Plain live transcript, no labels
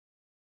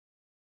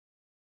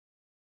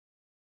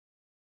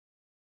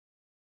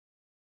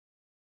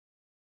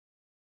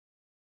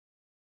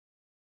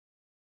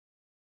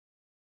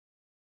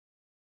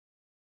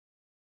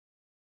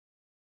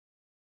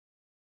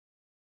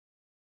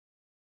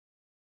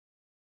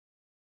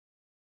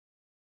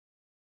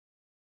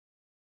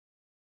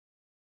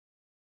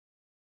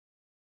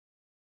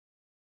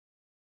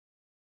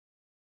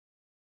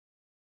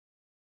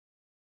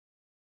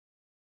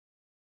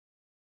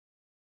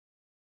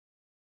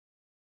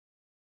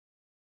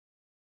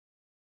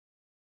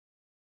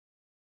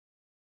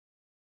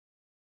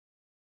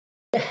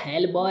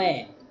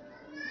Hellboy.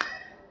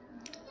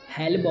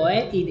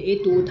 Hellboy is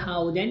a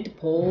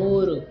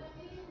 2004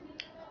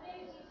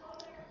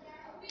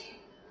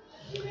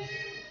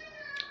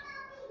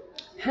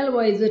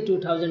 Hellboy is a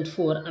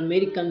 2004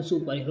 American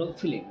superhero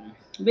film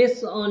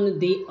based on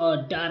the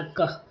dark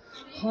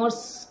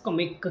horse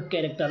comic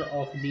character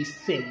of the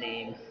same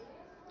name.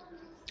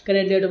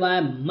 Credited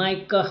by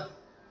Mike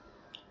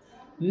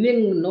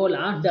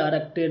Mignola,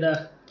 directed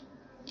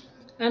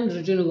and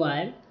written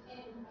by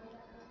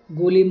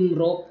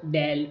Guillermo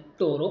del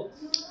Toro.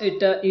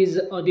 It is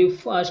the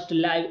first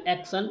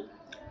live-action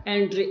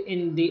entry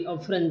in the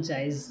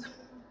franchise.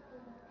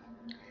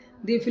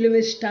 The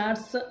film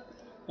stars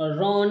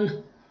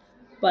Ron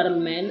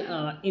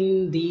Perlman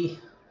in the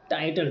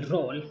title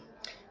role,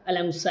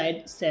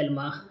 alongside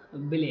Selma,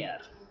 Blair,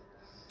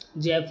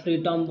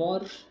 Jeffrey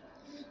Tambor,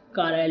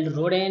 Carl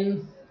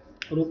Roden,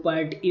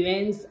 Rupert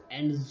Evans,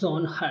 and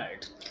John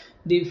Hurt.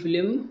 The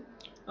film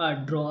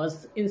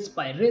draws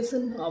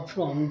inspiration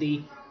from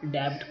the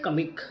adapted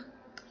comic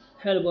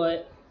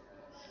Hellboy.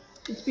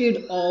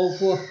 Speed of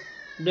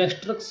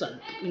destruction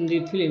in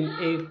the film,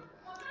 a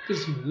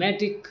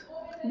charismatic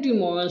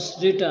demons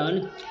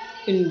return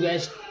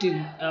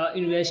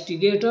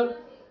investigator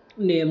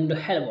named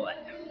Hellboy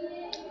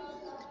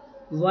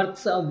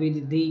works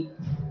with the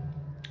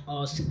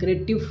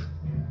secretive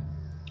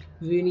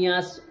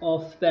Vinyas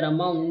of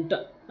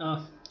paranormal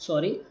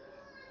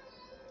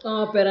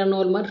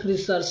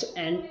research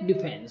and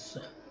defense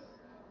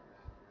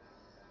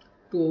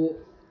to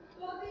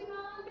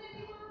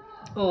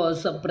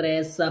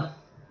suppress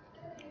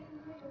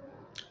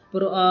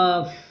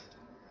pro-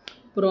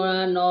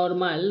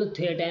 paranormal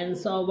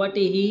threats, but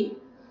he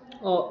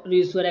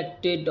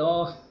resurrected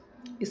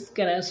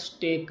Scarce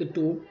take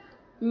to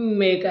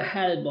make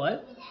Hellboy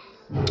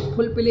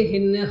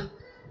fulfill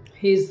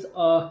his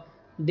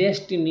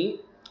destiny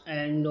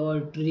and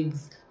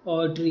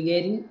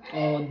triggering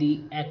the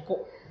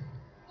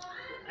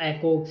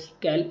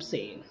apocalypse.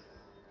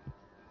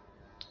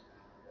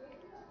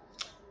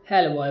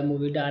 Hellboy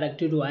movie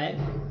directed by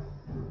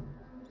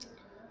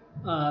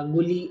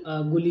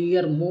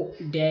Guillermo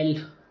del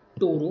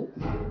Toro.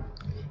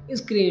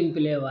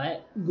 Screenplay by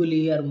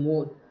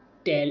Guillermo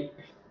del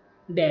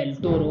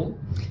Toro.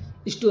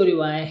 Story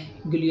by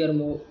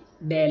Guillermo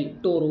del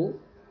Toro,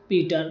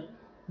 Peter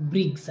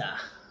Briggs.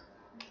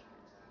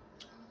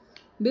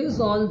 Based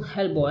on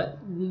Hellboy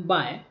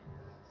by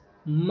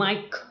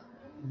Mike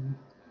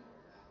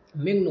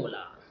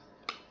Mignola.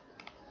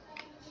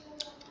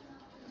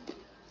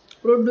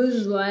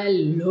 Produced by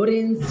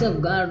Lawrence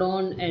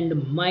Gordon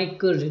and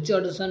Mike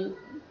Richardson,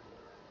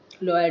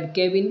 Lloyd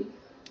Kevin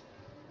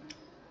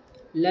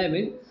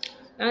Levin,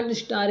 and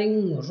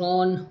starring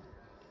Ron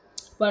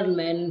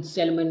Perlman,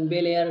 Selma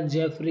Blair,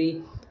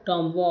 Jeffrey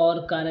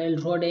Tambor, Carl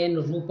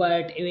Roden,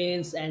 Rupert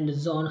Evans, and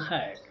John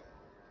Hurt.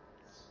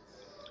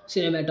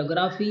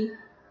 Cinematography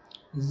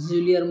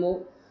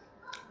Guillermo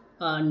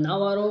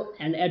Navarro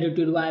and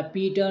edited by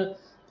Peter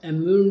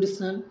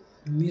Amundsen.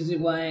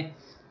 Music by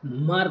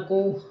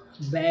Marco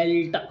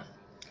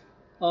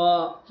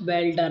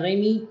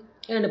Beltrami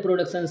and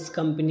productions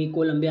company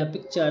Columbia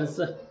Pictures,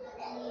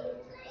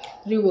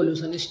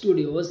 Revolution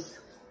Studios,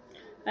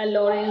 and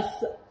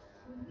Lawrence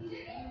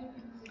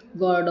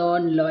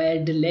Gordon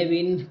Lloyd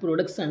Levin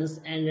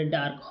Productions and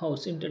Dark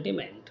House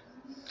Entertainment.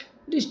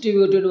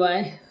 Distributed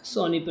by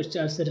Sony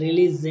Pictures.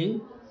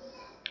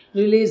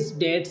 Release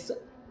dates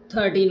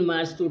 13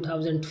 March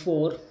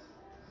 2004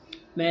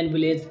 Man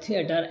Village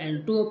Theatre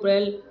and 2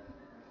 April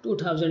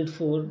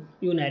 2004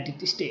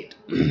 United States.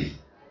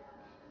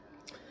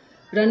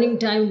 Running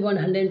time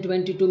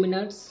 122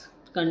 minutes.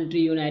 Country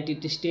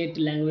United States.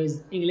 Language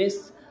English.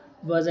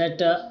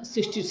 Budget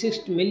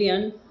 66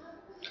 million.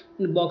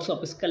 Box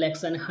office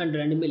collection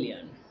 100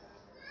 million.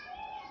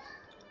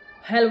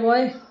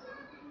 Hellboy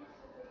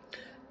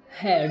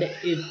had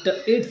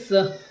its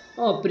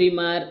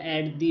premiere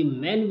at the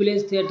Man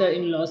Village Theatre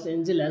in Los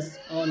Angeles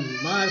on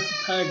March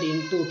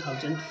 13,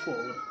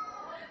 2004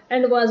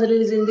 and was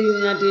released in the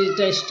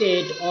United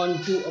States on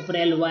 2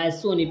 April by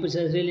Sony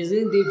Pictures.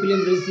 Releasing the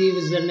film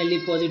received generally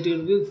positive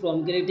reviews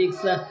from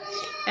critics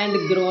and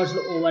grossed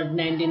over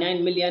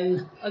 99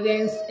 million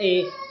against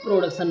a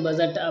production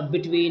budget of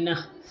between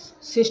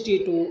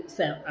 60 to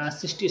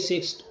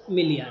 66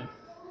 million.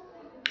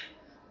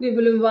 The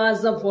film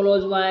was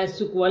followed by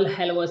sequel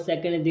Hellboy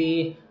Second,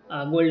 The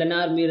Golden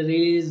Army,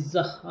 released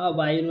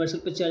by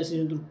Universal Pictures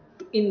in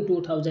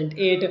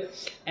 2008,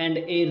 and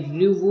a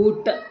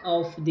reboot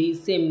of the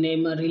same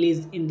name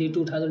released in the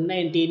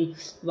 2019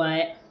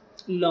 by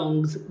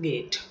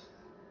Lionsgate.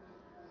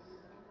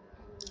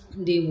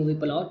 The movie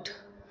plot: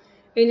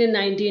 in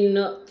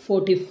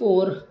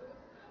 1944,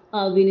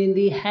 with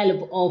the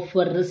help of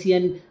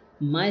Russian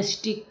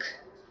mystic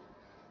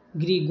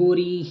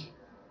Grigory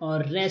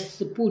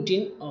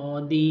Rasputin,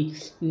 the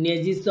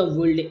Nazis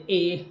built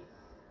a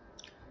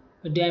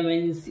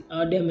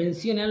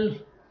dimensional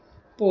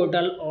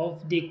portal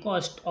of the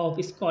coast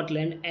of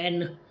Scotland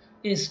and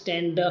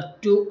instead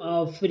to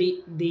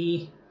free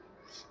the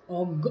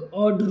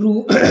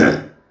Odru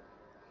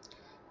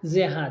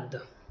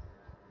Jihad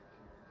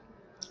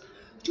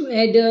to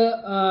aid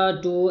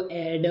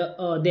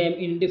them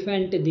in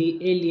defend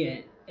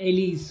the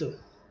allies.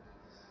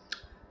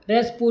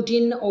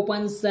 Rasputin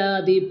opens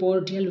the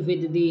portal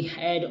with the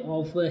head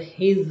of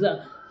his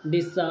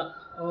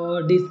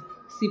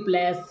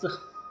disciples.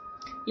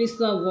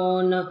 Lisa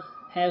von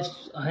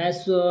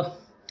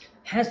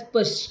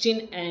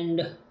Hasputin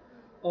and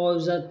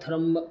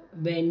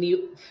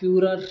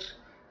Führer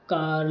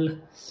Karl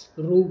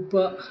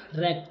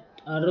Ruprecht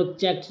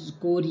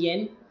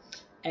Korean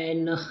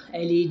and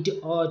elite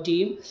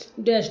team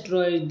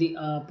destroyed the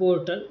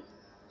portal,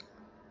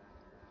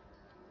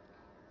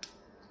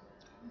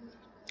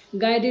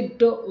 guided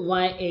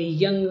by a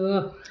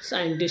young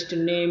scientist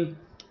named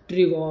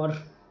Trevor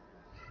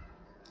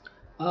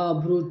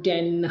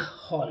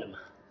Brutenholm.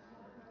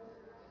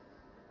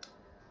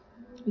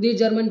 The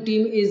German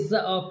team is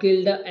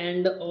killed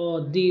and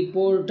the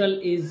portal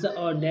is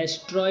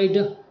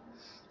destroyed.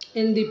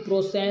 In the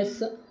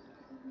process,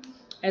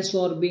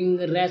 absorbing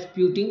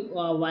Rasputin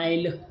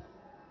while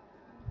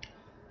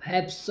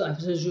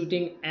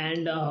shooting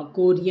and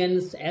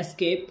Koreans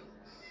escape.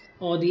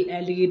 Or the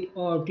elite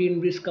or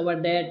team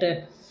discovered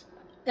that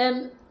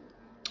an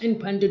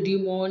infant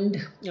demon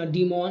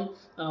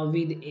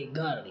with a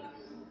girl.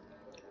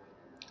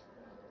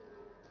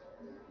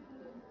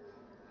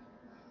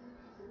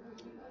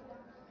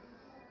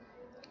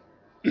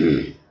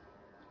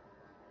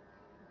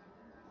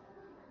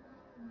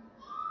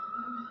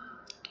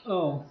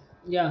 Oh,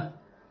 yeah.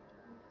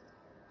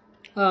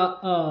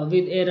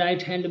 With a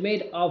right hand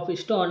made of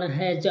stone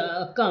has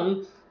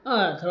come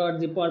through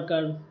the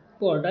portal.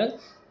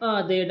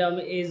 The dome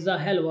is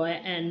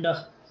Hellboy and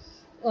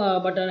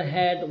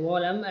Butterhead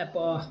Volume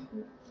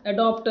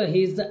adopt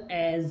his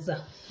as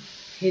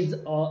his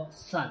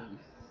son.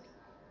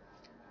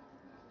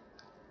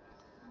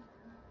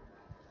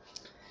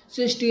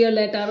 60 years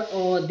later,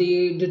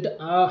 the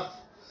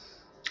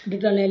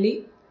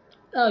Detonelli,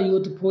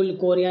 youthful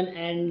Korean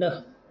and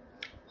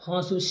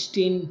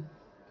Hosustin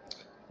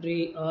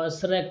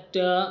select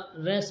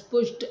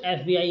Rasputin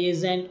FBI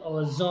agent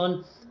or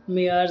John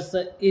Myers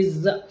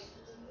is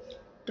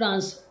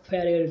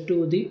transferred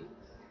to the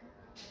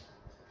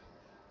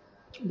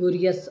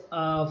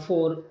Bureau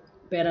for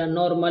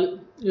Paranormal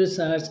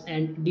Research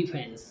and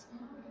Defense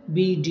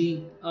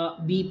BPRD,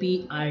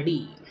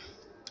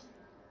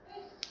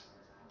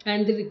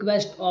 and the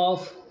request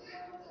of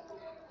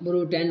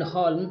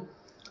Brutenholm,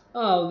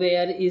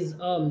 where is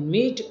a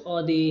meet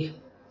or the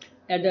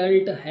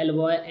adult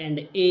Hellboy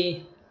and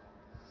a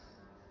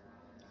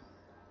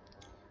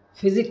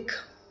physic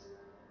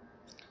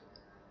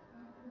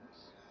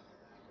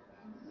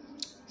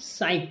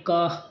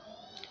psycho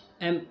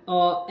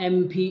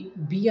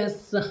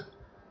amphibious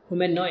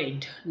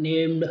humanoid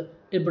named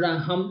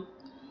Abraham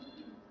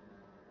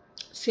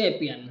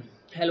Sapien.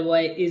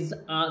 Hellboy is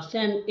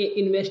sent to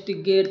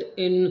investigate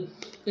an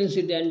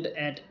incident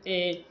at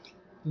a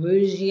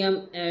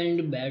museum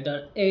and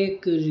battle a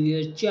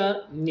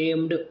creature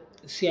named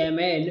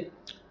Samuel,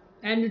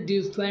 and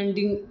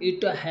defending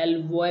it.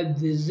 Hellboy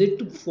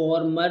visit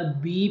former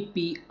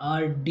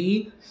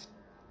BPRD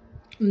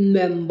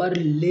member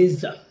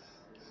Liz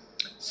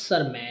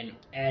Sherman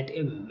at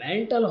a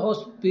mental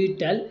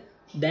hospital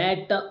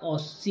that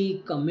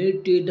she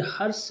committed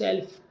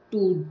herself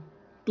to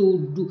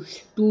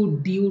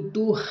due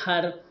to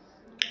her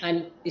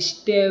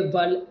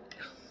unstable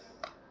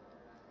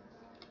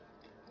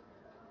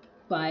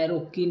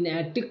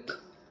pyrokinetic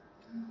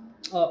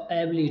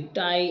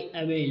ability.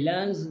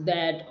 Evidence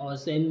that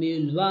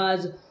Samuel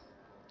was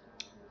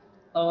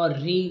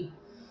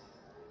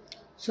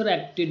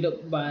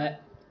resurrected by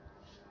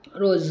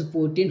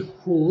Rasputin,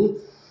 who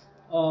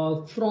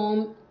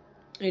from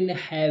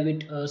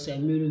inhabit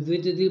Samuel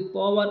with the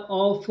power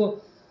of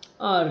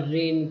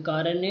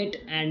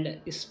reincarnate and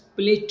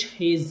split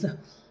his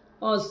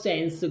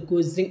sense,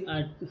 causing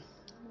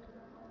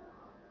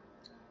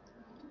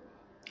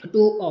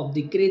two of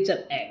the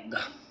creature egg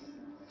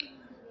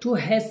to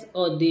has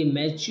the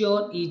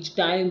mature each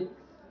time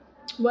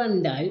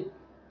one die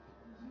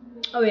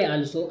away.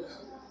 Also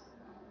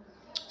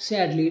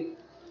sadly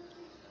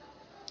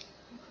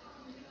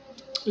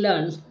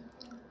learns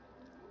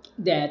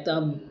that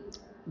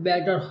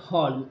better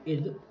hall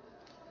is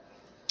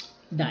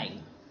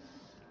dying.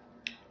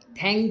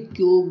 Thank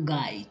you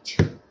guys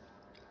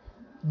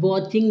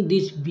watching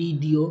this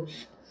video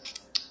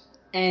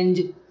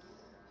and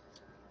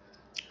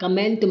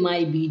comment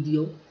my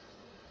video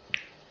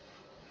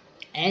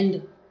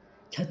and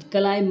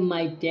subscribe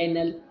my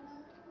channel.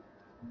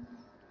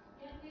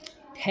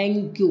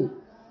 Thank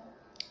you.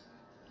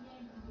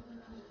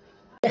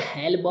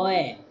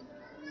 Hellboy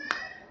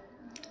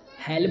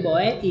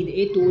is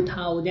a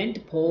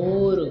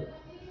 2004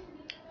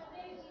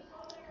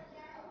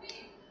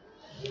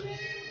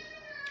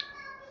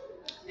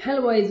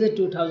 Hellboy is a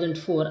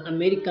 2004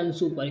 American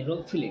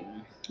superhero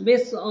film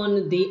based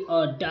on the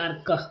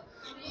dark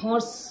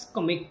horse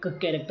comic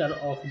character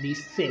of the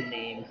same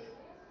name,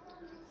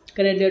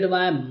 created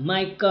by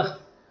Mike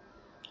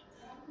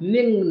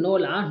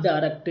Mignola,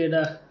 directed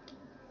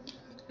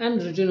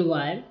and written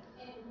by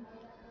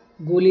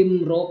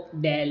Guillermo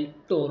del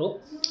Toro.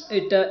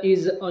 It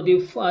is the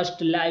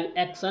first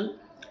live-action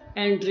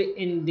entry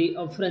in the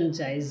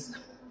franchise.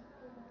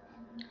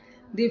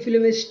 The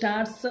film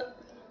stars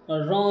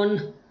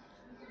Ron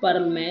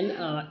Perlman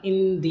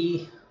in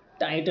the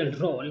title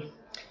role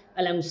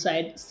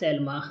alongside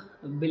Selma,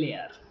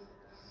 Blair,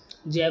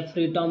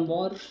 Jeffrey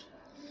Tambor,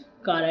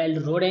 Carl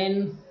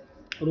Roden,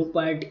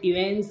 Rupert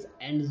Evans,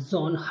 and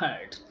John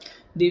Hurt.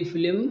 The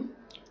film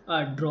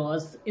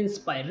draws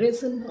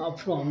inspiration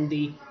from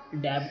the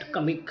adapted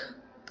comic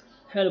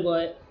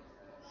Hellboy.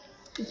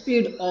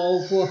 Speed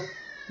of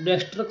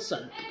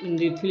destruction in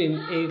the film,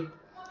 a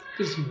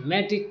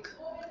charismatic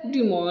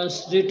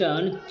demons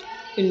return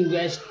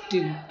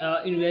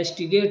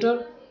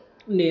investigator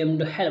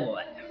named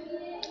Hellboy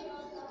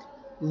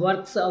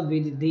works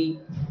with the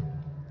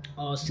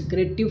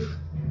secretive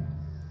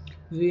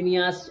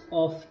Vinyas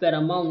of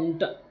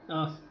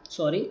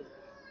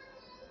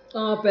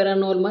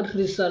paranormal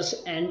research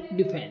and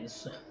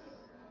defense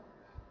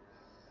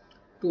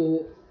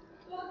to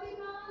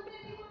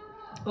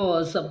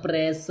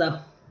suppress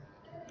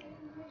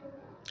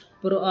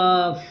pro-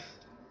 uh,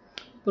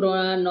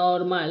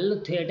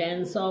 paranormal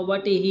threats,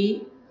 but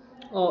he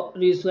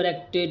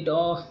resurrected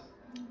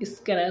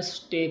Scarce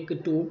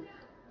take to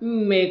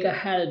make a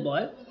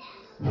Hellboy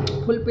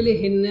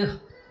fulfill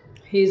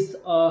his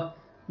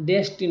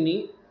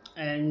destiny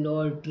and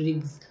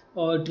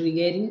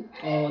triggering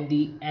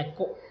the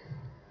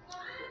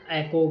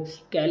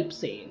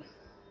apocalypse.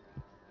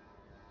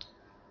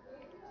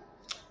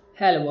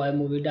 Hellboy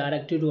movie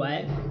directed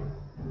by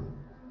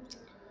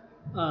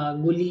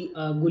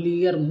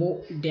Guillermo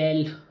del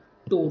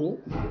Toro.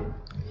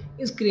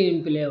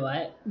 Screenplay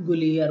by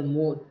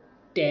Guillermo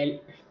del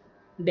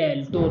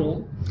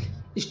Toro.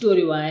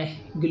 Story by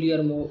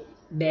Guillermo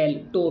del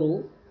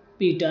Toro.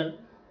 Peter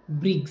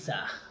Briggs.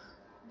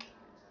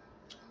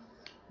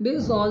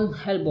 Based on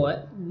Hellboy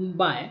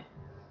by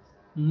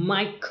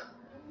Mike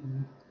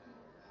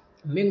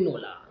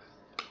Mignola.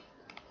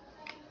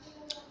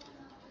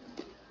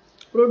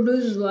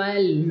 Produced by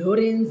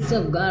Lawrence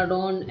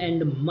Gordon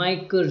and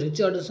Mike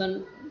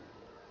Richardson,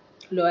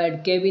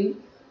 Lloyd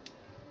Kevin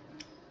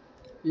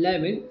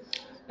Levin,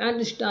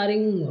 and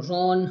starring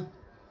Ron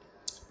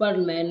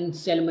Perlman,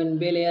 Selma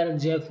Blair,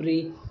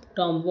 Jeffrey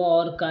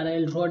Tambor,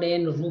 Carl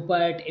Roden,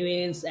 Rupert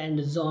Evans,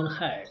 and John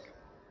Hurt.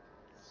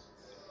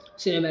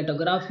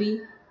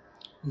 Cinematography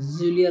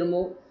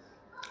Guillermo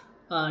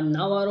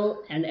Navarro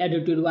and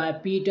edited by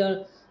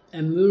Peter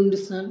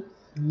Amundsen.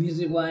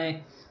 Music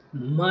by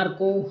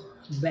Marco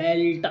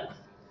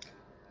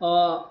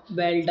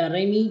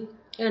Beltrami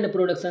and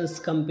productions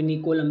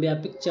company Columbia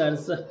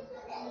Pictures,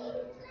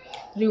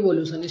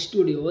 Revolution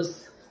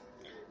Studios,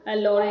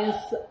 and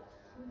Lawrence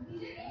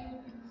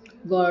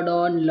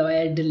Gordon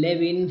Lloyd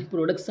Levin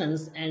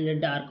Productions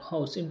and Dark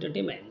Horse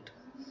Entertainment.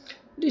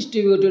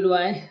 Distributed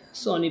by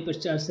Sony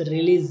Pictures.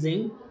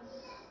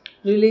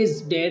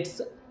 Release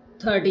dates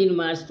 13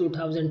 March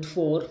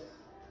 2004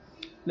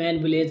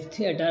 Man Village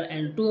Theatre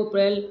and 2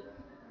 April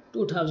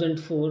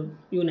 2004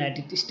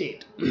 United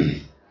States.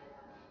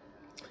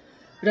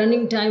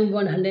 Running time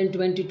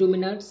 122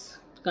 minutes.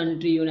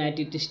 Country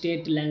United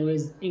States.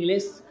 Language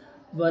English.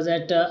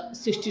 Budget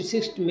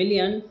 66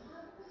 million.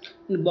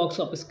 Box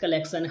office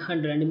collection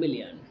 100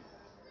 million.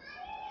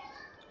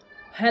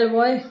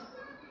 Hellboy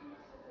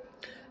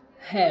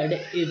had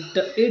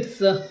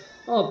its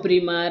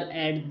premiere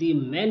at the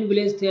Man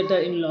Village Theatre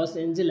in Los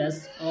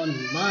Angeles on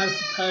March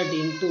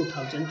 13,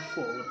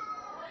 2004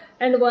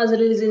 and was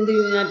released in the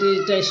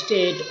United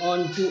States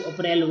on 2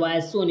 April by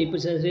Sony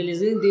Pictures.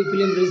 Releasing the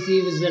film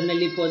received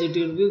generally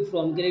positive reviews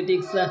from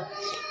critics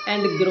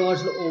and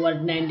grossed over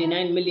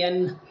 99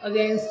 million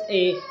against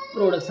a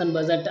production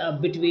budget of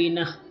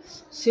between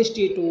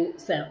 60 to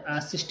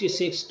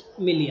 66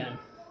 million.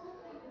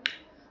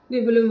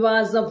 The film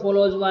was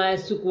followed by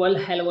sequel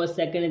Hellboy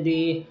Second,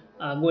 The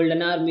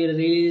Golden Army,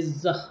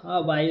 released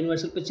by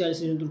Universal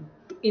Pictures in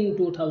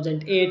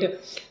 2008,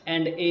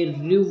 and a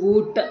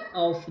reboot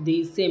of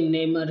the same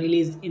name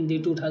released in the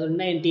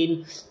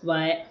 2019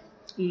 by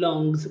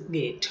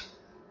Lionsgate.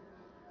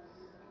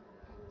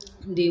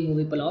 The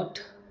movie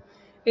plot: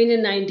 in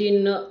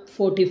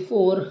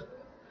 1944,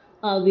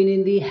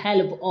 with the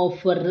help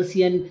of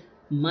Russian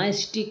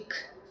mystic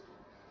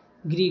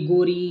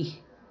Grigory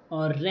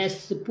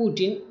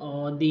Rasputin,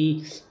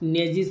 the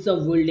Nazis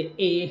built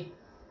a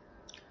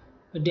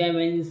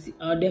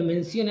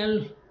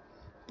dimensional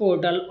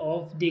portal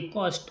of the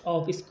coast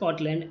of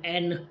Scotland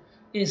and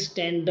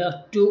instant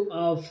to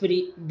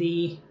free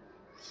the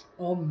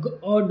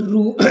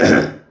Odru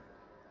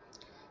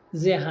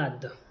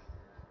Zehad.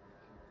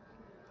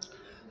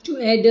 To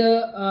aid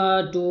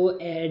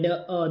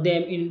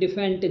them in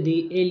defend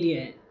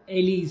the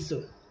allies.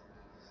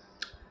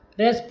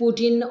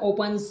 Rasputin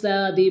opens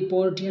the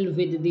portal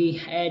with the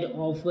head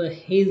of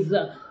his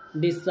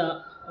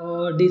disciples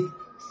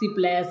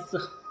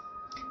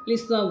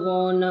Lisa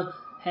von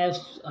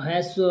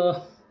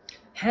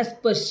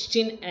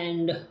Hasputin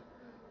and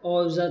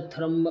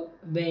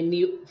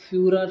Ozathrumbenny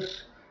Führer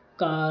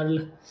Carl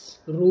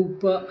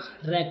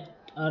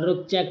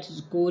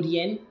Rukchak's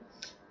Korean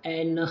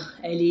and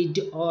elite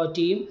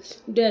team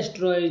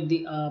destroyed the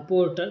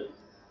portal,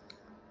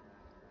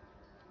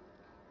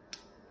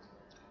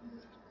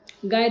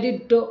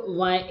 guided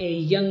by a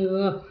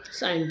young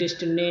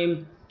scientist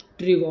named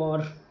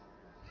Trevor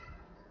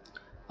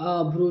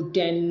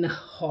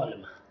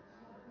Brutenholm.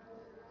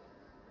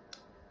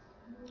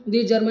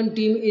 The German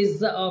team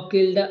is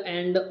killed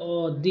and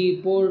the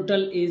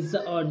portal is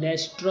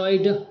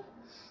destroyed.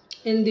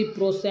 In the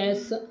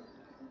process,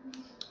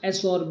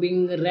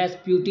 absorbing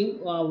Rasputin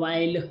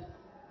while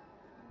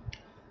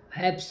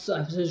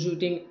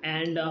shooting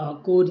and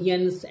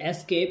Koreans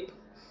escape.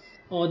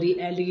 Or the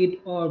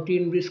elite or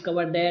team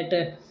discovered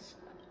that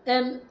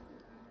an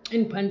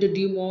infant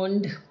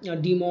demon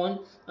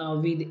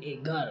with a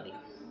girl.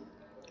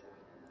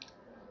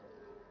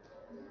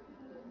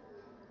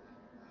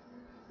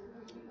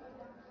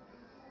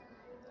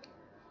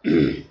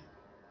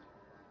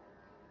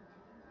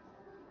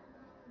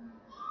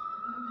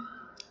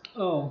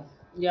 Oh,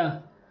 yeah.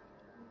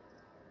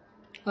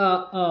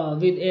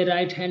 With a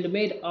right hand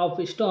made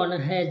of stone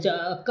has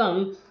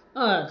come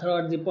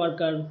through the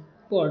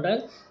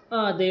portal.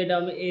 The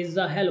dome is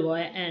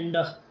Hellboy and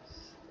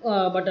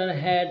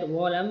Butterhead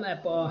Volume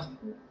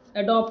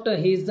adopt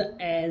his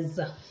as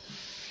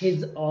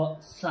his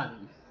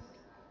son.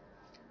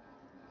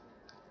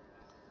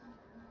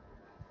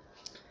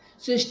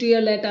 60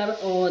 years later,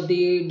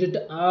 the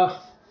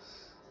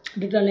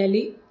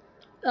Detonelli,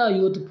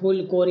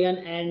 youthful Korean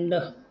and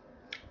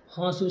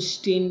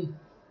Hosustin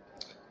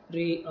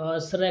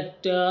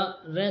select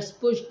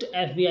Rasputin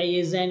FBI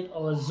agent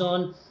or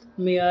John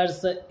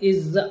Myers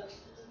is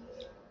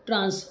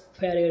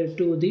transferred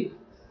to the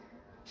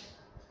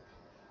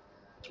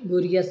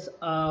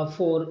Bureau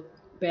for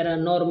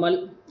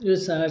Paranormal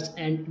Research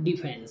and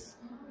Defense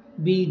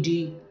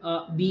BPRD,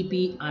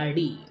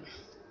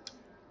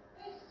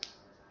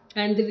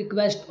 and the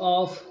request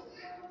of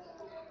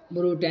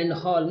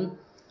Brutenholm,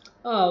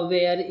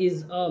 where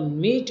is a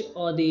meet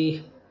or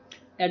the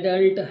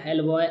adult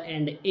Hellboy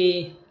and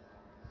a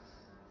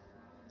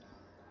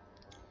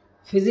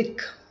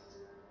physic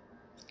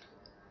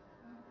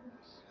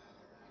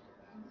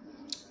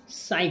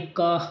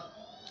psycho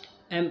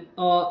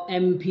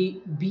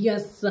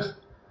amphibious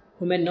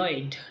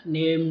humanoid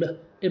named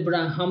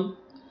Abraham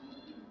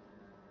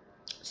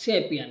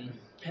Sapien.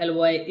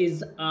 Hellboy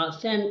is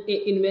sent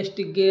to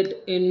investigate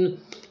an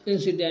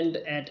incident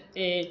at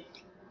a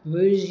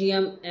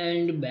museum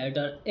and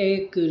battle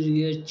a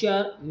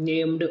creature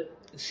named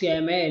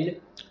Samuel,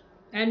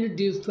 and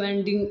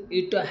defending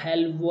it.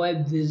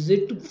 Hellboy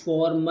visit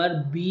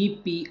former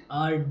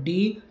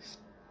BPRD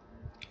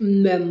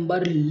member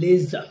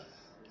Liz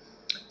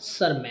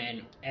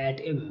Sherman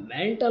at a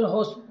mental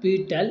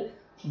hospital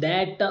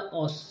that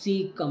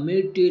she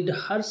committed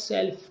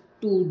herself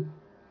to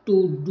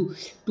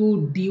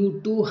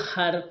due to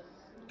her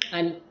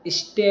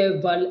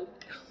unstable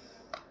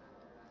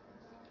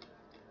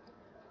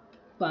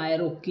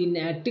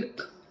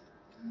pyrokinetic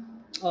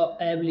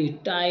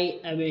ability.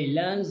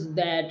 Evidence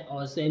that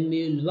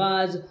Samuel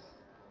was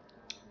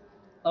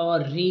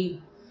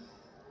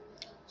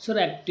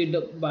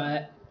resurrected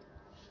by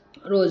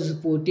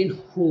Rasputin,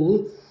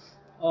 who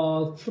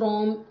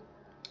from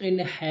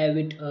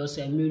inhabit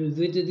Samuel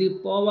with the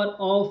power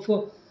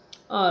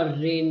of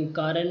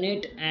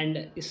reincarnate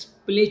and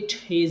split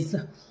his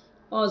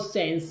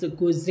sense,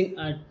 causing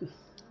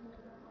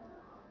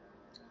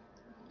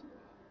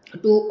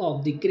two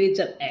of the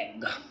creature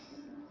egg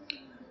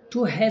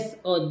to has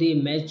the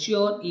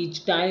mature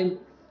each time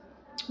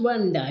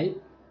one die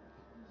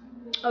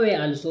away.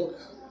 Also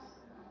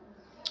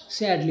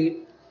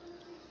sadly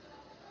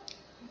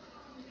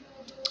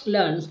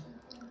learns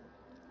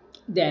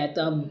that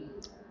a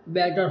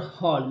better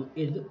hall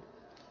is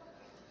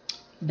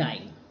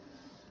dying.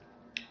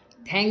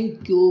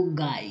 Thank you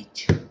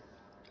guys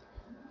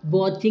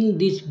watching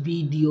this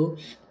video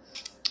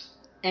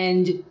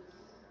and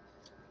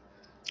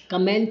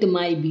comment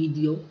my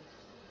video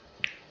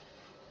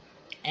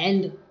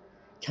and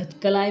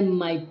subscribe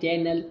my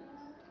channel.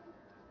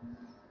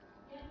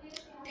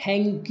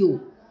 Thank you.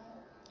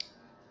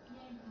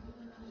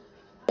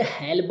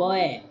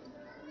 Hellboy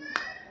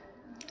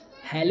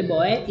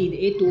is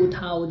a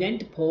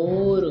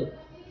 2004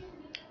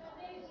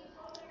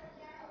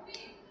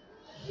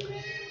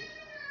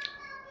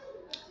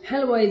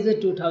 Hellboy is a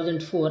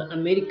 2004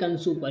 American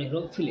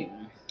superhero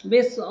film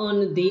based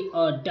on the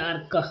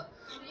dark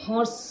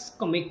horse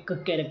comic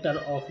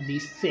character of the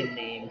same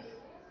name,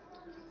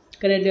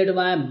 credited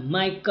by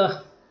Mike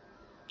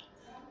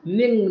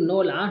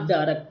Mignola,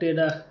 directed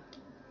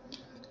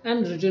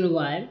and written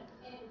by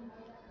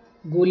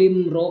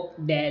Guillermo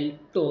del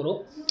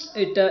Toro.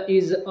 It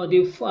is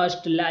the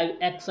first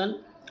live-action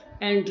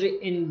entry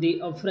in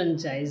the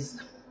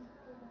franchise.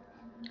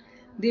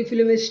 The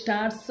film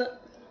stars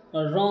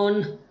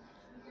Ron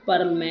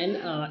Perlman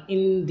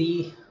in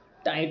the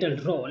title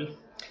role,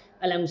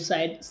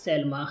 alongside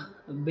Selma,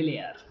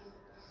 Blair,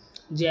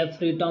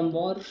 Jeffrey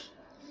Tambor,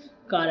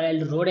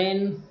 Carl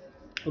Roden,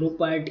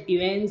 Rupert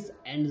Evans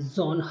and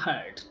John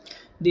Hurt.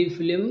 The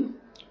film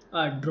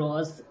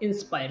draws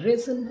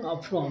inspiration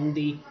from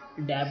the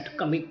adapted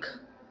comic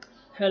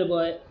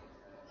Hellboy.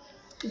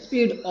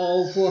 Speed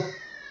of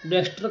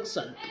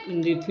destruction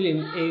in the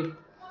film, a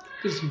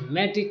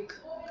charismatic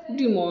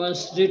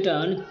demons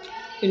return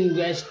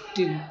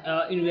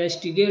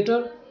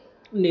investigator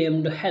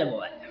named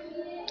Hellboy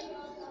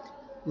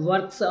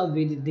works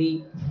with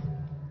the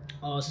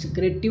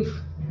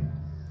secretive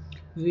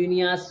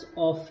Vinyas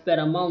of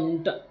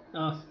paranormal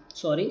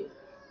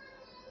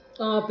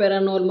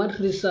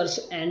research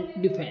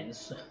and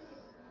defense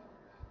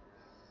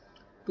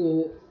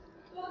to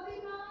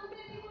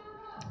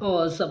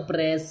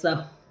suppress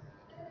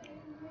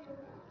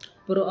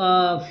pro,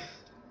 uh,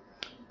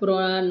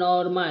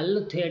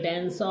 paranormal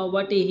threats.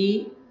 What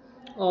he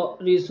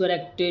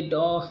resurrected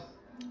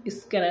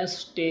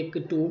Scarce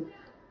take to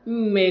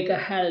make a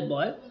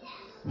Hellboy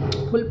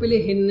fulfill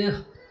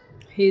in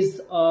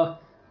his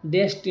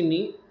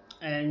destiny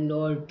and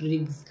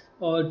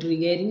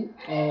triggering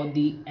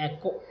the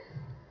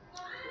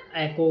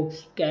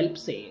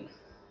apocalypse.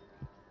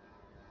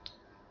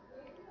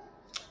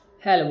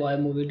 Hellboy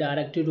movie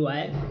directed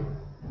by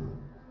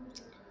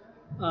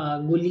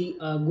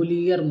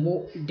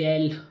Guillermo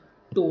del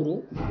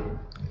Toro.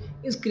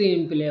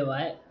 Screenplay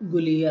by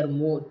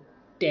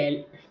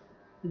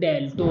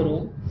del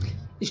Toro.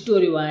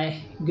 Story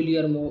by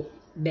Guillermo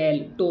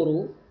del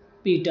Toro.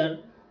 Peter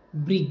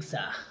Briggs.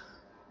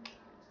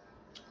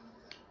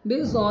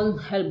 Based on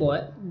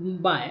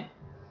Hellboy by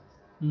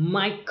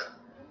Mike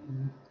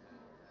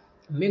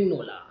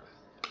Mignola.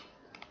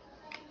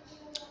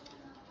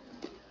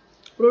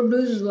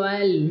 Produced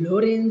by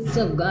Lawrence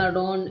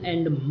Gardon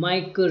and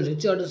Mike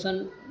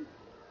Richardson,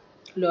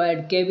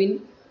 Lloyd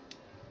Kevin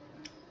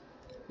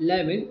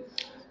Levin,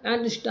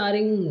 and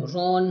starring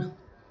Ron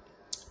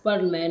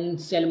Perlman,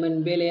 Selma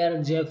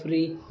Blair,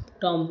 Jeffrey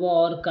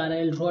Tambor,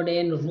 Carl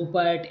Roden,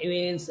 Rupert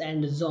Evans,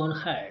 and John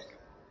Hurt.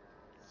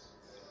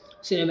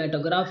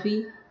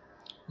 Cinematography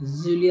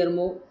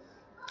Guillermo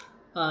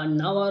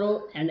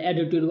Navarro and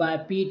edited by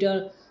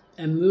Peter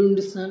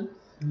Amundsen.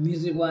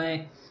 Music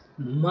by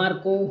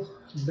Marco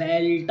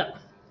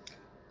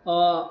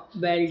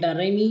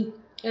Beltrami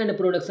and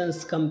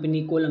productions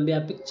company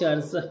Columbia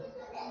Pictures,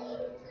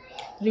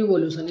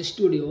 Revolution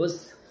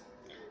Studios,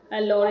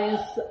 and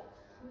Lawrence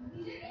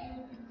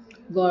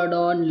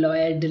Gordon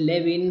Lloyd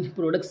Levin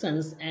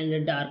Productions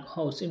and Dark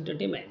House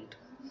Entertainment.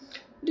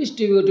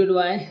 Distributed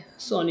by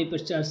Sony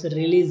Pictures.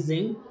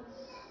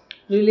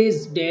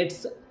 Release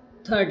dates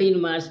 13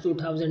 March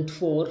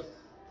 2004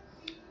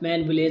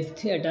 Man Village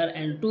Theatre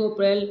and 2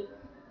 April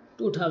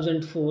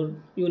 2004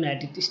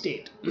 United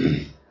States.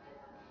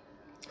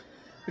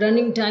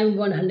 Running time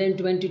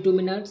 122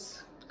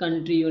 minutes.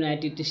 Country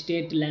United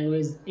States.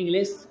 Language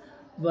English.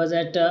 Was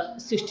at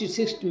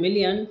 66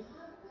 million.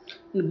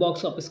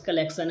 Box office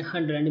collection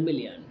 100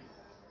 million.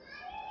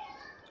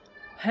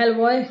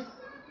 Hellboy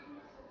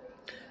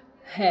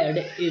had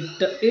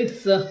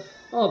its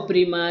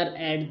premiere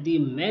at the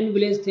Man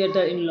Village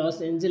Theatre in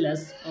Los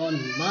Angeles on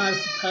March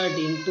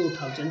 13,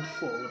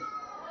 2004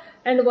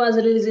 and was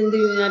released in the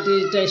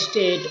United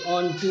States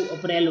on 2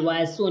 April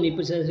by Sony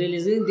Pictures.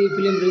 Releasing the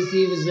film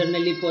received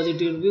generally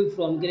positive reviews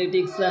from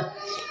critics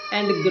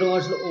and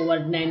grossed over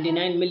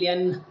 99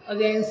 million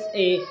against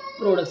a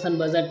production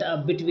budget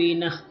of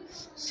between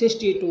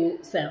 60 to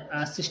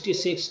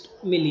 66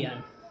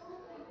 million.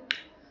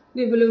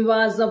 The film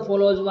was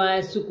followed by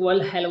a sequel,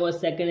 Hellboy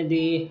Second,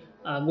 the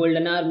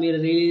Golden Army,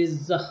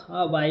 released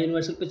by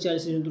Universal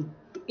Pictures in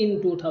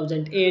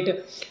 2008,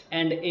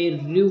 and a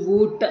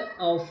reboot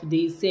of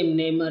the same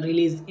name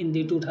released in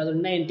the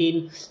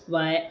 2019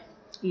 by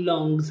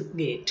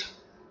Lionsgate.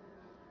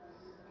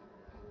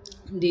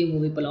 The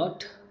movie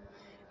plot: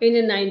 in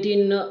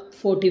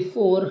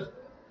 1944,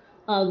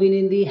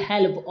 with the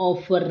help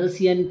of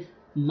Russian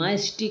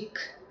mystic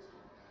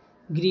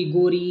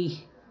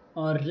Grigory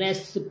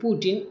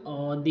Rasputin,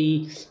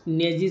 the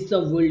Nazis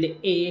built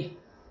a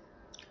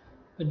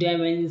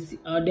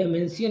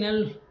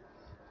dimensional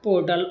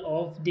portal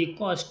of the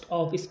coast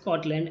of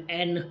Scotland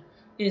and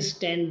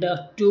intend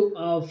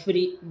to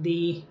free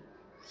the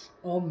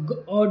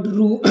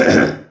Odru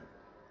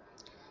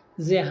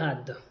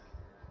Zehad.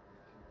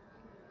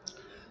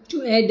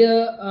 To aid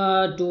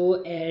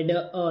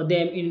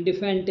them in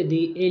defend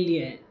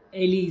the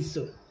allies.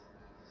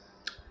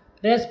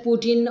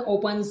 Rasputin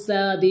opens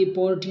the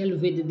portal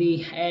with the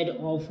head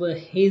of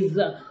his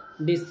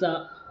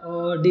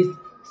disciples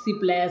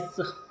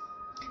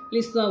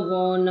Lisa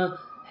von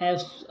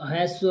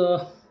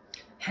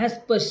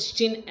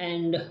Hasputin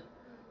and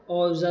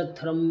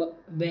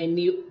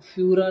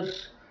Führer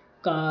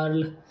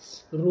Karl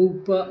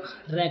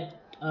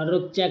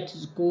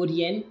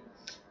Rukchakorian,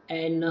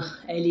 an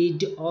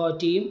elite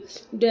team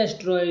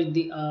destroyed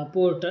the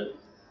portal,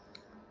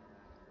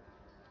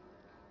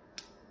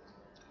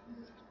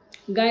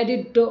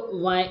 guided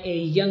by a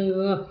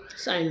young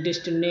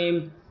scientist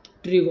named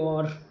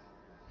Trevor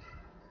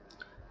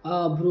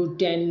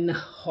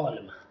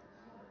Brutenholm.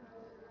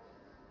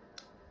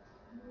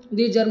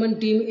 The German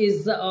team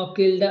is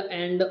killed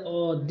and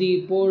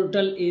the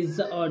portal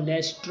is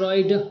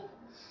destroyed.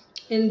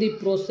 In the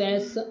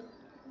process,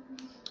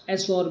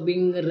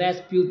 absorbing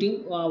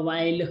Rasputin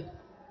while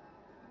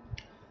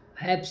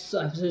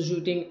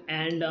substituting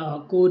and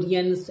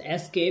Koreans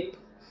escape.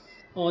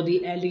 Or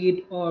the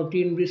elite or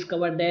team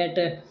discover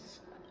that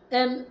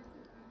an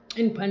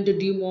infant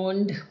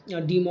demon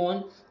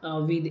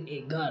with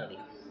a girl.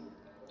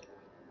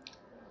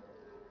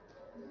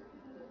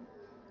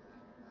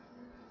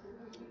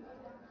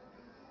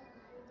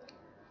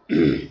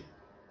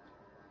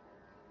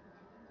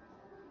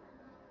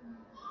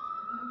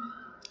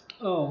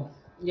 Oh,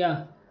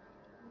 yeah.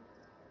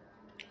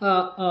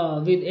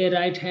 With a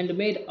right hand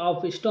made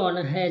of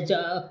stone has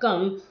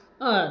come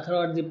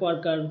throughout the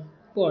portal.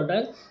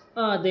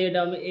 The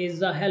dome is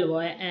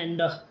Hellboy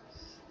and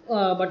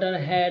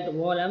Butterhead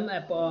Volume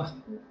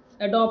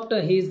adopt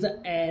his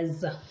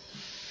as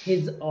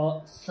his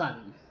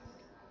son.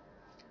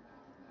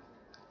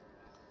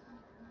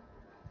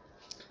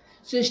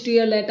 60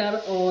 years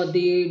later,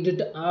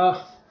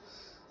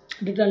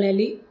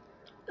 eternally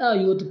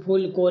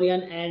youthful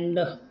Korean and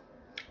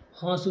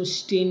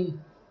Hosustein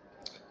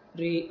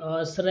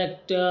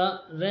select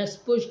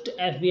Rasput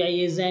FBI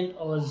agent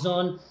or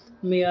John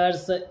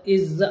Mayers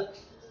is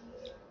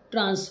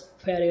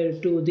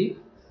transferred to the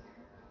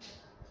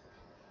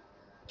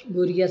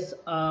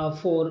Bureau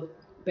for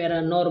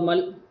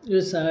Paranormal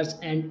Research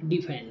and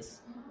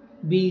Defense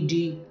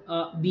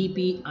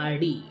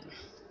BPRD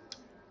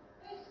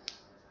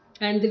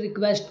and the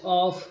request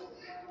of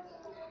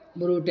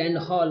Brute and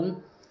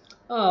Holm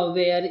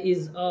where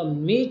is a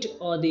meet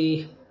or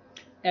the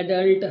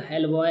adult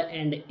Hellboy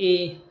and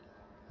a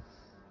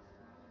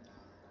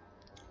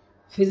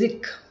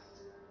physic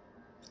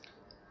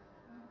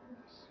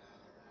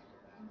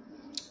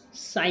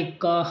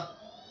psycho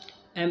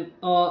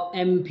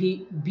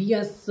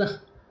amphibious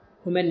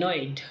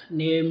humanoid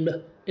named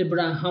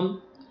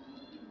Abraham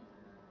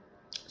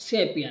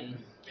Sapien.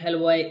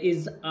 Hellboy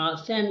is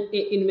sent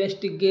to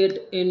investigate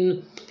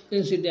an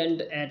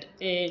incident at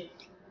a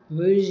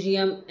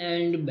museum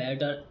and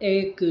battle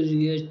a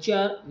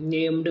creature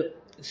named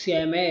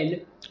Samuel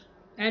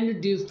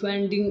and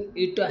defending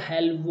it.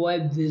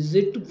 Hellboy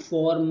visit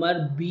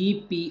former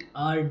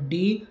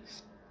BPRD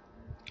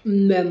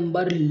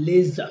member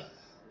Liz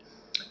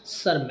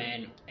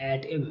Sherman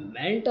at a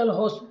mental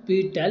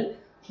hospital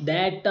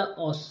that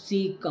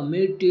she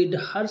committed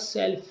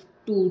herself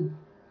to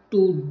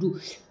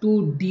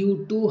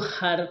due to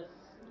her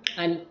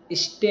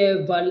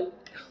unstable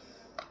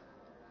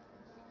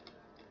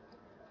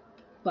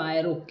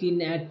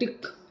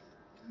pyrokinetic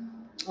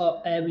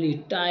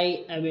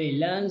ability.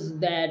 Evidence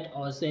that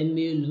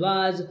Samuel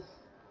was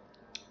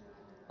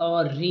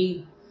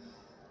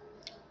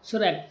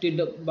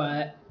resurrected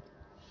by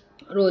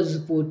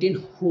Rasputin,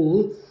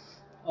 who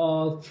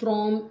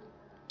from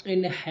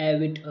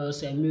inhabit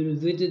Samuel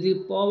with the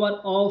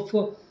power of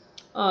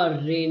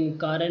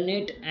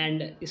reincarnate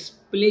and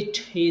split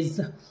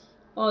his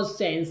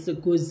sense,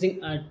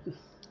 causing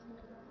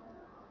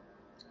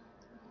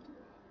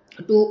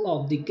two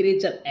of the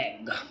creature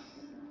egg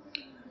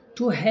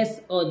to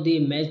has they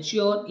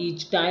mature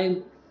each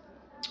time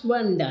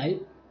one die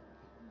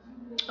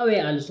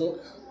away. Also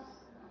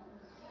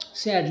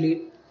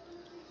sadly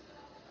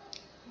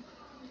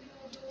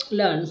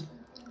learns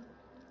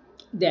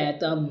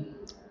that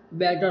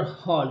better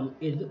Holm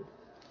is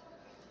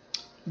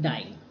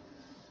dying.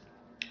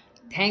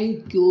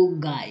 Thank you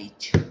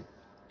guys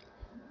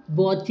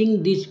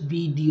watching this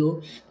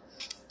video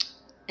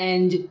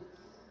and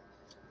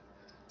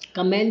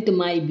comment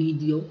my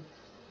video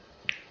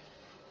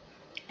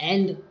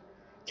and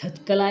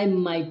subscribe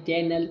my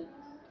channel.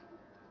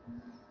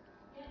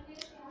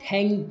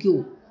 Thank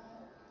you.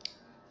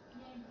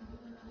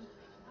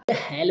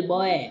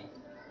 Hellboy.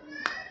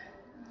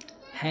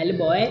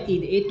 Hellboy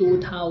is a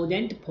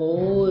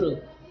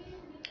 2004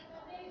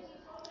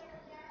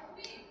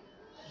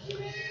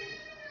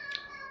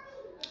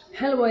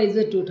 Hellboy is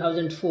a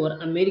 2004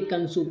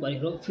 American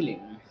superhero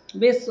film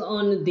based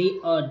on the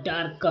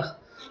dark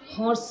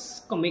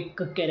horse comic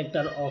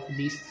character of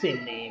the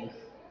same name,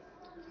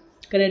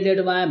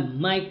 credited by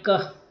Mike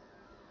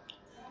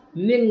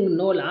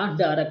Mignola,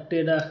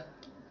 directed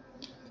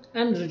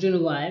and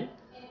written by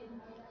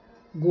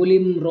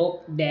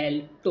Guillermo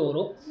del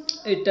Toro.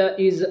 It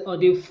is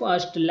the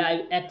first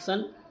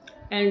live-action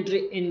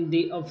entry in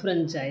the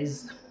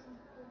franchise.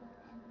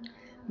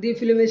 The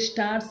film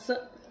stars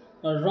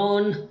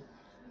Ron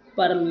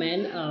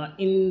Perlman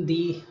in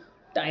the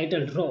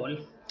title role,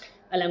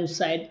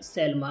 alongside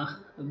Selma,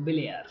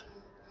 Blair,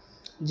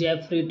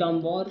 Jeffrey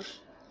Tambor,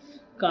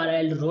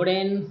 Carl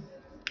Roden,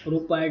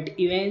 Rupert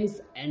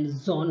Evans, and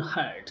John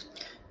Hurt.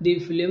 The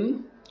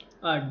film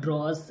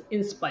draws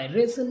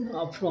inspiration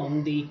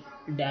from the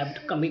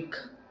adapted comic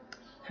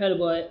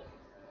Hellboy.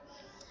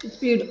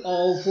 Speed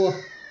of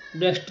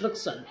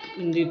destruction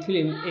in the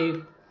film,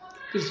 a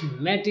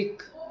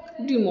charismatic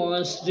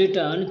demon's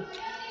return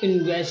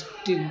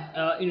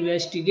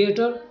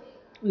investigator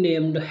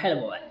named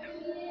Hellboy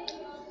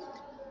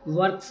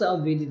works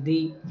with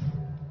the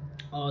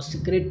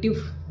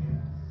secretive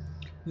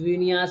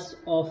Vinyas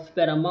of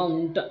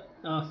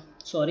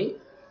sorry,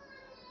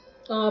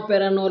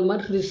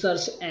 paranormal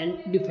research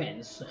and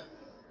defense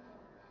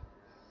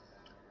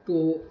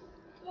to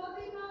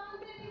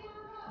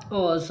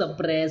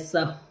suppress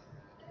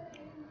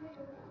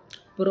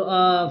pro,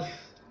 uh,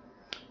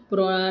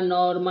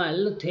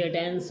 paranormal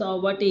threats.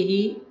 What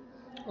he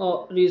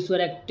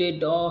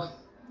resurrected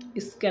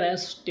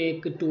Scarce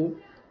take to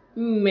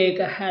make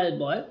a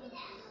Hellboy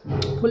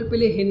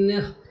fulfill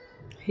in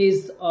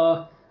his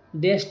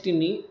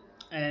destiny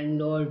and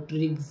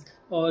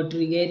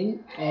triggering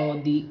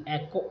the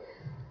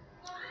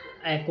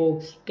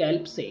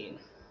apocalypse.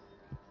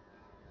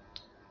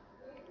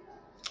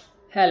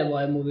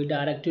 Hellboy movie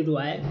directed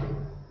by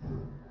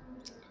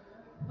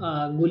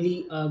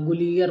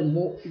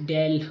Guillermo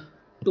del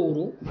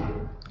Toro,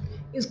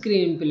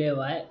 screenplay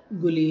by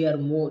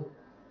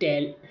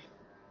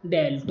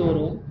del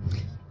Toro,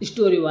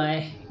 story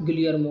by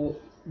Guillermo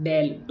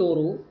del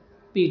Toro,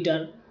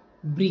 Peter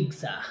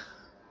Briggs.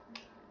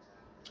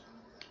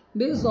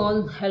 Based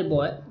on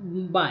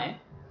Hellboy by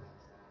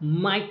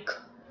Mike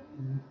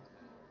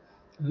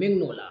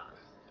Mignola.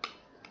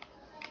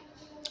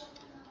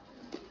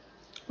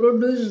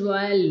 Produced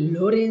by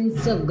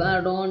Lawrence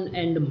Gardon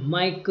and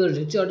Mike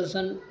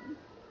Richardson,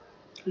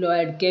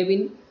 Lloyd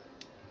Kevin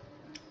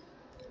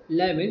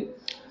Levin,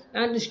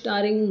 and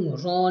starring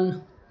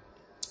Ron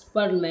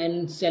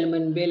Perlman, Selma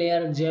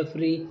Blair,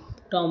 Jeffrey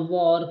Tom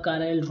Ward,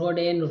 Carl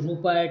Roden,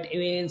 Rupert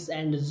Evans,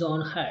 and John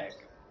Hurt.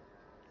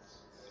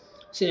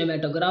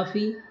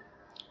 Cinematography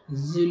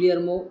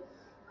Guillermo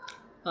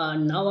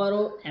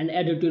Navarro and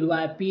edited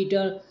by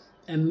Peter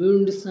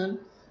Amundsen.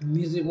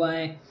 Music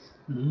by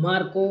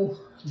Marco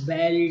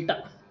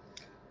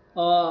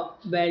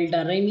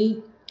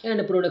Beltrami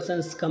and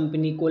productions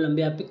company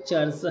Columbia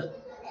Pictures,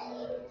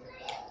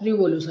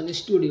 Revolution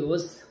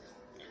Studios,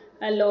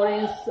 and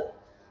Lawrence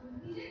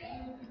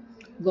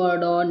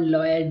Gordon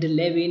Lloyd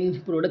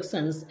Levin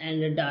Productions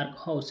and Dark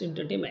House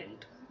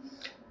Entertainment.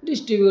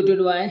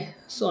 Distributed by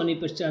Sony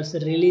Pictures.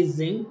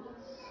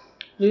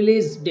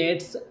 Release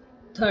dates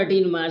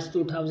 13 March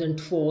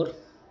 2004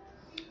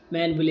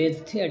 Man Village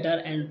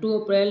Theatre and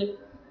 2 April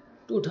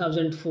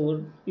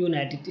 2004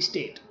 United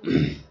States.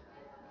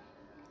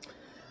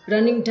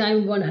 Running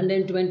time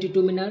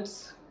 122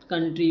 minutes.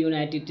 Country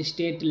United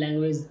States.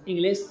 Language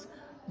English.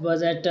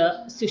 Was at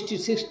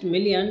 66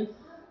 million.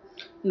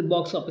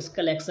 Box office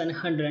collection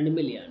 100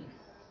 million.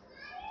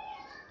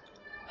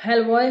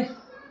 Hellboy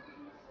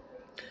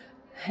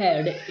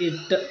had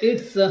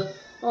its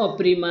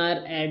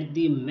premiere at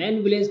the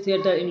Man Village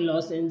Theatre in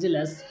Los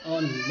Angeles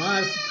on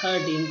March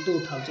 13,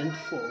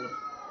 2004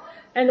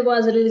 and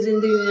was released in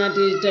the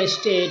United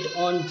States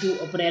on 2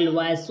 April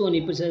by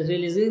Sony Pictures.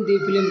 Releasing the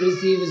film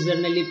received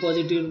generally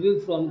positive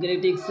reviews from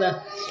critics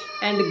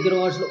and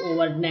grossed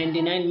over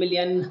 99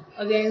 million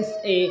against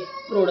a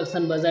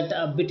production budget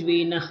of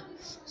between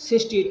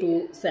 60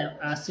 to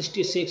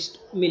 66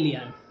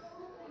 million.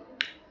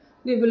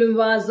 The film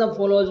was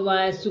followed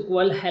by a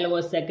sequel,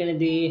 Hellboy Second,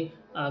 The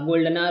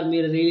Golden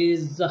Army,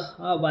 released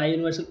by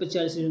Universal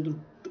Pictures in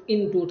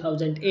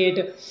 2008,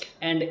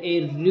 and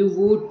a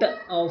reboot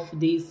of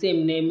the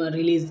same name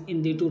released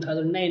in the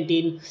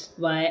 2019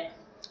 by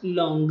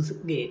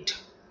Lionsgate.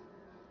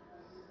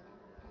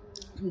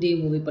 The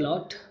movie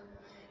plot.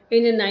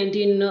 In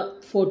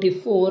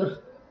 1944,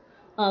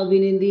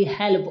 with the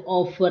help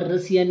of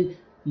Russian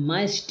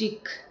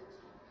mystic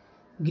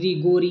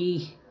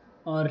Grigory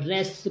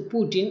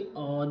Rasputin,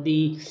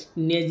 the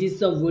Nazis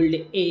built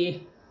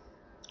a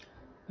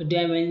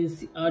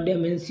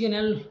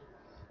dimensional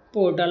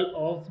portal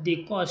of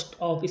the coast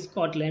of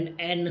Scotland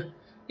and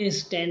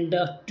intend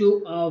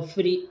to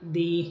free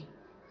the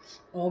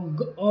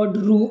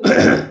Odru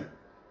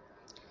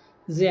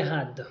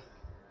Zehad.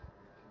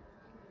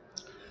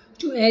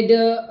 To aid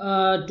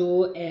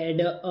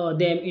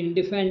them in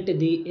defend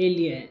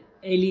the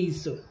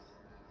allies.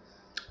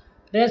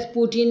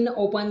 Rasputin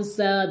opens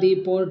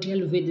the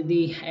portal with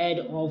the head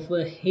of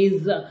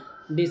his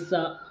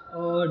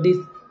disciples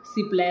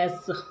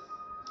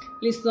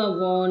Lisa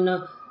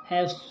von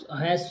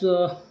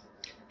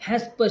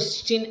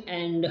Hasputin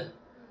and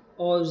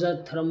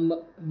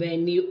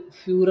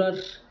Führer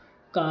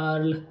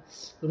Karl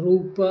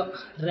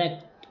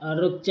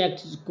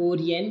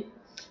Rukchakorian,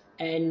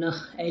 an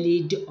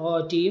elite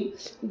team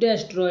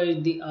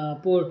destroyed the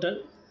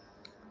portal,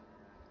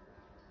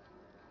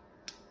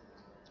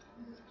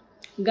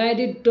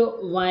 guided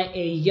by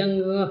a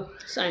young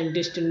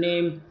scientist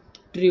named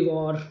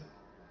Trevor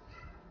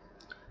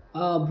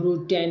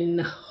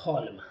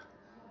Brutenholm.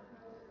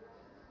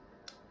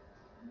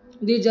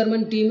 The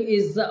German team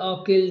is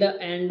killed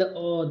and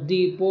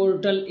the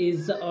portal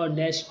is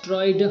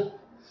destroyed.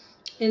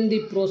 In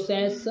the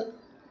process,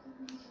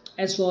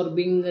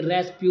 absorbing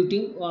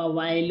Rasputin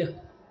while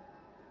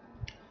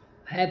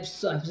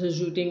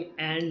substituting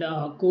and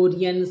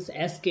Koreans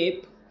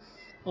escape.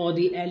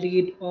 The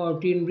elite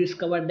team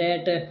discovered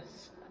that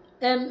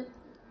an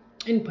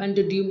infant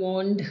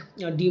demon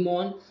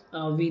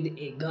with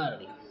a girl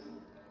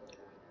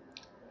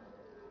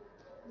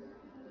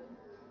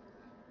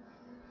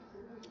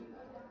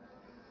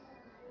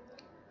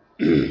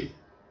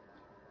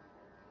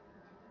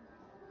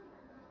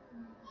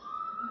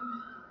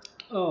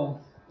Oh,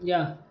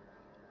 yeah.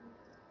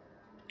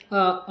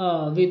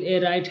 With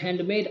a right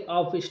hand made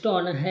of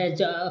stone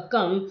has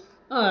come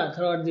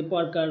through the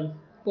portal.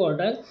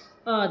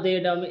 The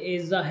dome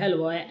is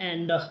Hellboy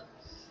and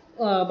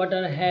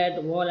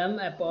Butterhead Volume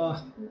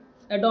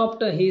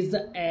adopt his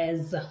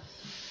as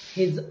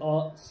his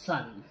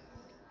son.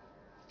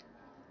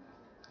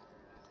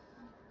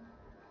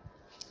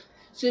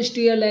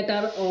 60 years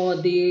later,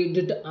 the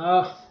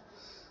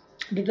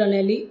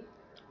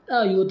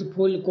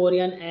youthful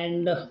Korean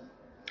and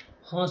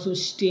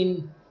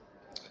Hosustin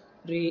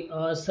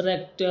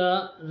select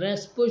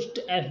Rasput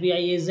FBI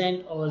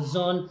agent or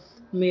John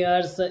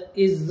Mears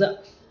is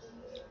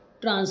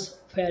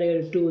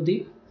transferred to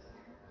the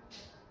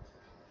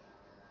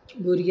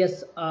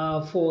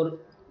Bureau for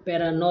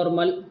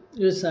Paranormal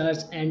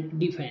Research and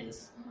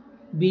Defense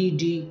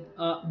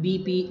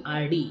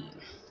BPRD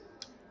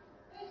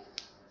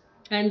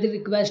and the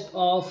request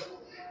of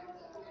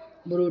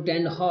Brute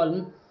and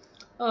Holm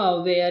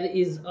where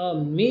is a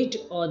meet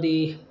or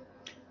the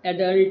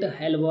adult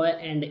Hellboy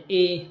and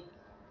a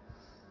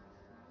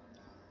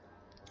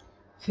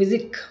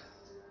physic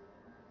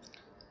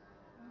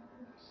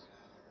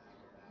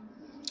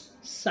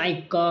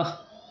psycho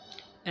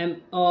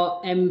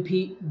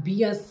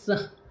amphibious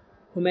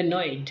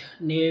humanoid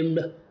named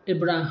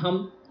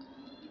Abraham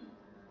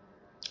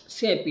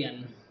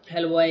Sapien.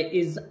 Hellboy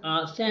is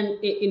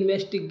sent to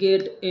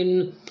investigate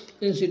an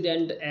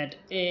incident at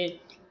a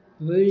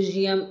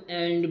museum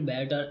and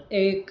battle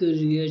a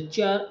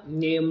creature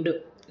named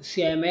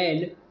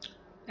Samuel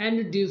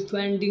and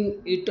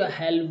defending it.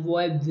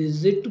 Hellboy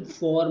visit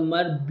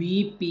former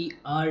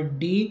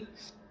BPRD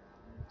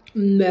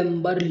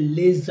member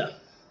Liz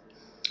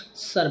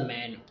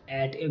Sherman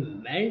at a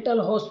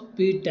mental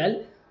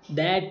hospital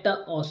that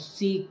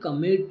she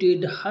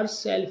committed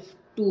herself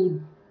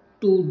to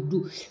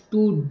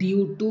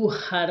due to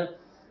her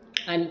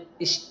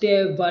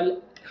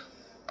unstable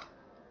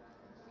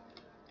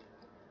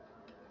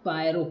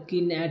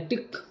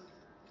pyrokinetic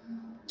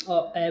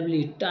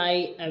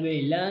ability.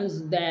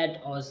 Evidence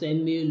that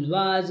Samuel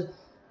was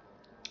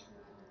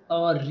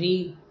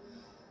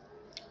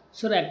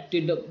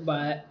resurrected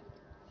by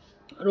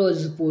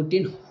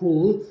Rasputin,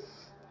 who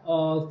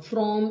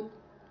from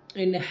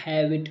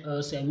inhabit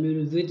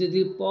Samuel with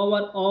the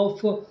power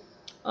of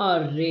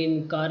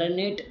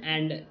reincarnate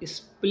and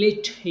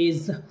split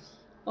his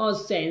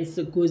sense,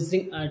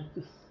 causing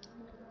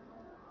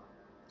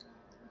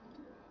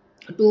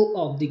two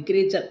of the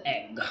creature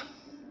egg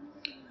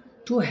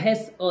to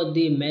has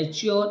the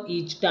mature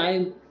each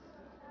time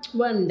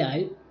one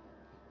die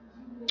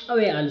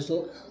away.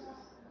 Also,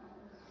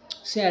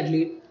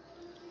 sadly,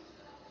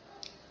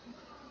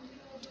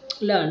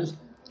 learns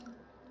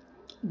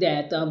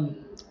that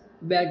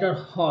better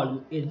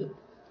Holm is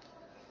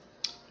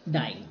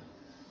dying.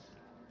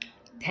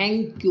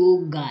 Thank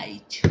you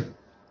guys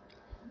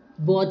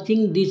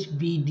watching this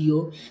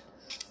video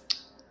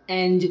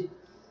and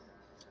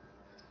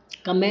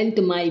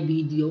comment my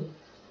video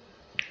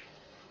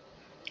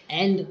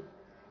and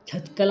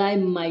subscribe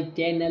my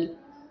channel.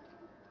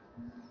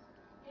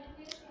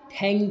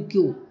 Thank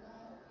you.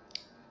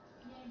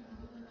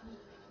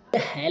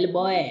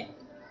 Hellboy.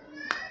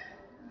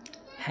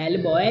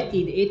 Hellboy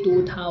is a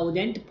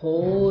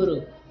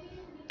 2004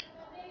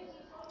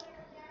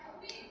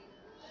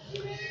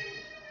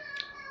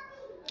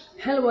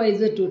 Hellboy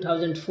is a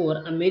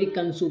 2004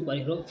 American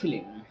superhero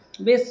film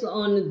based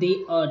on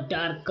the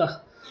dark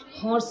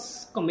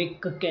horse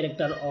comic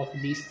character of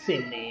the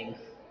same name.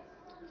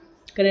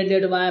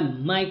 Credited by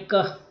Mike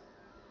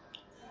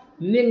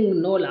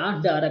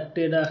Mignola,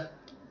 directed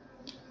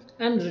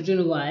and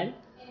written by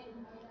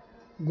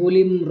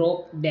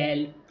Guillermo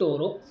del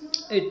Toro.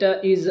 It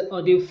is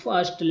the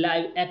first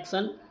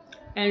live-action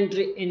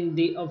entry in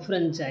the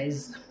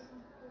franchise.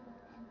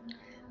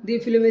 The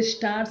film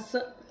stars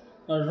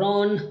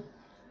Ron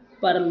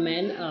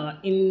Perlman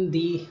in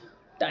the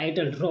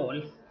title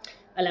role,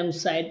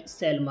 alongside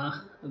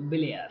Selma,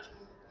 Blair,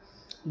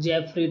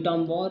 Jeffrey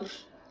Tambor,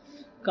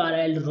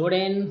 Carl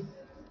Roden,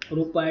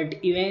 Rupert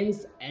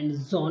Evans, and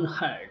John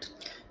Hurt.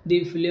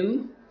 The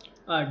film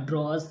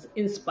draws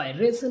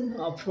inspiration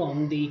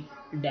from the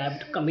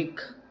adapted comic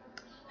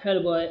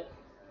Hellboy.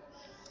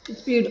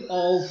 Speed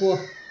of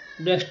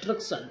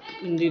destruction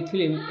in the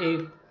film,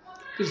 a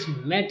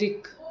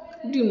charismatic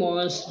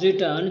demons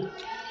return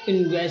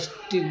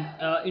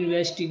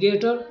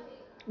investigator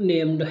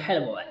named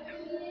Hellboy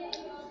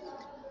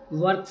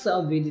works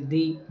with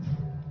the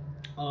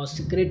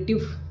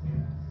secretive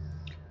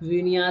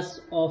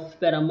Vinyas of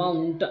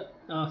Paranormal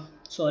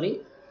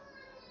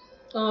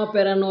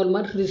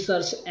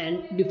Research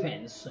and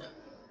Defense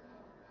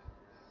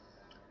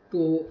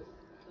to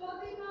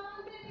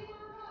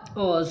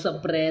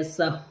suppress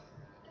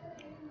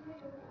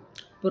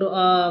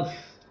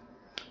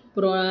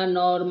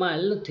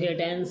paranormal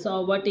threats.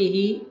 What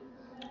he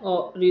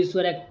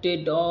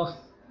resurrected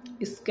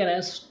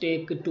Scares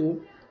take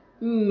to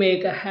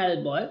make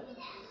Hellboy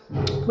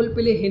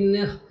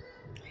fulfill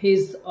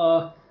his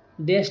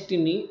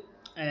destiny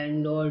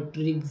and or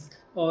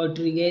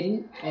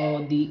triggering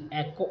or the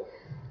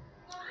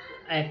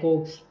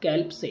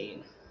apocalypse.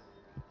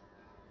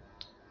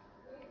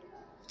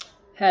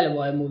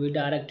 Hellboy movie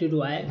directed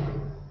by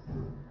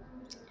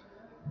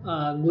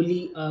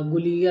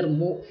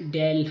Guillermo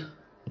del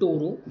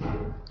Toro.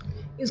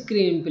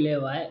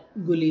 Screenplay by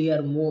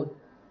Guillermo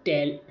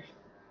del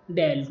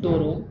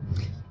Toro.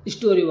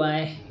 Story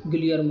by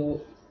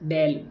Guillermo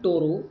del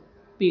Toro.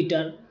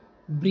 Peter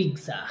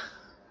Briggs.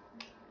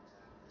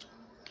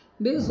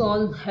 Based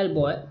on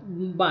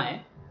Hellboy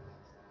by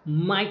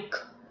Mike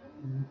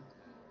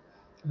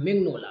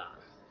Mignola.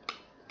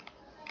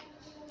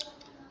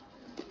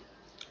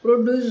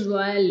 Produced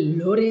by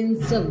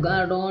Lawrence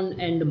Gardon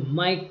and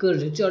Mike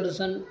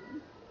Richardson,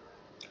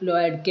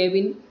 Lloyd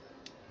Kevin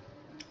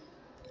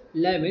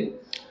Levin,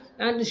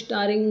 and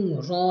starring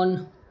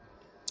Ron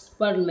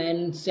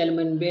Perlman,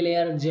 Selma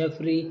Blair,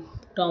 Jeffrey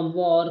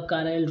Tambor,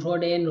 Carl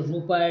Roden,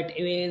 Rupert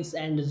Evans,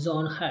 and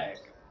John Hurt.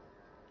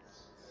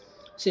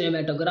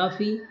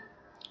 Cinematography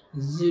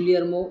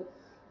Guillermo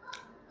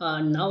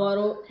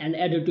Navarro and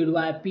edited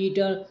by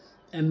Peter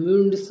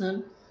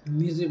Amundsen.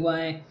 Music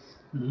by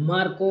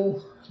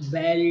Marco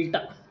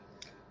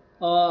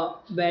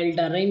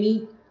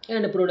Beltrami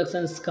and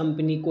productions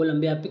company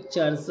Columbia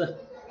Pictures,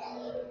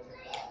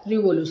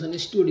 Revolution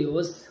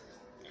Studios,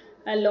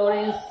 and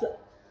Lawrence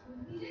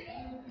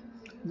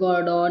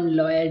Gordon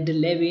Lloyd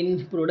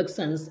Levin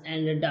Productions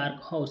and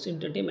Dark House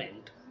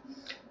Entertainment.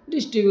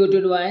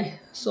 Distributed by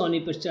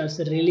Sony Pictures.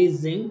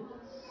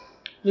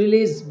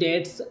 Release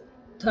dates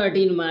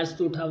 13 March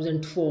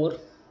 2004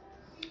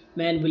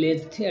 Man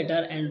Village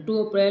Theatre and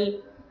 2 April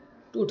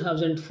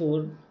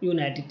 2004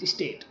 United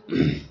States.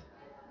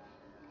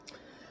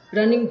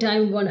 Running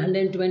time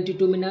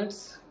 122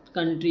 minutes.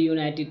 Country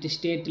United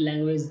States.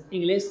 Language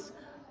English.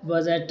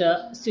 Budget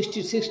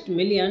 66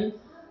 million.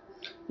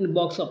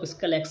 Box office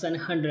collection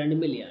 100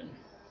 million.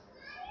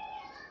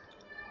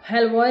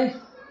 Hellboy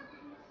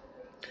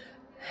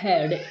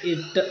had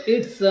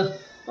its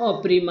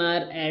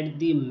premiere at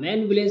the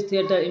Man Village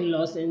Theatre in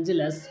Los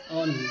Angeles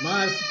on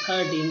March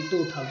 13,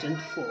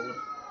 2004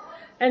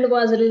 and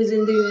was released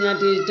in the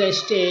United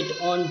States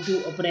on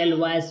 2 April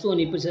by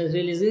Sony Pictures.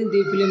 Releasing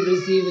the film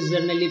received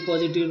generally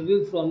positive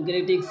reviews from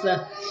critics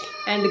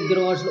and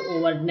grossed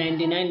over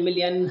 99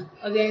 million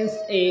against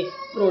a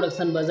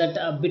production budget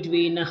of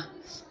between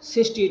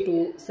 60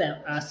 to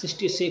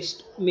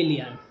 66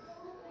 million.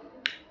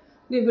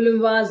 The film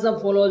was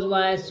followed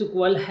by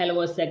sequel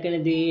Hellboy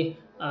Second, The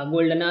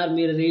Golden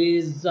Army,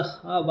 released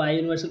by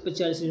Universal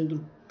Pictures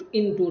in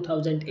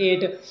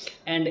 2008,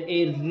 and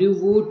a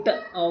reboot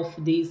of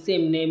the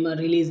same name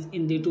released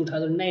in the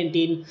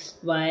 2019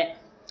 by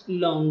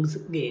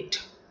Lionsgate.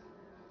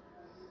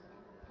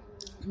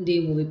 The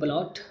movie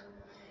plot: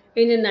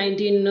 in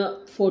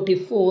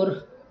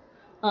 1944,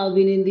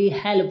 with the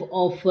help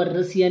of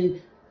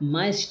Russian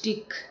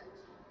mystic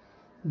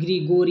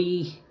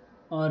Grigory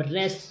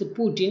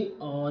Rasputin,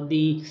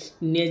 the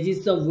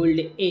Nazis built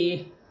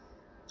a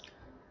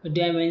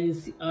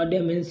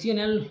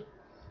dimensional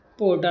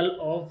portal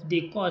of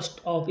the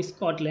coast of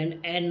Scotland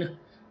and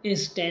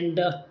instead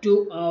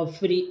to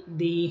free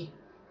the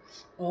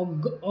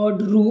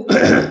Odru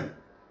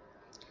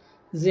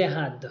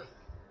Zehad.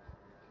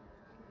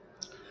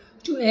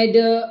 To aid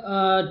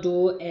them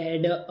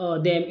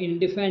in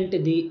defend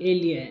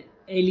the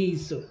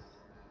allies.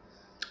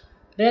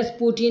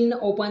 Rasputin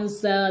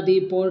opens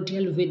the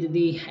portal with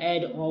the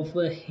head of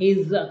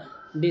his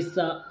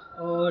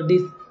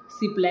disciples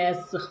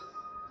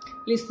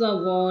Lisa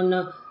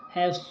von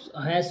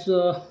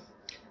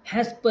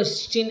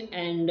Hasputin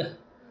and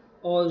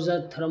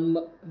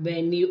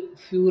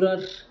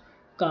Führer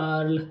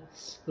Karl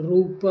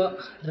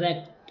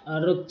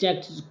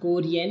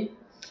Korean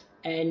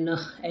and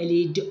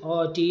elite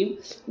team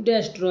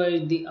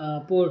destroyed the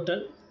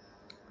portal.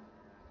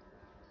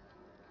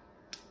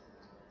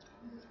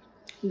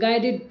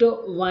 Guided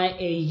by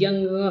a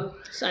young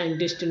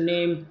scientist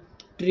named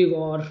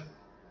Trevor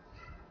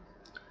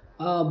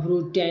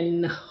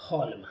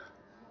Brutenholm.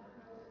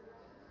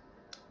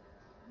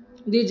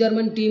 The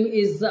German team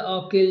is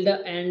killed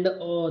and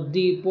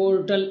the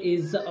portal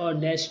is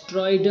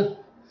destroyed.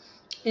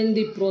 In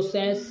the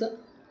process,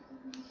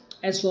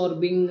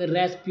 absorbing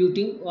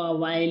Rasputin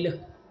while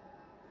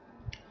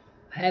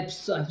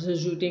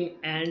shooting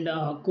and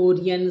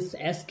Koreans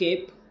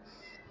escape.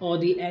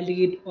 The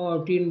elite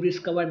team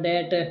discovered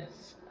that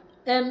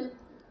an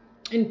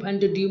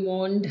infant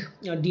demon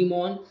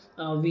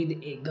with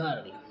a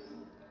girl.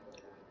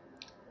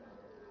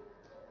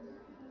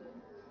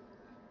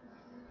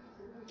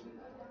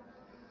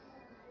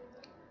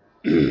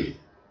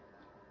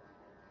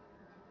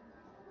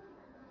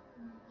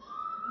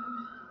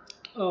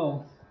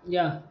 Oh,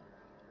 yeah.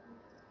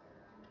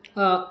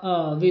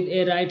 With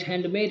a right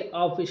hand made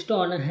of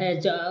stone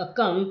has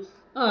come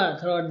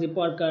through the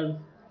portal.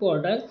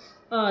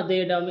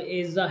 The dome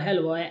is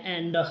Hellboy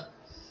and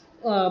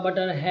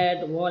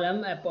Butterhead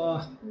Wolem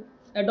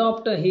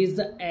adopt his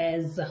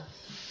as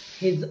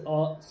his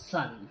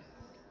son.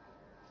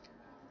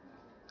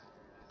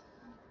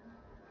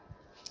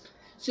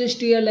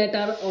 60 years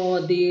later,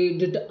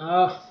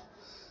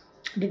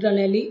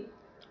 Deternally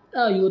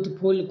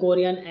youthful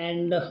Korean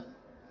and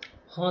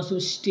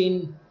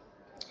Hosustein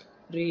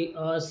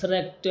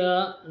select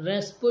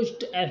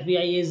Rasput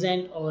FBI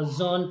agent or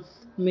John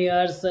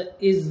Myers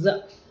is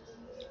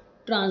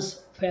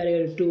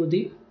transferred to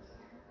the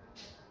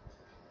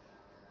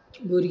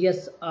Bureau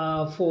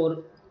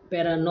for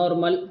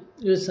Paranormal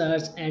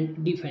Research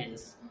and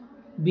Defense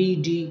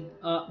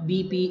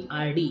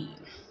BPRD,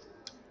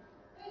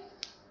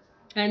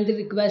 and the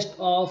request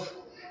of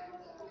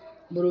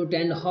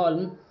Bruton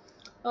Holm,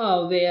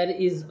 where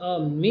is a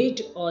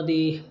meet or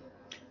the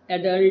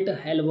adult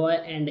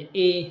Hellboy and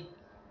a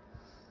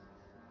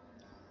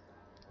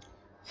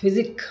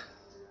physic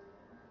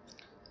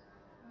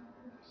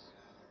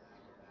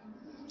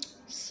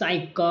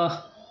psycho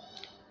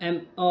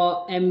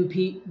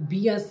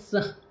amphibious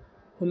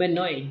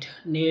humanoid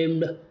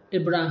named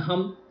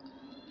Abraham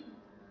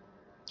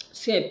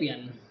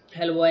Sapien.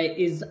 Hellboy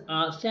is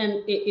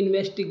sent to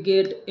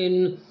investigate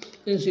an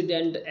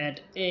incident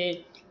at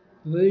a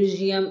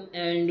museum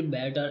and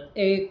battle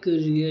a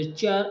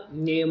creature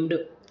named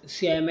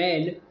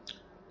Samuel,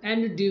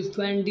 and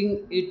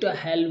defending it.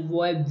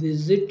 Hellboy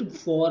visit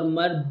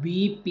former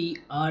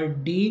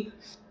BPRD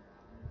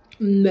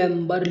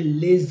member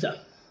Liz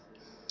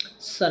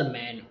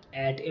Sherman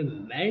at a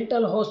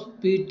mental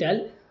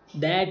hospital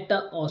that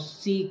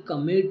she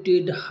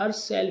committed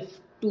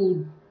herself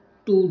to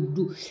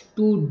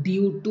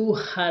due to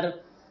her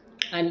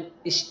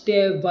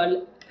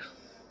unstable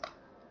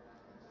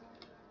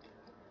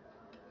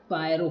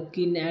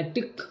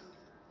pyrokinetic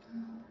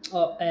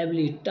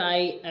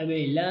ability.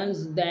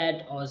 Evidence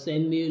that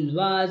Samuel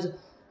was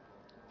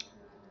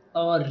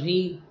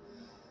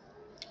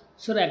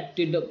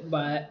resurrected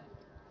by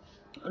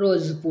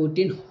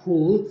Rasputin,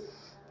 who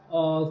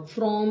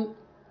from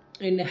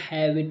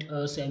inhabit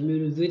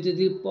Samuel with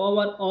the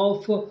power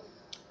of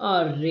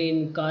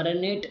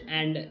reincarnate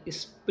and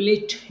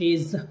split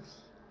his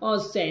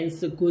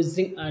sense,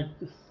 causing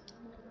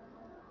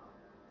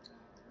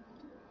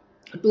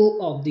two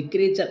of the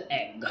creature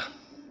egg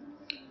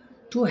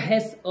to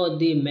has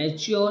the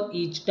mature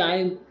each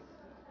time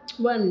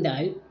one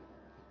die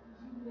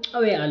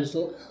away.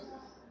 Also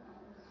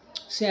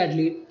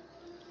sadly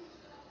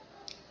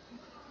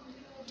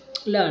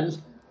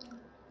learns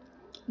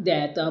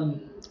that a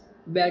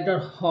better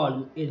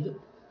hall is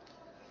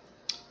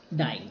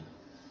dying.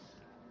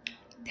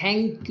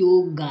 Thank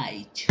you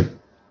guys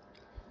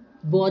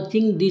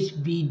watching this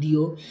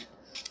video,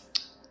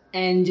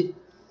 and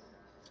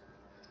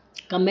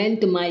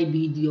comment my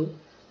video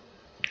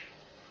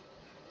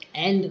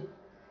and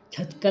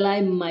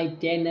subscribe my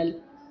channel.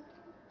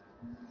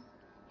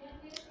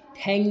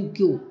 Thank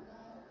you.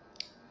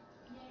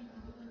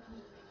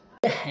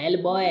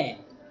 Hellboy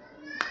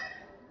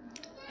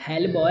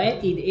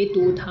is a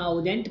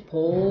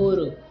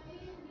 2004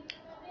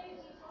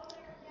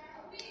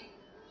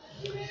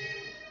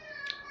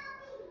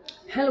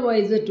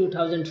 Hellboy is a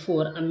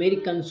 2004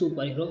 American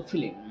superhero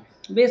film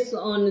based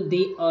on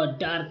the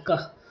dark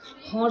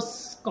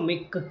horse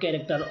comic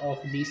character of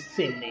the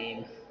same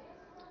name,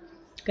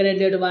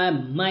 credited by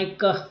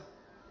Mike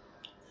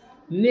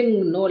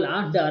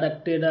Mignola,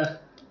 directed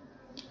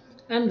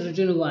and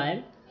written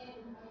by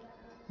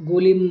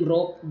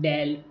Guillermo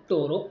del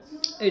Toro.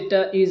 It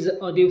is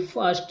the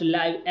first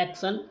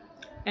live-action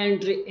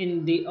entry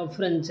in the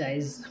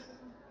franchise.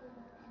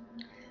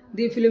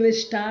 The film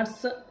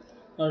stars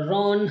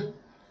Ron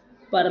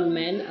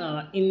Perlman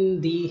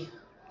in the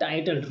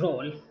title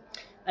role,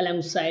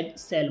 alongside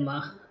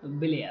Selma,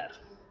 Blair,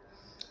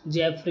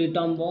 Jeffrey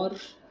Tambor,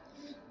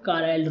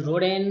 Carl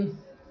Roden,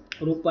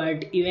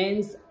 Rupert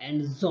Evans,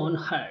 and John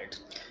Hurt.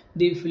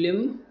 The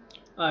film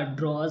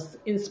draws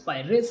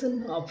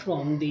inspiration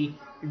from the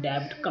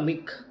adapted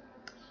comic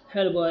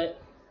Hellboy.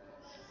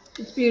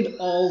 Speed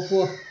of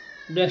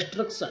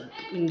destruction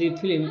in the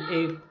film,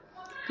 a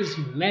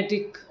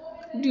charismatic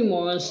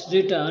demons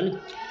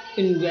return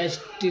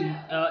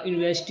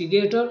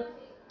investigator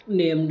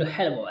named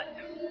Hellboy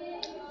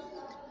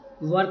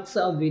works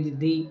with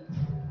the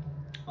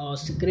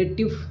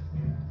secretive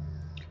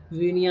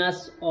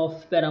Vinyas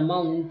of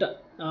Paranormal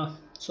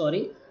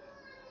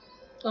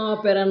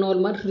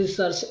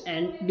Research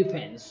and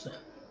Defense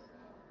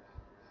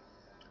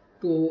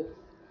to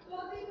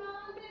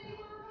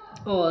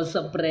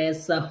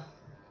suppress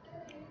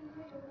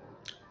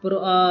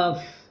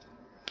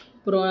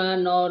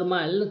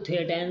paranormal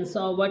threats,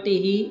 but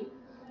he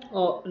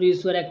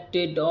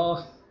resurrected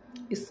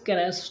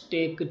Scares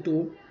take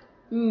to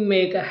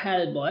make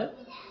Hellboy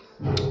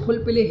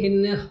fulfill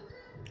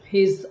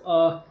his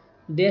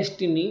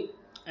destiny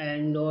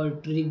and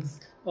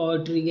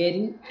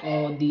triggering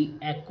the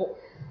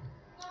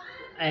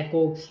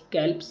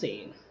apocalypse.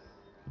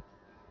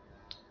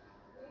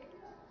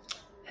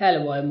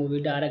 Hellboy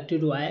movie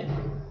directed by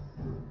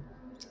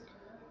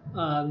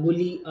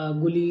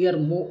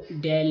Guillermo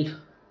del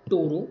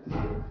Toro,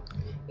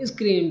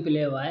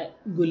 screenplay by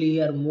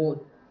Guillermo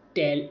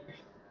del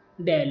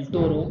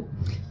Toro,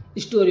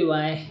 story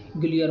by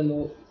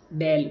Guillermo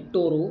del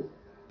Toro,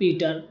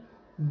 Peter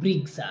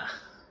Briggs,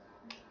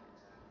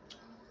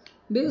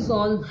 based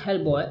on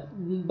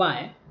Hellboy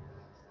by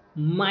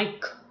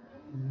Mike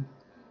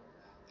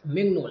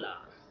Mignola,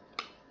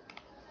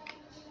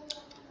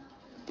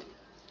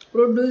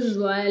 produced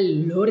by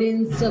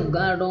Lawrence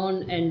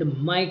Gardon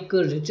and Mike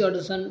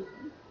Richardson,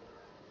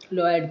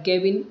 Lloyd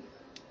Kevin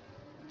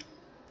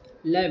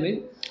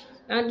Levin,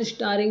 and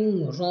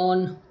starring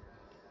Ron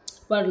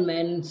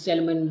Perlman,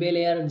 Selma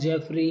Blair,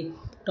 Jeffrey,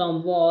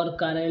 Tom Ward,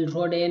 Carl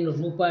Roden,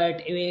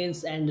 Rupert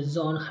Evans, and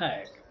John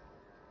Hurt.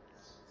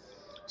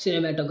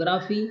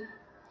 Cinematography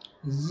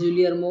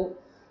Guillermo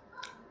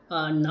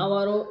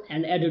Navarro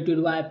and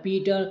edited by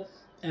Peter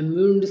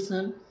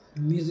Amundsen.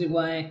 Music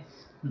by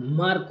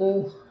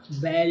Marco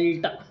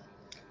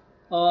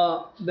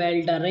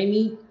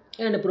Beltrami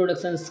and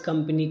productions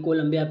company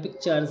Columbia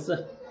Pictures,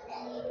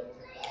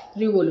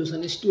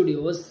 Revolution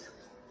Studios,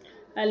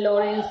 and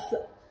Lawrence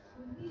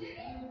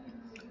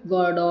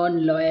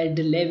Gordon Lloyd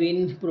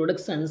Levin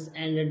Productions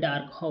and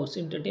Dark House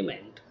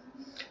Entertainment.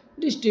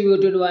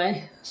 Distributed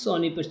by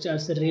Sony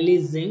Pictures.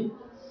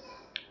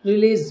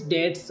 Release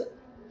dates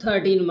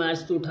 13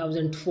 March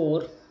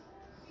 2004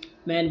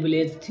 Man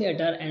Village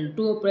Theatre and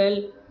 2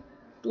 April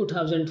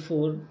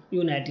 2004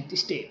 United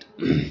States.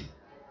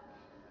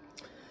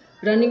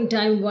 Running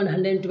time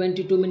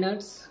 122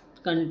 minutes.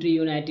 Country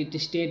United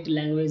States.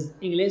 Language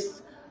English.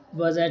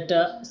 Budget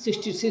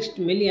 66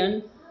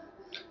 million.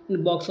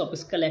 Box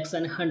office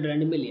collection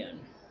 100 million.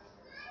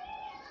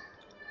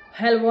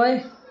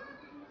 Hellboy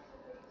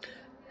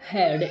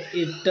had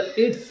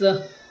its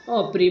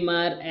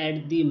premiere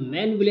at the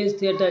Man Village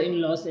Theatre in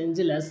Los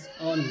Angeles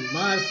on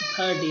March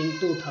 13,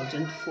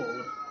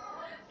 2004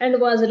 and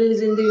was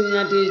released in the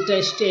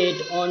United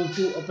States on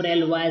 2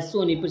 April by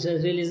Sony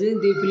Pictures. Releasing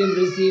the film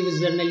received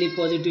generally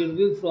positive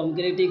reviews from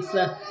critics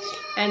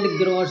and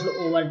grossed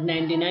over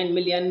 99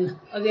 million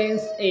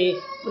against a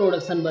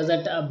production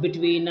budget of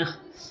between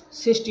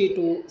 60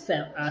 to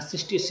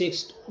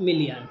 66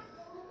 million.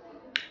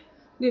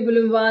 The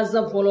film was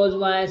followed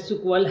by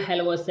sequel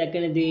Hellboy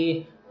Second,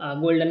 The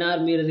Golden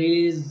Army,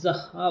 released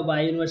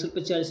by Universal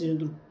Pictures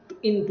in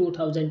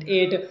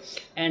 2008,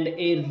 and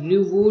a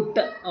reboot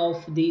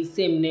of the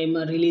same name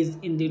released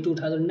in the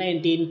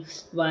 2019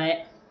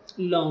 by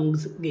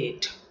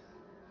Lionsgate.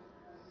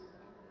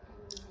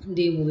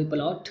 The movie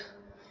plot: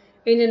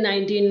 in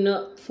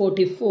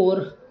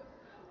 1944,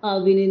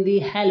 with the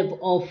help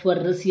of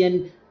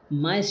Russian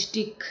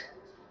mystic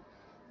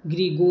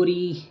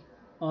Grigory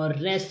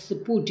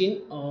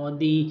Rasputin,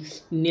 the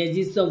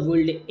Nazis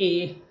built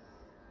a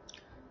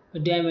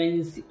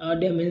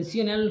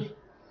dimensional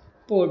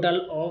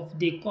portal of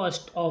the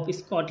coast of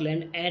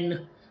Scotland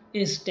and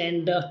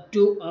intend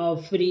to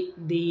free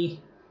the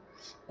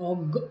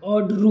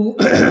Odru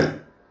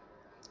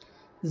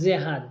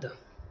Zehad.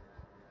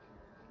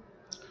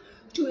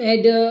 To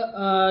aid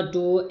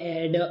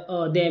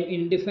them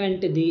in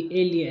defend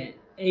the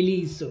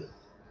allies.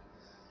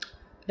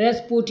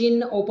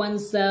 Rasputin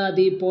opens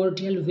the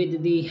portal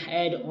with the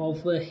head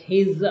of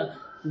his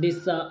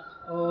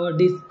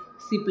disciples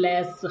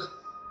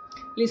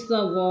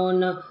Lisa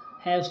von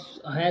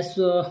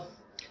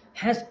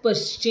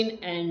Hasputin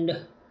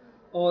and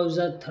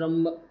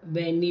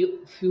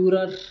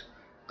Führer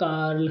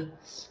Karl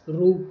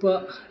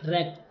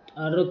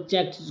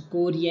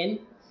Korean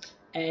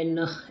and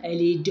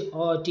elite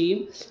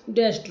team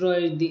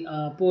destroyed the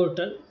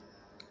portal.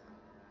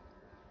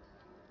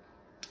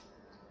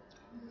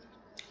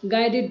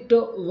 Guided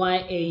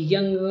by a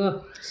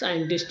young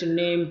scientist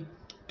named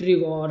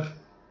Trevor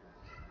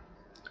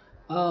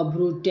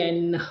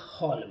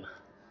Brutenholm.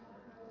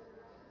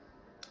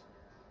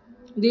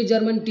 The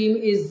German team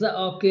is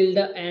killed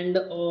and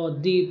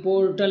the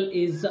portal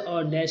is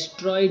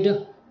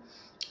destroyed.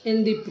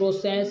 In the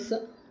process,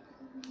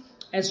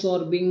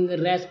 absorbing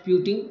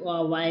Rasputin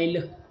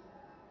while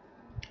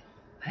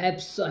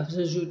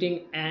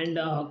shooting and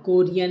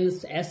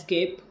Koreans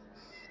escape.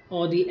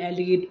 The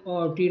allied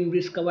team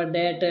discovered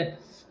that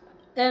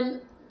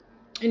an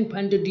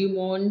infant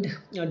demon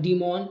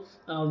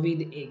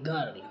with a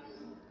girl.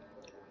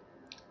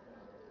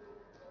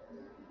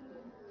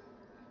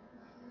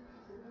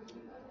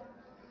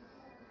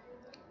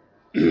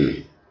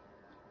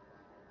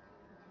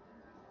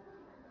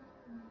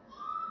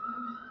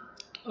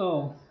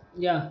 Oh,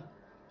 yeah.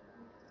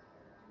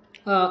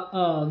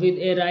 With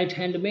a right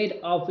hand made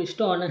of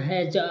stone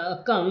has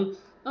come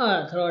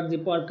through the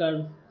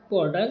portal.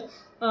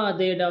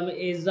 The dome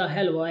is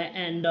Hellboy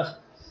and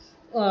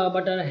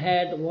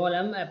Butterhead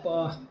Volume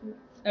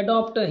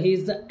adopt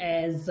his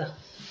as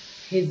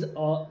his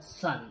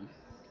son.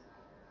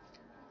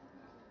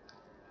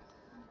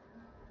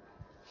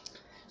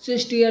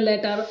 60 years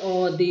later,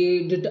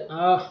 the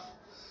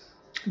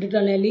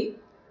determinedly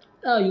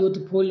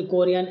youthful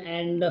Korean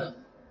and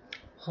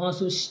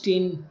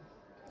Hosustin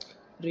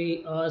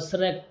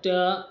select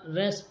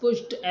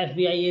Rasputin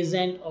FBI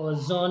agent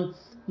John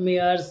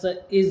Myers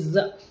is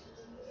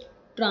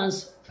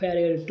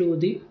transferred to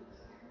the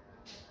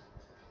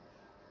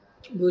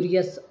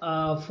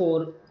Bureau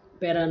for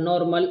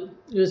Paranormal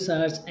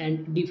Research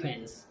and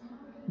Defense.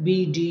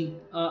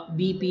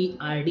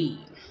 BPRD,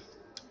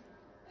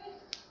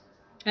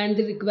 and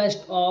the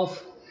request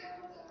of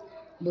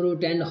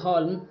Brute and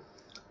Holm,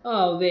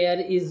 where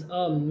is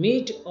a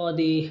meet or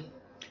the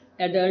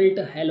adult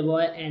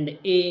Hellboy and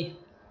a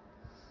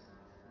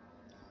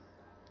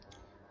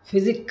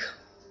physic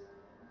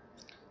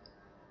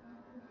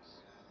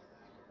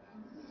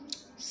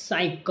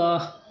psycho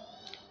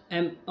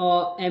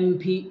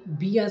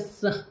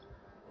amphibious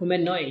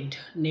humanoid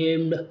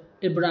named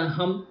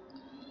Abraham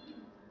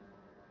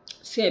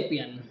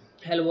Sapien.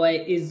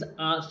 Hellboy is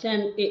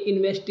sent to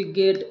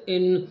investigate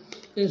an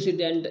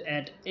incident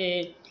at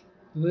a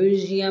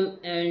museum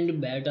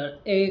and battle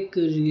a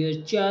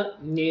creature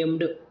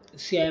named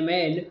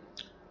Samuel,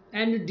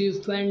 and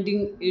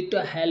defending it.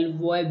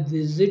 Hellboy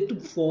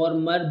visit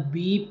former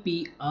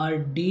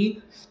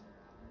BPRD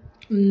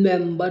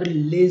member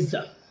Liz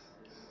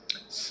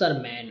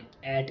Sherman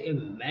at a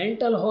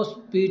mental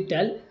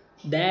hospital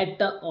that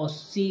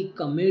she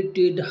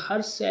committed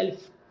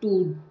herself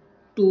to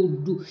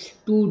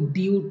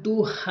due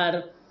to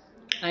her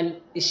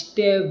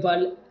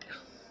unstable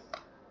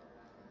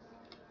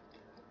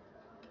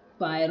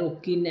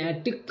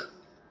pyrokinetic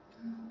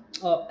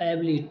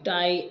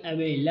ability.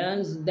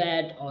 Evidence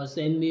that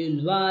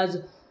Samuel was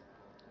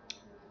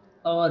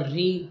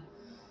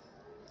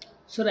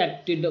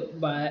resurrected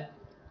by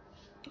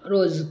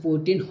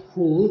Rasputin,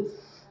 who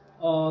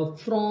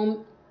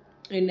from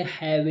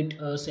inhabit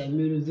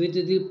Samuel with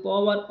the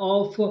power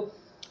of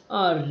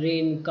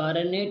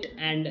reincarnate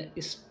and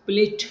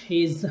split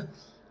his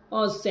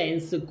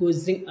sense,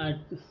 causing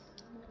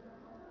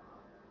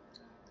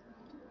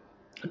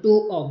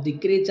two of the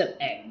creature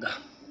egg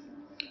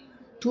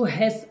to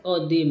has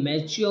the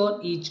mature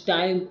each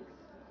time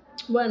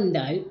one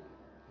die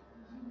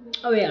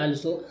away.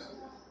 Also,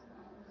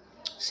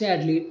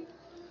 sadly,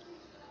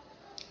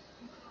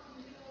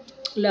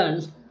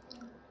 learns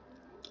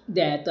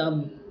that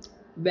a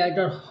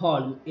better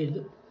hall is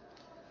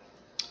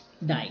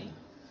dying.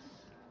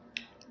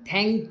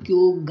 Thank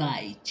you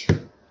guys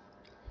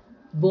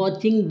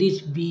watching this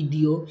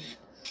video,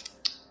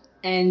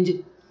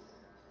 and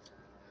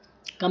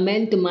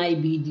comment my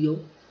video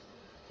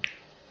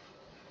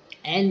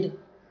and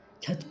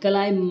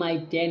subscribe my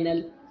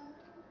channel.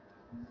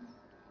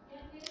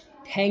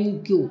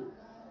 Thank you.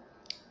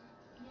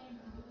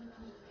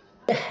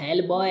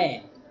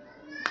 Hellboy.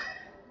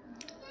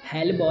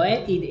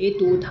 Hellboy is a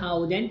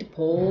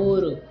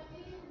 2004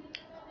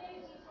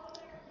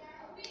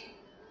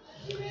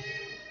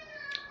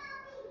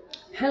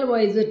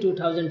 Hellboy is a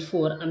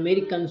 2004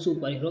 American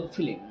superhero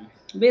film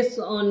based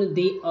on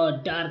the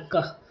dark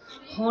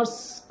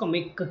horse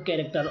comic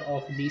character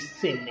of the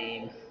same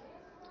name,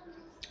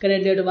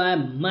 credited by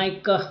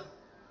Mike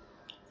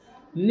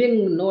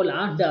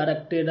Mignola,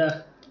 directed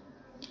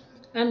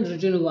and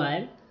written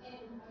by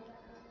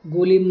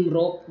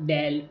Guillermo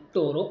del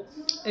Toro.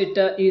 It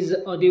is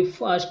the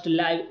first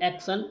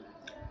live-action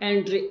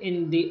entry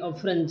in the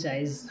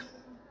franchise.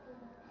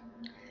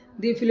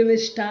 The film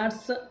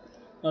stars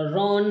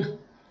Ron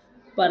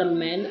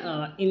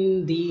Perlman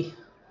in the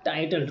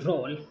title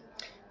role,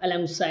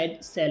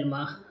 alongside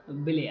Selma,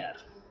 Blair,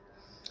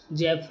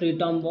 Jeffrey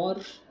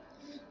Tambor,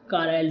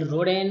 Carl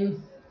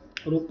Roden,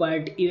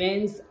 Rupert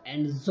Evans,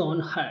 and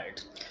John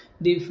Hurt.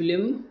 The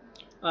film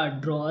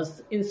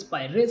draws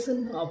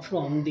inspiration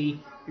from the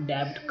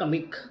adapted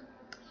comic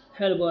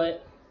Hellboy.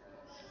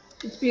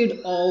 Speed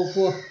of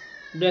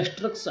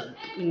destruction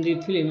in the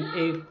film,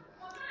 a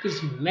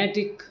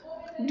charismatic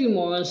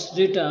demons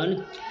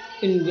return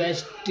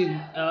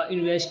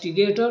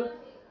investigator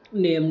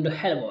named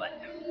Hellboy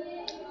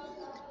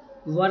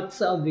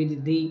works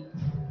with the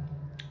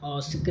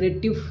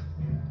secretive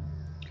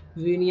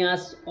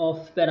genius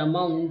of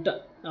paranormal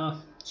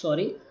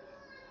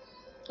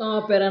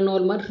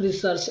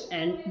research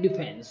and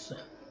defense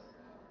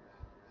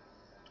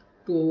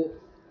to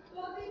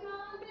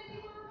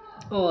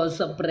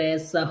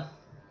suppress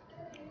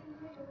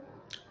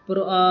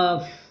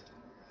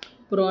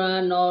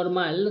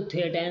paranormal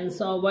threats.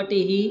 What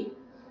he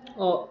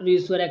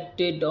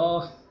resurrected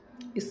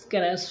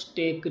scarce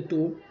take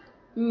to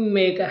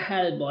make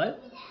Hellboy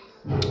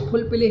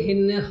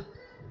fulfill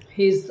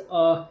his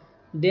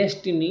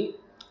destiny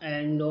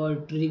and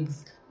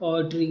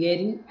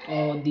triggering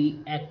the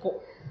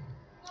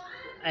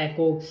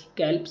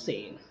apocalypse.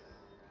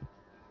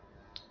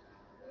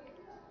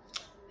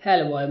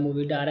 Hellboy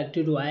movie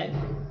directed by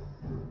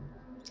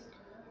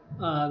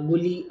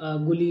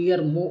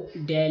Guillermo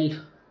del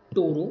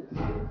Toro.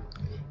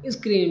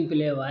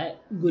 Screenplay by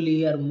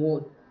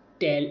Guillermo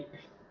del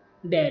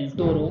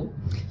Toro.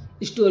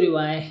 Story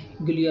by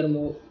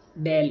Guillermo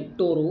del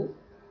Toro,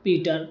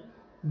 Peter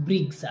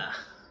Briggs.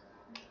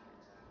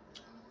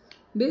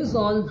 Based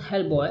on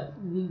Hellboy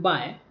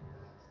by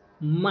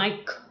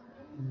Mike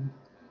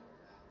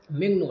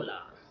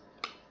Mignola.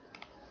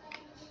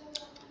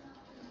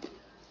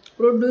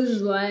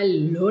 Produced by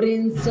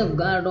Lawrence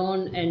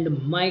Gordon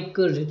and Mike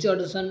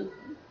Richardson,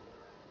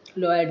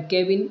 Lloyd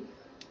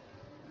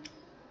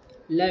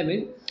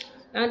Levin,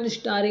 and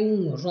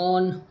starring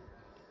Ron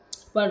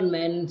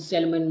Perlman,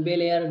 Selma,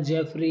 Blair,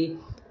 Jeffrey,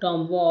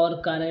 Tom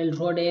Ward, Carl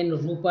Roden,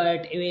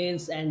 Rupert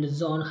Evans, and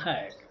John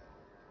Hurt.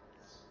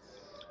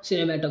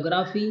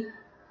 Cinematography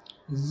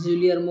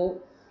Guillermo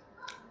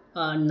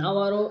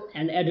Navarro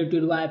and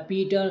edited by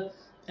Peter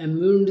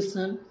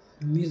Amundsen.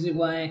 Music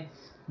by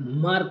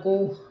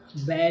Marco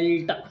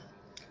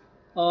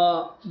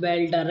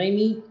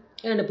Beltaremi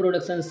and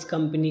productions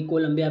company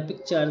Columbia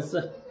Pictures,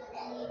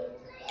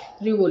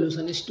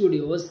 Revolution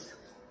Studios,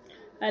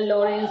 and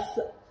Lawrence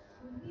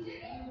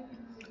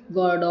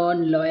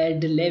Gordon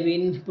Lloyd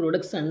Levin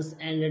Productions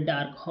and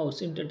Dark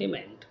House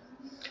Entertainment.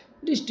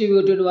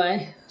 Distributed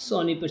by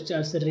Sony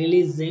Pictures.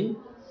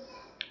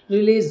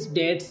 Release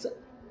dates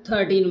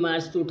 13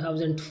 March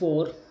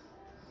 2004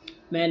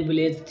 Man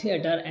Village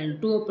Theatre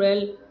and 2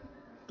 April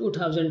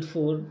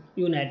 2004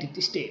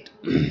 United States.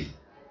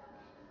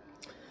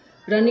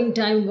 Running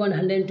time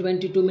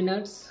 122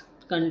 minutes.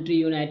 Country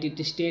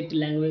United States.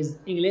 Language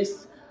English.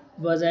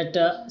 Was at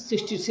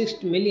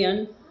 66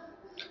 million.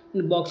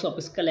 Box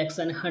office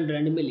collection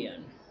 100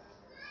 million.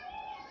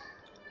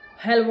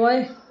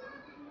 Hellboy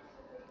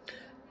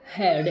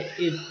had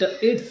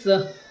its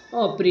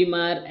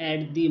premiere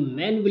at the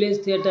Man Village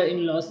Theatre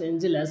in Los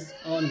Angeles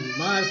on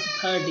March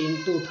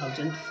 13,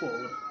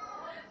 2004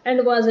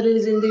 and was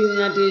released in the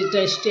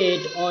United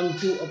States on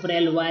 2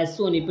 April by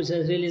Sony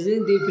Pictures.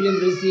 Releasing the film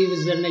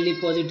received generally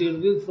positive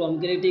reviews from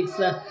critics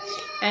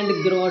and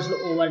grossed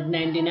over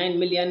 99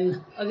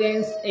 million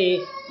against a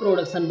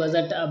production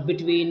budget of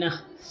between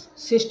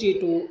 60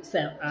 to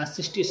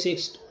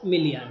 66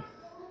 million.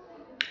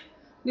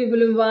 The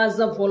film was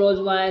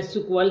followed by a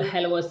sequel,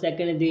 Hellboy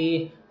Second,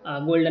 The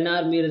Golden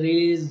Army,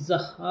 released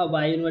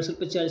by Universal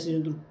Pictures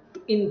in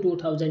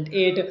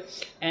 2008,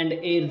 and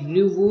a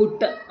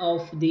reboot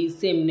of the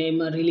same name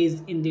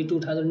released in the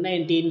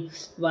 2019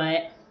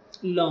 by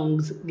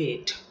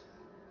Lionsgate.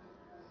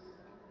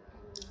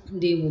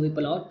 The movie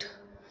plot.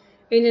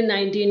 In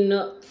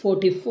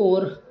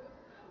 1944,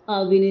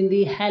 with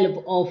the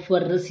help of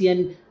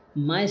Russian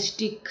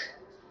mystic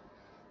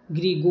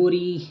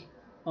Grigory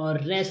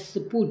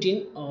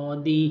Rasputin,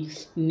 the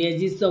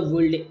Nazis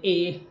built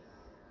a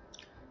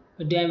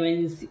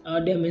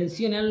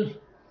dimensional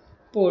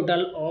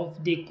portal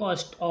of the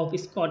coast of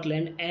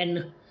Scotland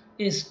and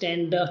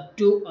intend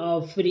to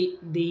free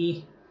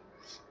the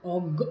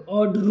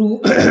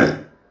Odru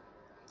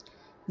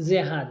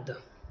Zehad.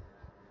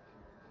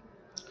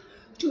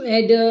 To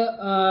aid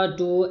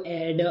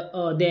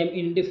them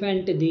in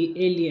defend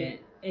the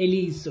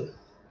allies.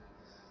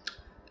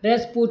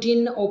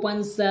 Rasputin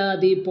opens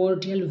the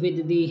portal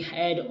with the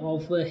head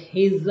of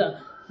his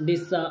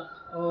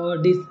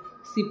disciples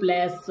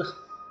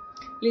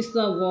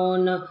Lisa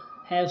von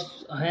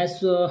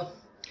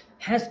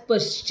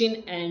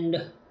Hasputin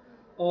and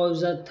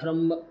Führer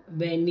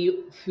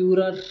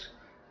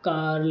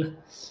Karl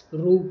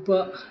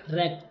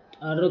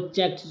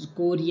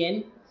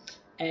Rukchakorian,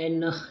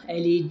 an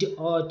elite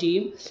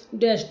team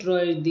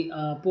destroyed the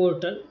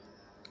portal.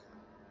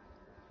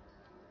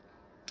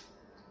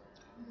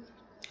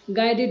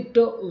 Guided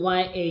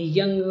by a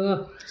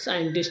young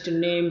scientist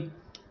named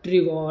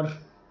Trevor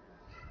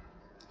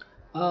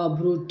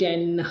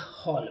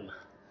Brutenholm.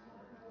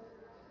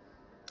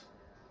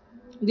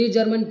 The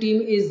German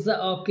team is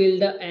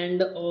killed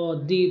and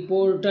the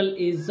portal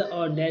is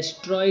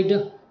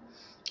destroyed.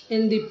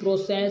 In the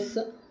process,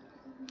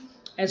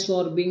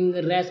 absorbing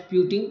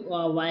Rasputin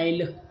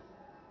while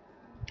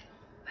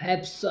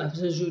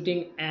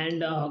substituting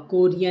and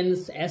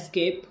Koreans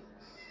escape.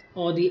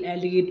 The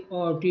elite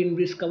team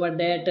discovered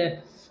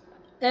that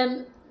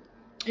an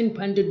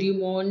infant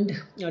demon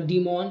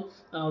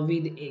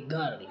with a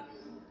girl.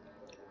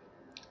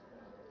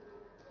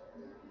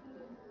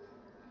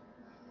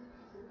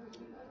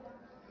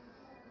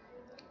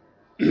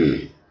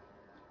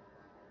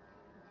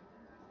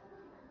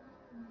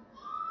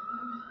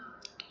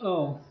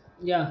 Oh,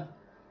 yeah.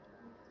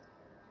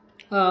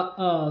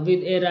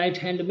 With a right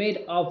hand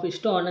made of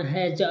stone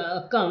has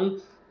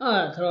come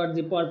through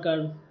the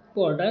portal.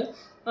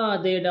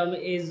 The dumb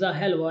is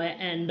Hellboy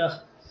and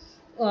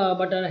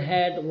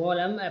Butterhead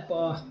Volume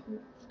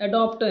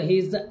adopt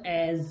his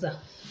as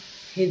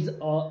his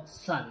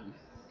son.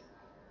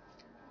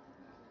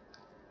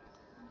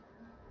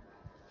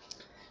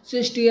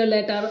 60 years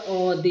later,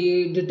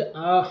 the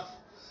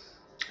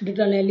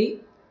eternally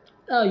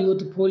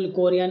youthful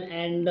Korean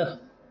and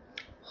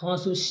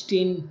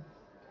Hasputin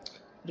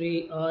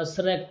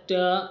select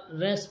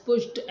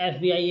Rasputin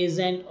FBI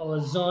agent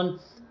John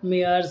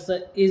Myers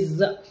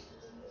is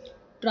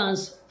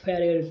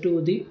transferred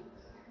to the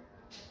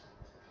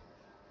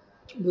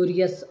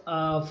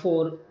Bureau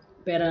for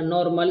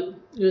Paranormal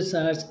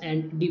Research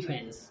and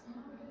Defense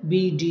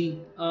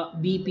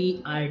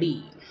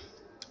BPRD,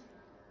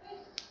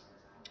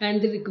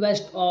 and the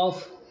request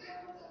of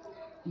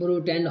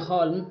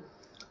Brutenholm,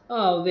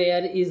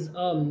 where is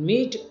a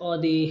meet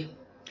the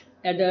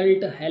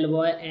adult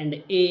Hellboy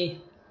and a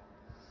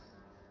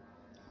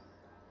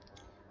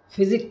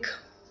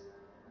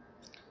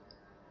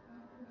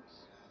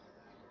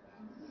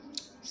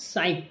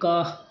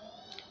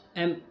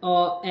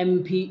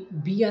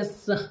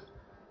amphibious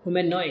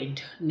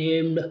humanoid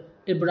named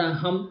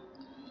Abraham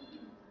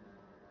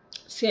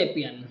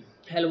Sapien.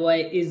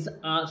 Hellboy is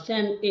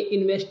sent to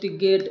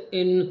investigate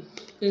an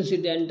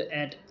incident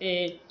at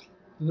a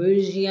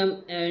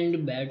museum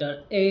and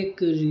battle a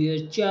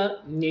creature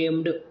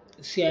named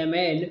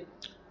Samuel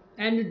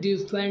and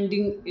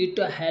defending it.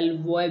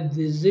 Hellboy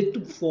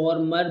visit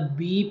former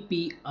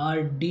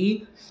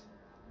BPRD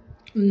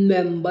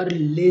member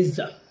Liz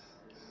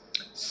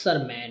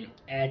Sherman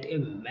at a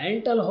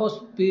mental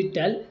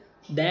hospital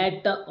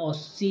that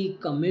she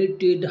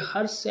committed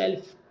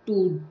herself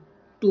to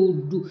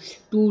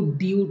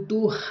due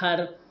to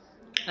her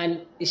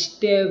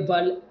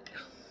unstable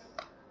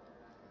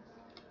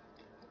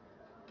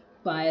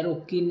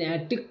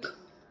pyrokinetic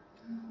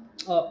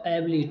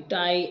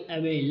ability.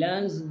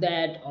 Evidence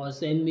that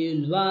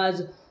Samuel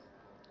was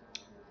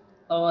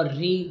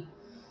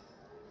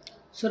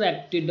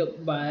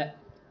resurrected by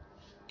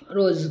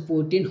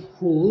Rasputin,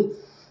 who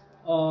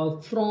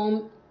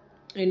from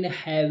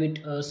inhabit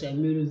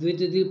Samuel with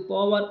the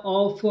power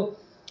of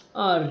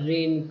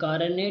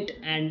reincarnate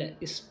and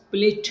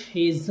split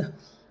his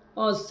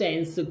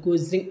sense,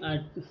 causing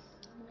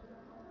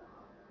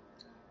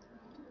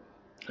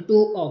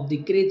two of the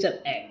creature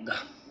egg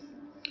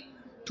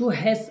to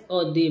has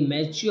they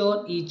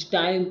mature each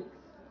time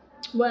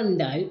one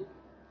die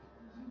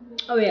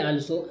away.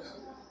 Also,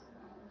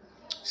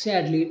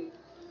 sadly,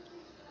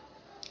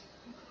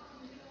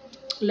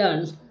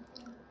 learns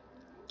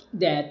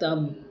that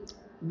a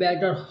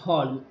better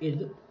home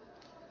is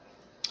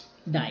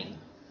dying.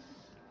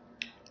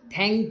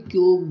 Thank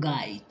you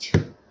guys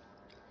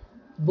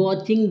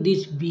watching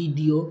this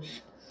video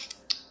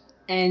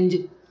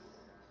and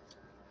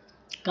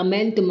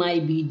comment my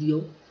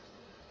video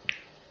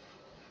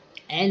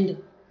and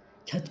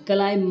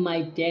subscribe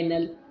my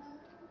channel.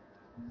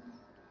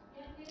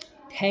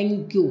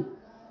 Thank you.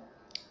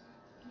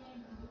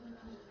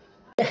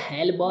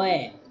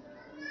 Hellboy.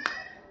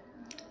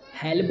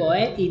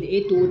 Hellboy is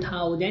a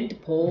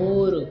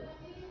 2004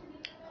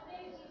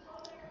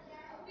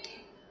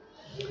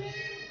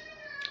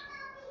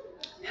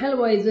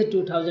 Hellboy is a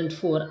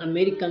 2004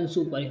 American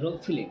superhero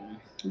film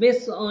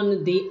based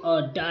on the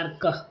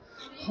dark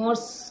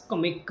horse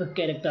comic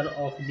character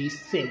of the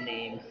same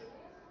name.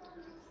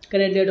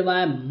 Credited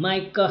by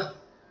Mike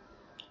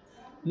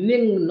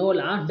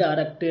Mignola,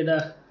 directed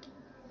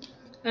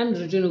and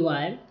written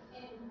by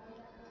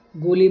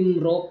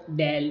Guillermo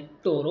del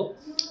Toro.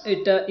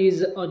 It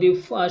is the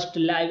first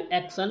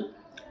live-action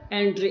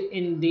entry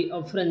in the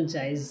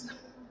franchise.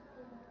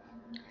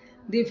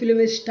 The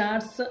film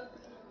stars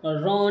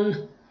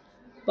Ron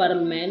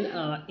Perlman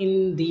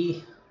in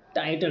the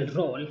title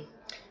role,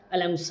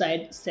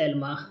 alongside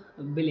Selma,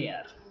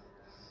 Blair,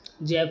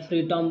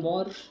 Jeffrey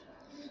Tambor,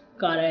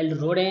 Carl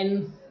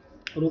Roden,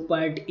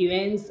 Rupert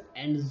Evans,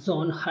 and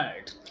John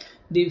Hurt.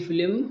 The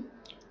film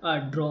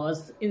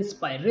draws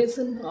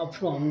inspiration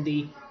from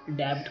the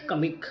adapted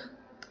comic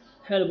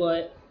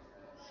Hellboy.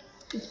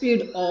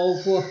 Speed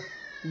of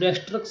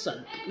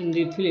destruction in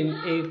the film,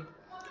 a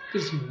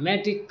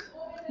charismatic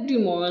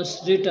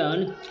demons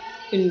return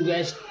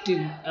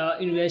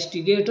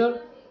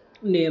investigator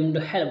named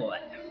Hellboy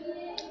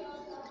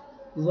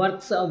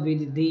works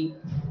with the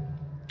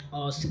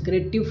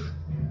secretive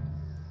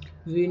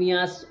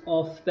genius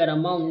of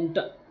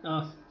paranormal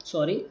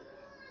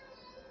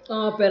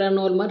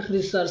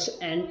research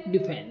and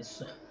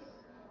defense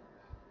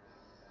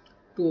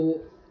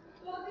to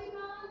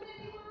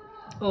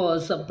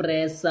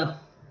suppress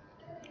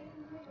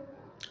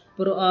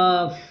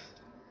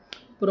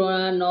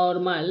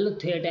paranormal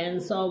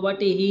threats.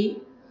 What he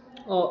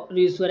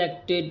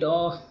resurrected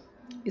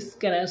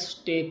Scarce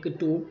take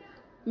to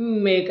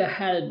make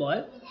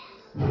Hellboy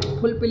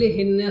fulfill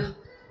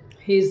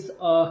his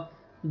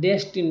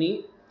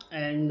destiny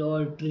and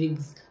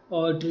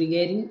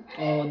triggering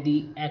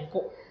the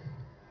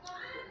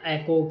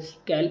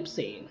apocalypse.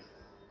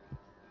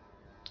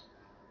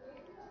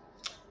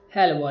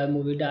 Hellboy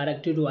movie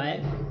directed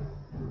by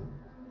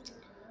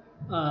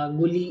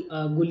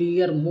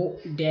Guillermo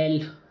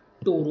del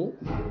Toro.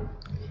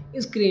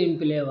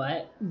 Screenplay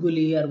by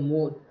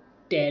Guillermo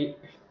del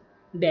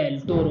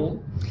Toro.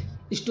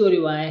 Story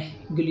by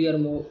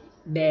Guillermo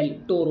del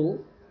Toro,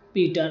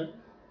 Peter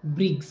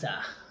Briggs.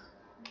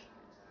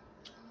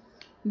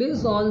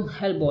 Based on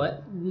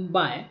Hellboy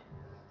by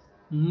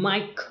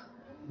Mike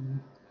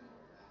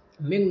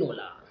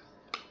Mignola.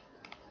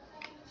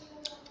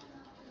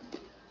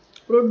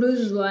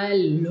 Produced by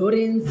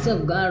Lawrence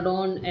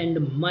Gordon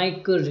and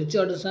Mike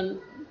Richardson,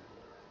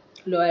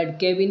 Lloyd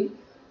Kevin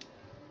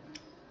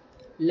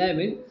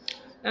Levin,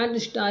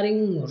 and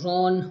starring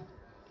Ron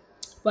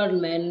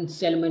Perlman,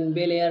 Selma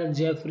Blair,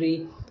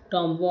 Jeffrey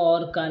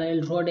Tambor,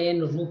 Carl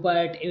Roden,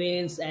 Rupert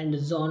Evans, and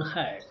John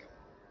Hurt.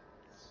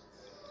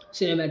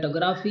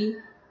 Cinematography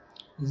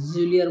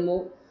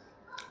Guillermo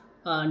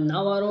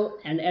Navarro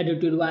and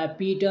edited by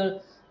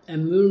Peter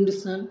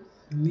Amundsen.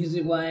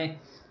 Music by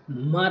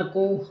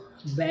Marco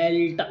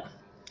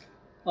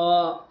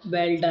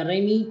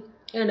Beltrami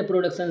and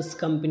productions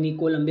company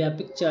Columbia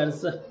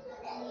Pictures.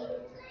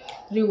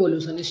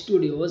 Revolution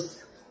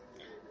Studios,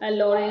 and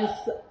Lawrence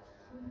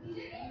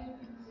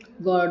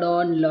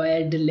Gordon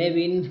Lloyd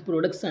Levin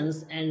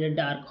Productions, and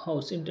Dark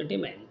Horse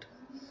Entertainment.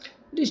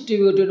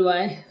 Distributed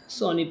by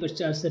Sony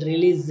Pictures,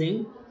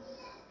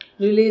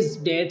 release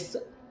dates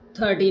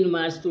 13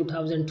 March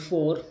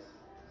 2004,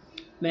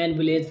 Man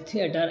Village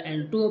Theatre,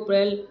 and 2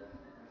 April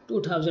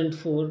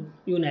 2004,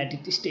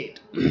 United States.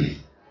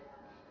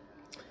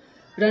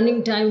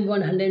 Running time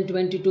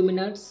 122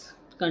 minutes.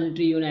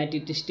 Country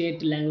United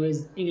States. Language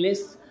English.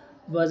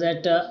 Was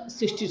at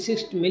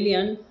 66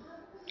 million.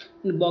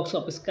 Box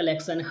office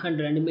collection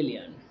 100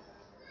 million.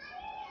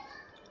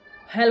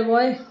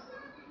 Hellboy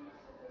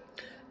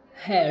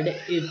had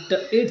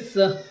its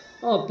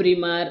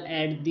premiere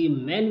at the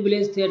Man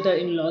Village Theatre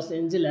in Los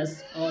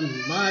Angeles on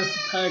March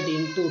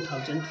 13,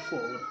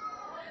 2004,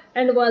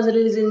 and was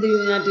released in the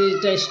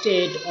United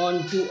States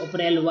on 2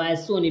 April by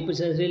Sony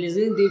Pictures.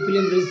 Releasing the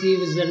film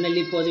received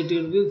generally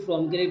positive reviews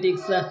from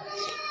critics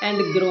and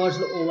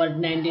grossed over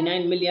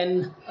 99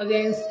 million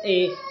against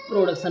a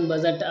production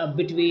budget of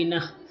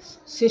between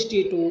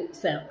 60 to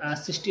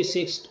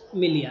 66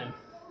 million.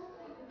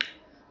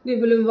 The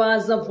film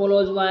was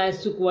followed by a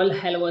sequel,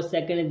 Hellboy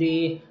Second,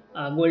 the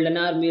Golden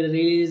Army,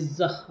 released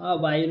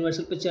by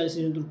Universal Pictures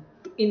in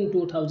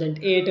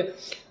 2008,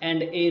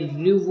 and a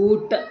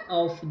reboot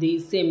of the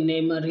same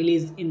name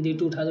released in the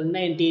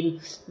 2019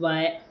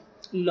 by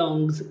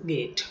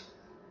Lionsgate.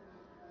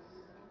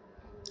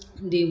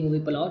 The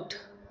movie plot: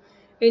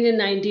 in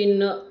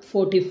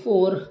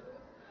 1944,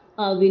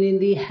 with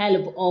the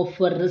help of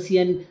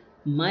Russian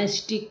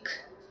mystic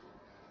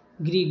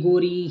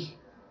Grigory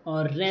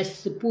or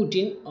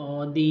Rasputin,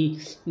 the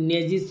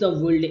Nazis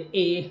built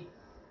a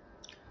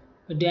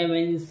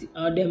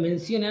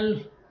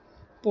dimensional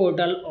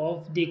portal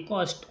of the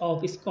coast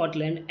of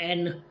Scotland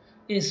and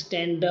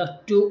intend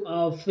to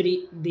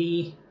free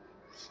the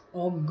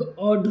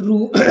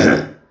Odru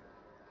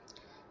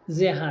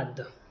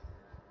Zehad.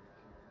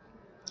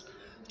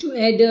 To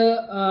aid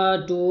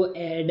them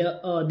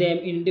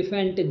in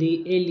defend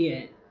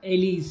the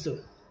allies.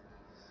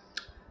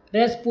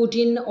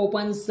 Rasputin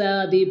opens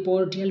the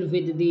portal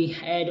with the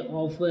head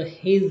of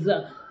his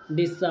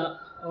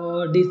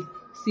disciples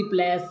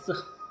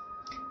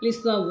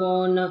Lisa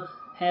von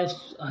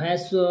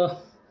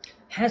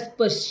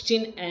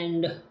Hasputin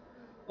and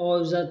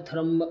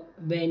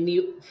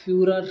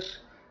Führer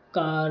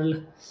Karl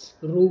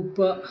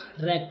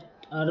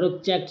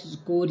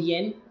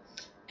Rukchakorian,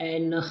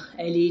 an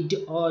elite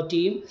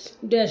team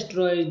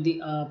destroyed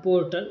the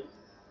portal.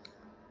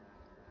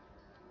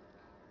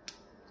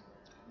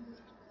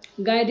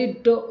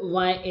 Guided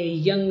by a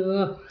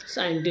young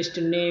scientist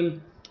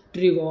named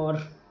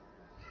Trevor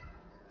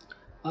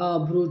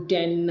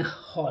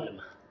Brutenholm.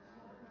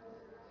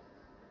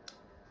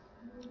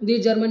 The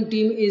German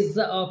team is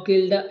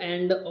killed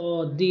and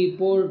the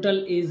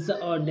portal is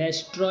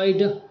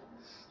destroyed.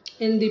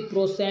 In the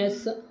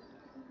process,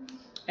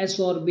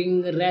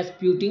 absorbing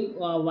Rasputin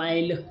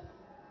while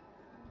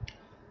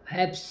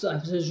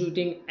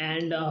substituting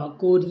and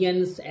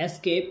Koreans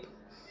escape.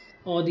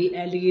 The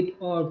elite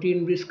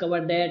team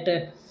discovered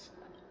that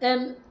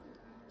an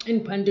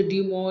infant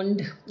demon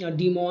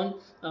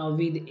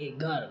with a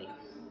girl.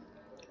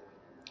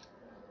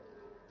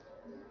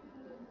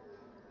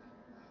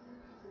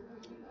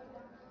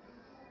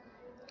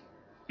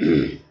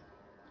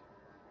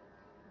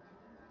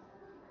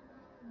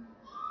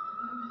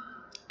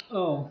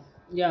 Oh,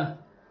 yeah.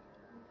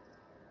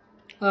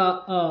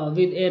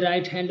 With a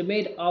right hand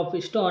made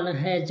of stone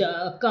has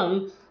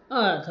come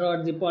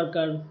through the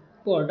portal.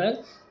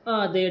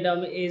 The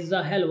dumb is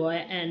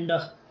Hellboy and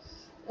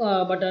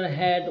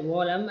Butterhead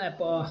Wolem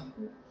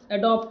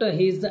adopt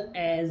his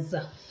as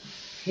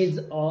his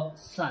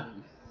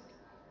son.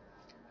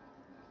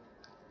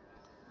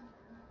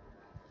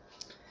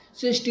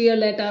 60 years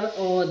later,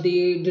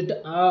 the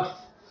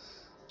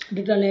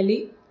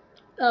eternally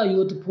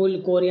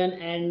youthful Korean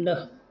and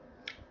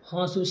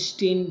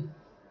Hasputin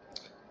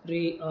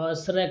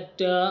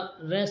select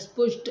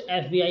Rasputin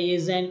FBI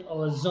agent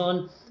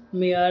John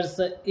Myers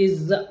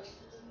is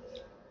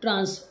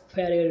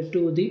transferred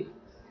to the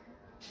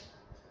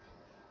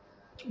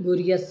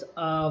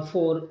Bureau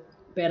for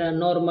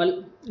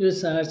Paranormal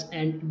Research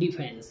and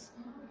Defense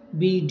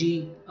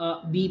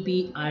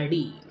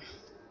BPRD,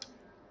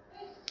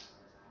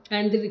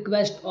 and the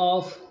request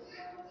of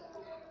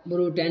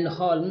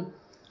Brutenholm,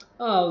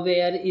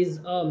 where is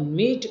a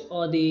meet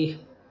the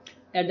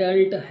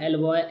adult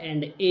Hellboy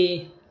and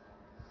a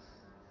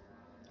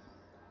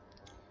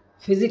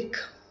physic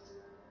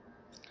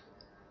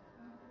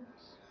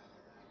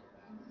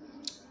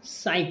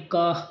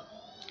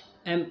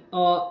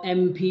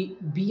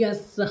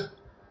amphibious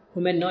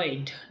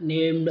humanoid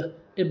named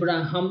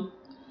Abraham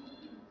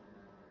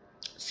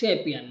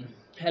Sapien.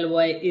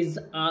 Hellboy is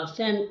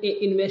sent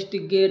to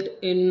investigate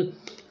an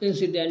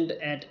incident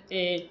at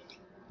a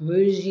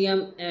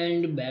museum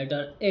and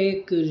battle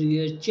a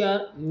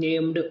creature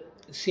named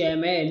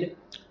Samuel,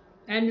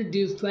 and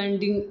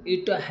defending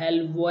it.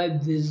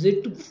 Hellboy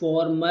visit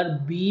former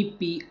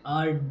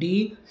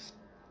BPRD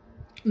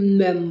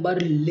member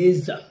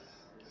Liz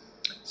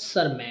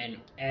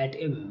Sherman at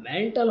a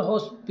mental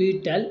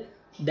hospital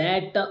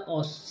that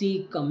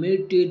she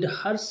committed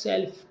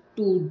herself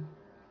to,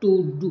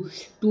 do,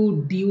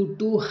 to due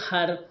to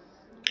her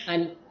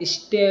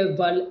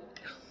unstable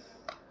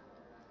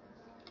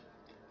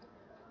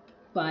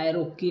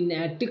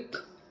pyrokinetic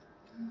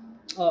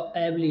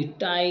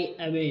ability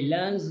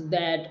evidence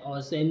that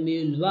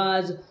Samuel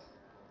was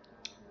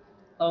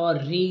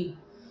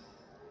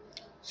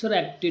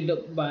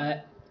resurrected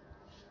by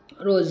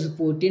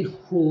Rasputin,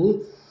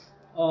 who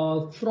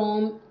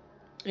from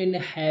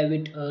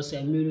inhabit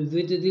Samuel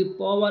with the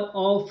power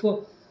of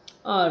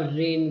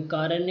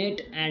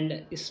reincarnate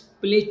and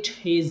split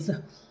his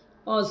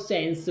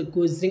sense,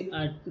 causing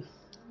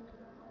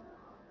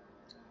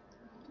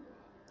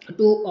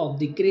two of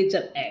the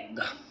creature egg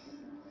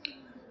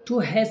to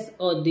has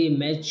they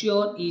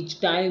mature each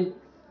time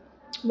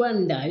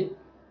one die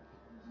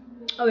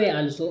away.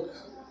 Also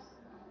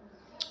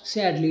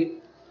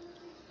sadly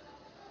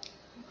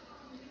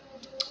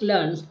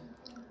learns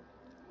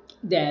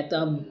that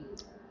a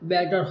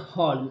better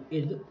home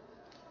is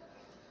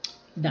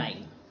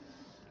dying.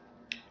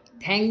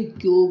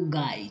 Thank you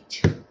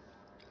guys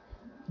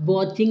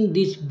watching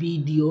this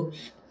video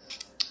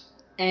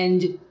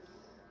and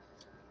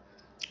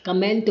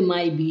comment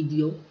my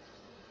video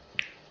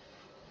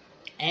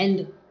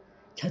and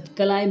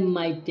subscribe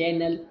my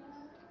channel.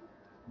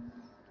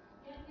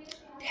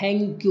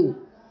 Thank you.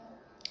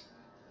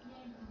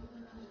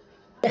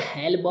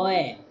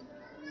 Hellboy.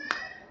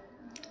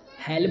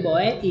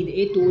 Hellboy is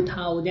a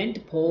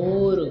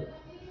 2004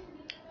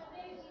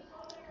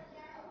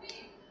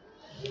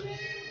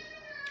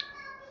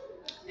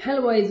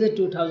 Hellboy is a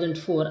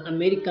 2004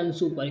 American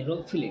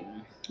superhero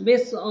film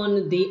based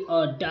on the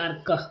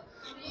dark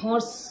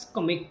horse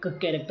comic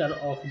character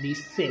of the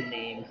same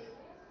name.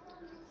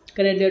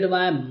 Credited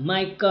by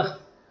Mike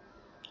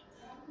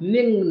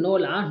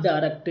Mignola,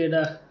 directed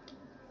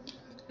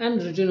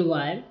and written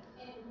by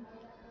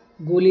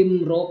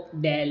Guillermo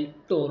del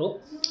Toro.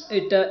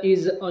 It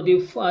is the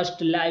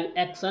first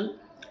live-action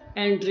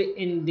entry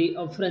in the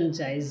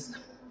franchise.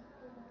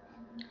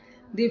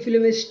 The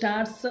film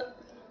stars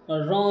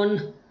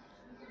Ron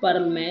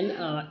Perlman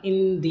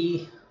in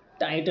the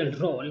title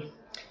role,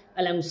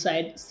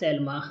 alongside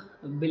Selma,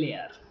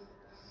 Blair,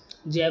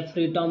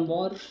 Jeffrey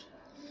Tambor,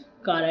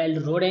 Carl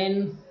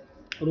Roden,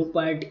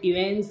 Rupert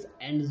Evans,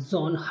 and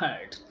John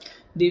Hurt.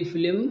 The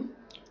film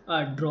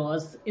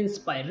draws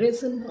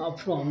inspiration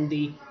from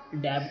the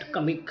adapted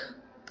comic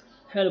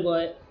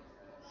Hellboy.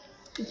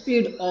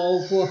 Speed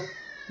of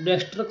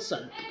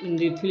destruction in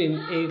the film,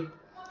 a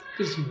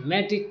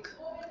charismatic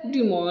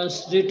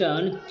demons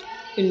return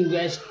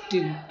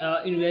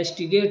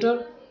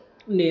investigator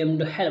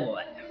named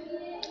Hellboy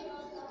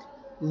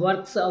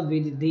works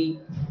with the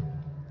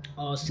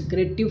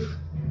secretive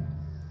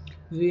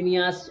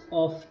Vinyas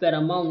of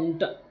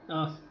paranormal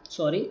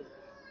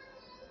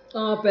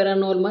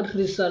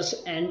research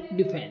and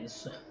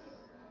defense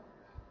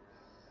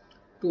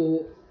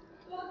to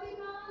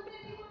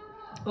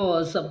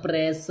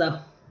suppress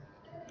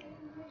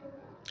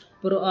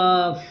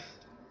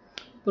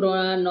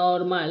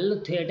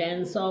paranormal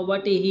threats,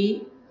 but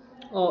he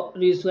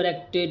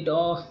resurrected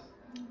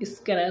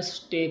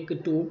Scares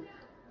take to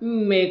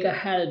make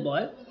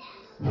Hellboy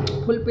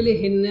fulfill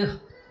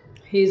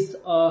his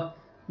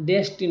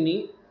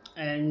destiny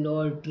and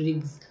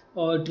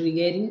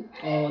triggering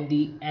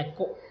the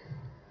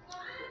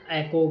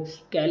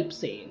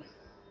apocalypse.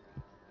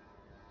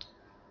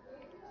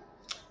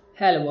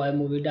 Hellboy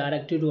movie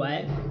directed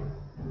by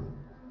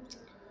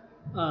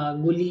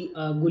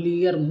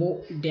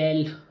Guillermo del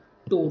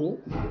Toro.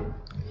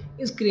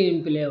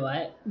 Screenplay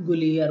by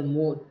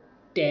Guillermo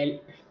del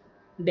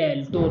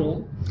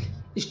Toro.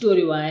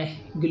 Story by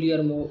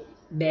Guillermo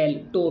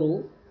del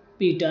Toro,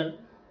 Peter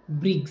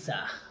Briggs.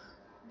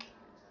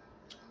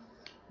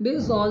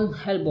 Based on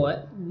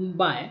Hellboy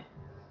by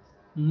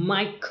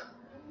Mike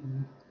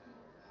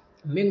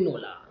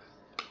Mignola.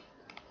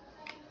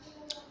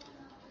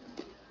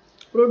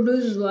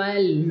 Produced by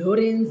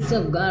Lawrence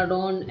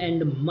Gordon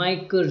and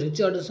Mike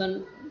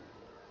Richardson,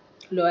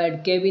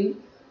 Lloyd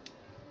Kevin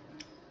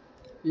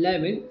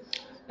Levin,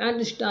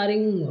 and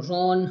starring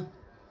Ron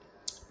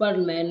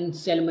Perlman,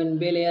 Selma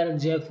Blair,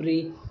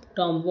 Jeffrey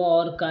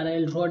Tambor,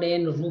 Carl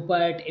Roden,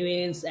 Rupert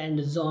Evans,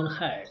 and John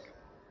Hurt.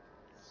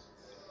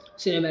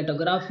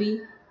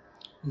 Cinematography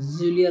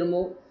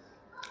Guillermo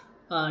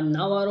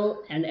Navarro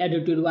and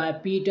edited by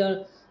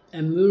Peter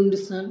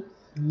Amundsen.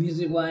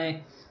 Music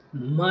by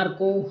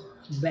Marco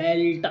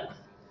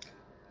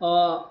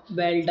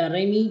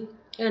Beltrami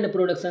and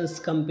productions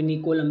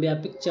company Columbia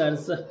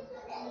Pictures,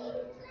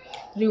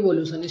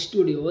 Revolution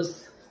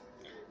Studios,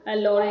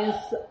 and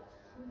Lawrence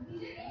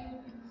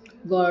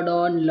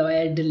Gordon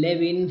Lloyd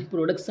Levin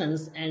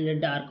Productions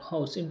and Dark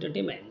House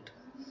Entertainment.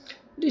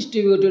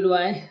 Distributed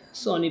by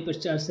Sony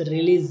Pictures.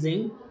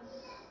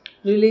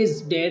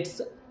 Release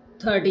dates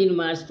 13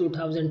 March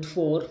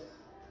 2004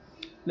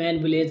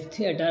 Man Village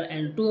Theatre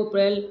and 2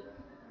 April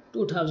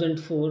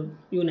 2004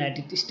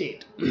 United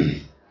States.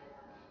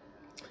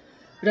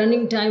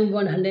 Running time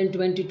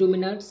 122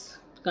 minutes.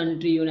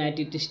 Country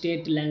United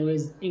States.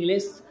 Language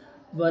English.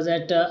 Was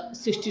at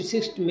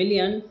 66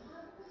 million.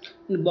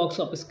 Box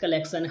office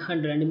collection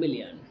 100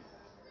 million.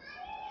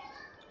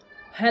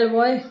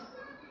 Hellboy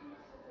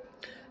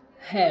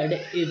had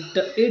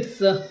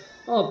its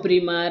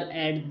premiere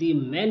at the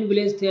Main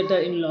Village Theatre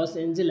in Los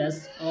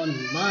Angeles on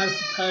March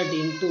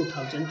 13,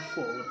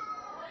 2004,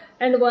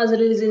 and was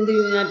released in the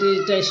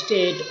United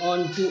States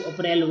on 2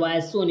 April by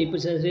Sony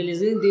Pictures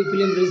Releasing. The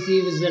film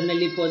received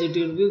generally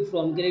positive reviews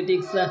from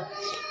critics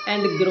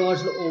and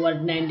grossed over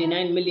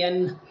 99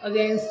 million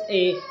against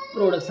a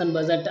production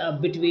budget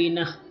of between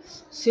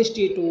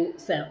 60 to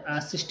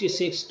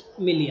 66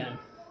 million.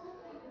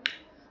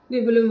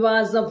 The film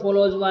was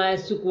followed by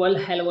sequel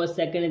Hellboy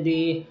Second,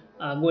 the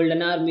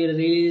Golden Army,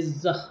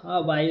 released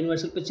by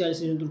Universal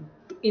Pictures in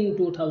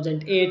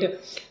 2008,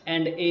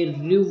 and a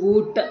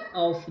reboot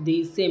of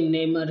the same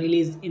name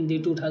released in the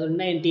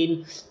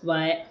 2019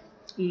 by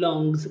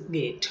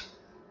Lionsgate.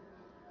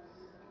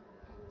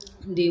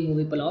 The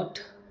movie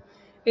plot: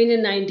 in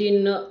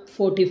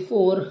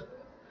 1944,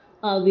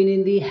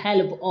 with the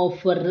help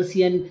of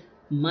Russian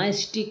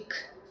mystic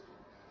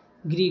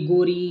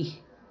Grigory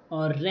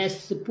or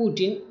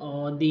Rasputin,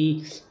 or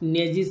the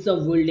Nazis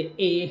built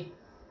a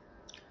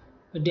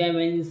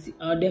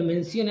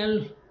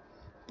dimensional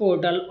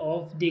portal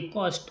of the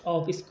coast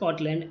of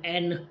Scotland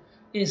and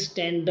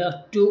instant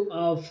to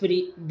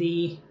free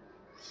the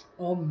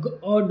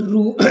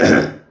Odru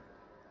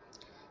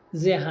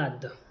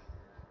Zehad.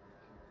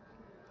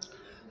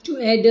 To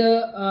aid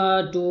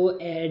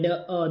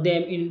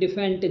them in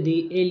defend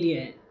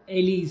the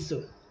allies.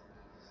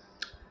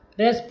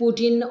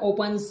 Rasputin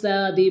opens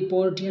the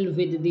portal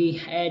with the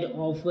head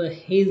of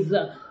his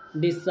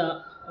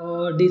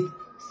disciples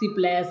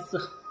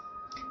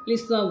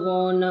Lisa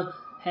von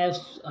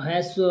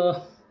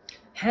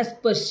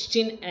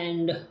Hasputin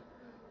and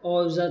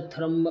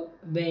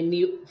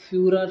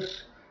Führer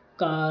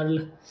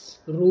Karl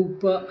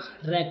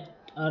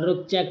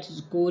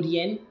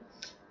Korean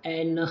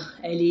and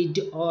elite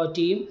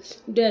team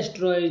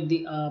destroyed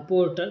the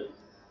portal,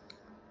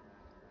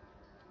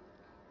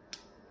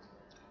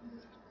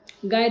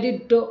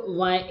 guided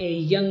by a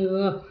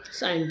young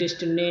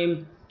scientist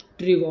named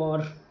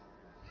Trevor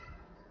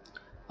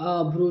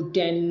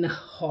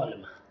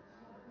Brutenholm.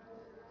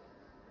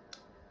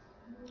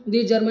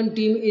 The German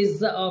team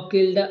is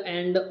killed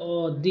and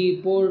the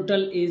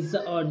portal is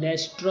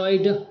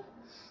destroyed.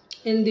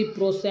 In the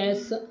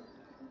process,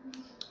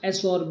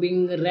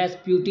 absorbing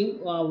Rasputin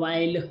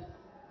while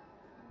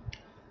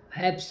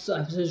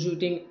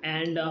shooting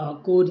and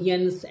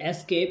Koreans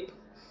escape.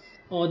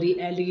 The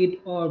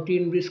elite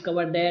team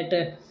discovered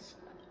that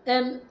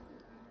an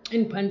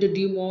infant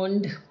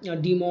demon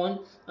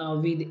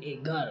with a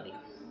girl.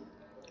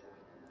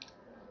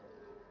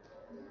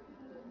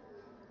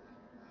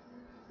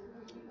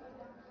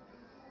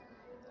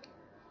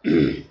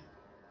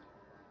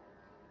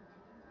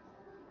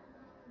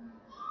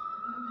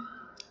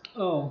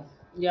 Oh,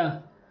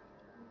 yeah.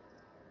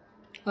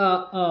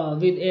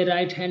 With a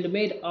right hand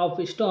made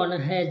of stone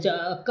has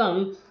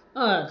come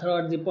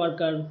through the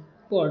portal.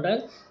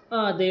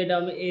 The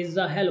dome is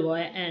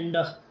Hellboy and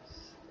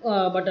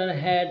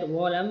Butterhead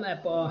Volume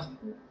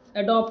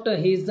adopt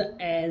his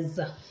as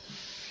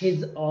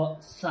his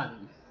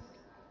son.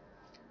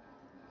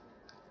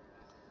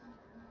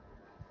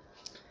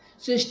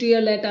 60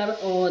 years later,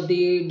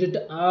 the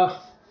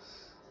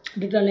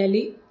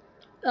Detonelli,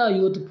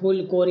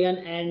 youthful Korean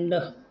and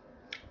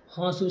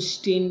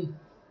Hosustin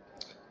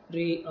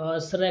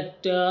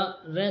select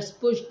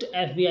Rasputin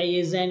FBI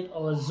agent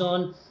or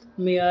John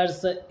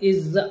Myers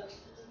is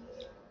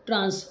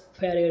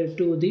transferred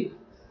to the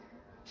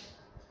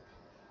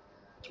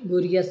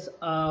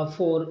Bureau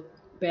for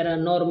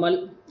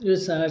Paranormal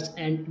Research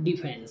and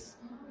Defense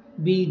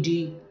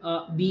BPRD,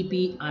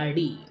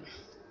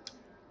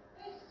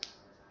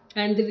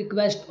 and the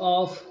request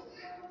of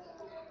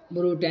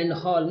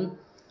Brutenholm,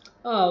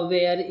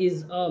 where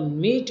is a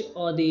meet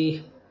or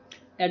the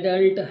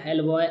adult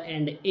Hellboy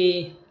and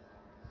a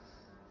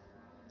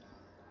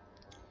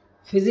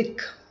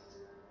physic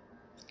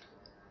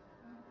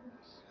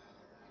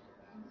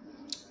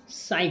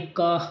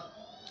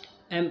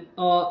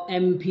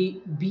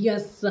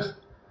amphibious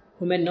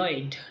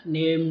humanoid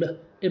named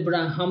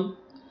Abraham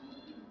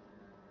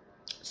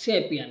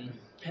Sapien.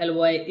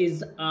 Hellboy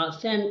is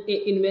sent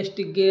to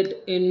investigate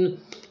an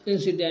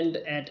incident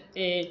at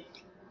a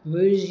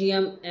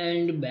museum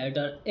and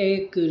battle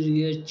a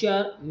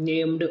creature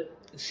named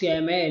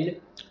Samuel,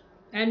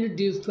 and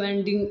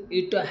defending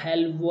it.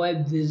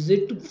 Hellboy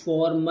visit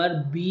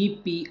former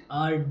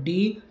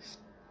BPRD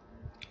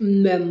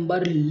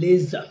member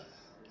Liz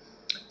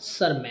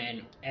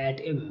Sherman at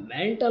a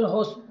mental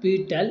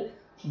hospital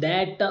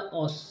that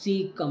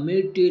she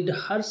committed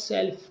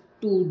herself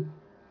to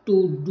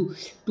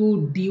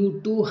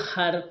due to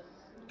her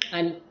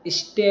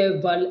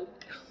unstable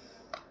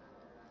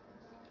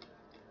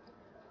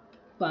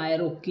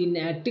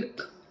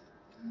pyrokinetic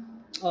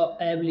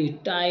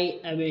ability.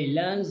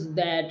 Evidence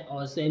that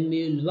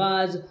Samuel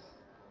was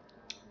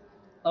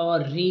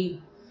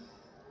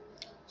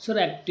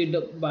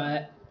resurrected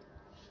by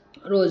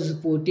Rose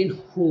Putin,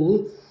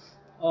 who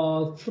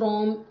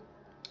from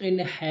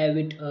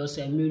inhabit a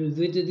Samuel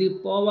with the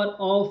power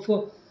of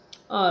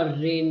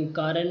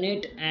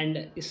reincarnate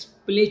and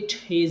split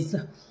his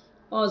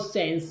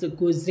sense,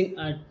 causing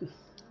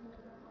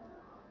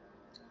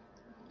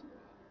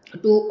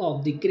two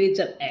of the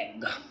creature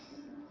egg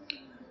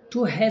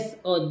to has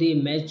the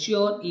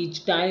mature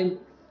each time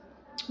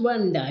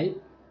one die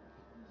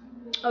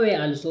away.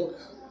 Also,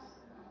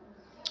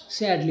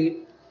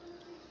 sadly,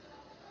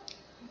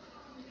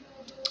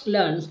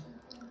 learns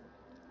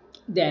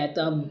that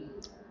a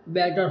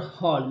better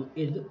home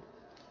is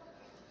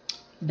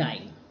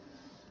dying.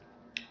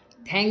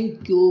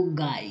 Thank you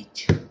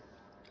guys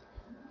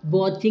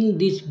watching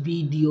this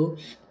video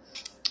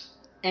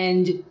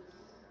and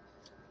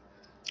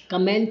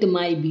comment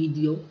my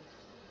video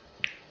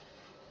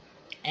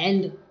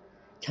and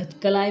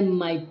subscribe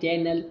my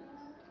channel.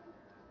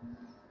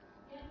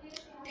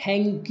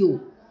 Thank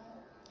you.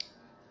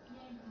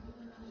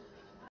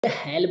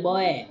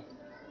 Hellboy.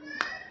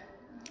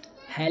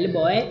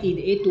 Hellboy is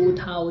a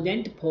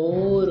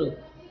 2004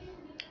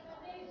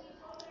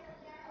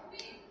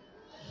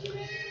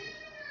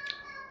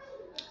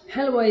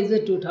 Hellboy is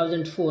a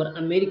 2004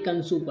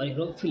 American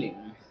superhero film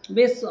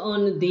based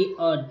on the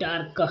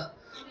dark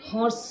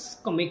horse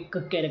comic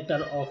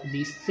character of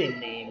the same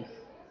name.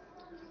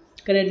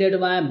 Credited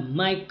by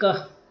Mike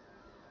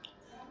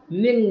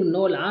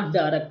Mignola,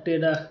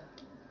 directed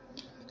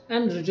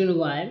and written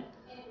by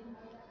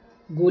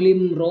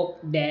Guillermo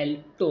del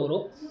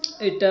Toro.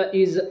 It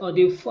is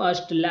the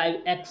first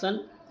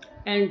live-action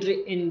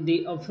entry in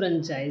the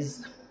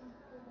franchise.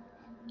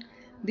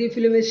 The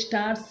film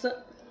stars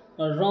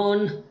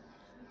Ron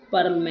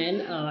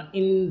Perlman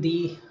in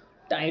the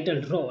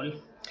title role,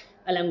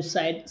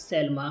 alongside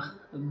Selma,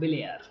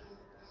 Blair,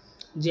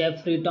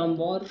 Jeffrey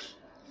Tambor,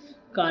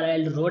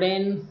 Carl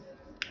Roden,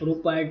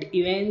 Rupert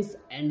Evans,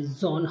 and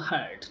John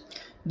Hurt.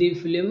 The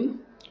film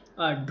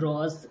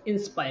draws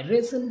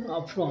inspiration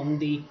from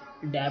the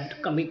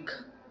adapted comic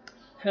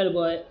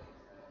Hellboy.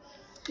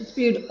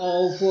 Speed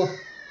of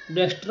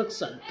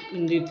destruction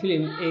in the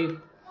film, a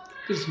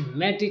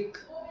charismatic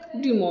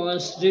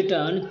demon's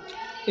return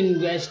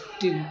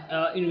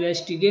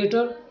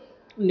investigator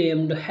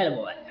named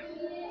Hellboy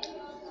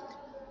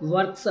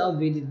works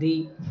with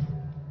the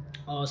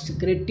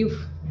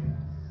secretive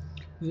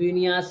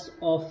Vinyas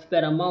of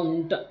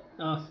paranormal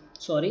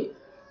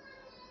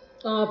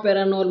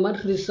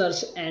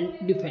research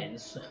and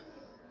defense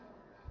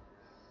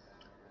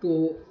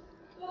to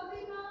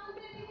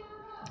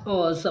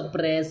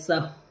suppress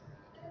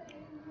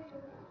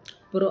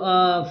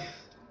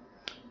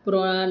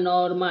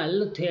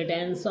paranormal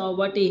threats,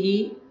 but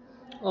he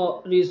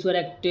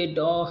resurrected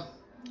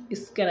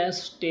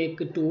Scarce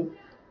take to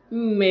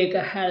make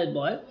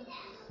Hellboy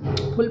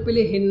fulfill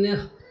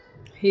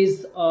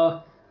his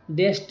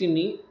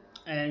destiny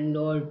and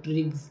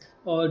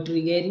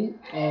triggering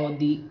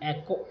the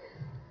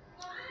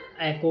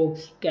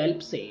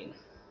apocalypse.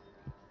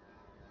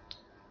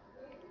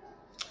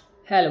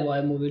 Hellboy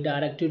movie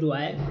directed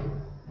by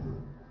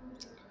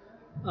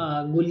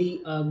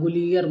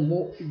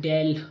Guillermo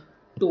del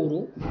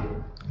Toro.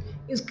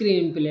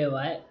 Screenplay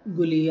by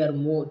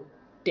Guillermo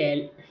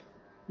del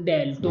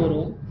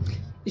Toro.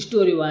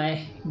 Story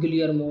by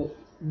Guillermo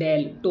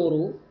del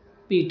Toro,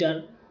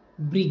 Peter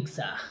Briggs.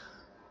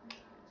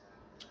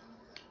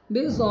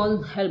 Based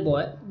on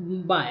Hellboy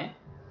by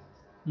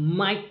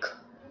Mike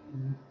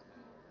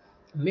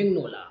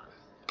Mignola.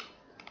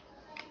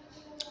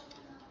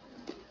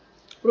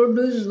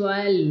 Produced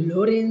by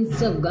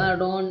Lawrence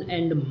Gordon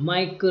and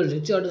Mike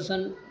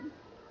Richardson,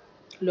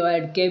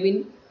 Lloyd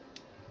Kevin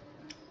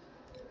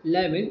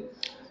Levin,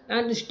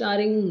 and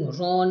starring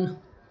Ron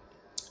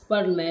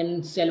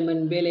Perlman, Selma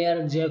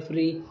Blair,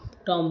 Jeffrey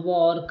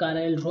Tambor,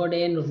 Carl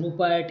Roden,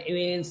 Rupert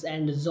Evans,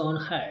 and John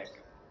Hurt.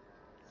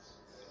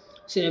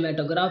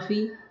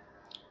 Cinematography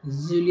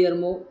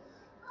Guillermo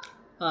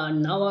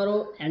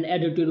Navarro and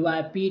edited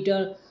by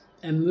Peter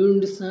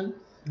Amundsen.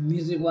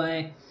 Music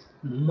by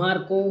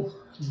Marco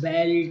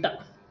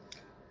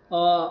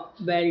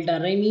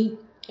Beltrami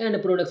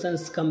and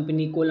productions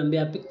company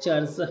Columbia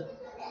Pictures,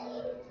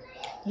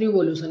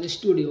 Revolution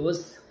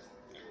Studios,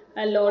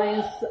 and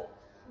Lawrence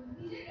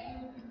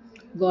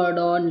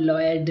Gordon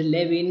Lloyd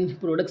Levin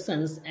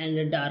Productions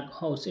and Dark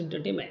House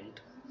Entertainment.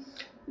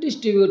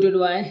 Distributed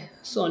by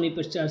Sony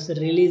Pictures.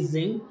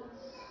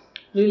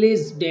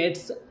 Release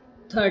dates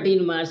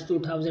 13 March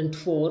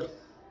 2004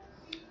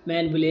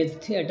 Man Village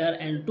Theatre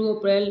and 2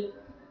 April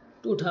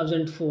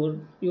 2004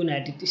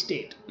 United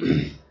States.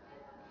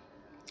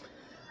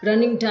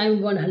 Running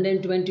time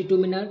 122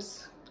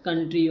 minutes.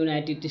 Country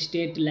United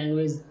States.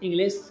 Language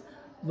English.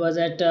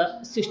 Budget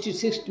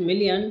 66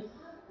 million.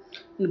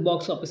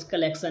 Box office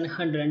collection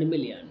 100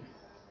 million.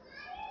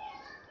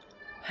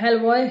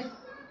 Hellboy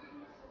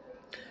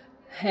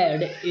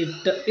had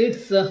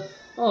its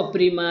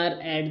premiere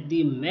at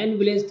the Man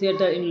Village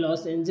Theatre in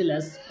Los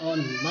Angeles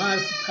on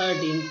March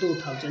 13,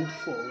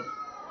 2004,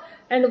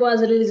 and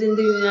was released in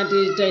the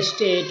United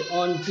States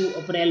on 2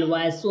 April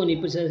while Sony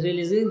Pictures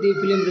releasing the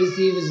film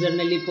received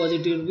generally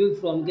positive review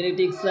from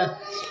critics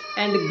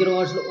and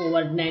grossed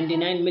over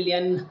 99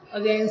 million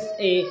against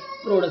a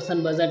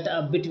production budget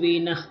of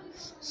between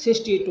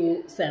 60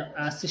 to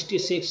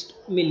 66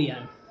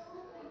 million.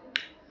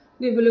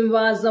 The film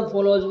was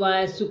followed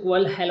by a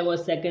sequel Hellboy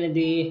Second,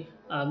 the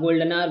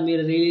Golden Army,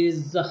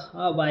 released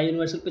by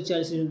Universal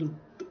Pictures in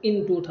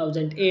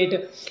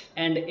 2008,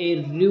 and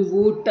a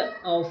reboot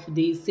of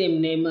the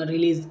same name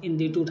released in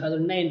the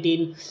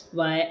 2019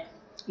 by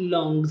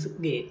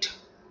Lionsgate.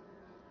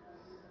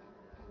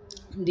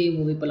 The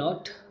movie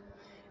plot: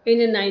 in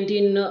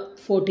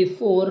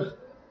 1944,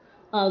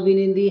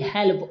 with the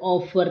help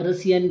of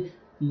Russian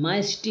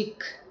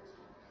mystic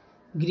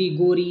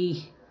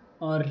Grigory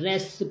or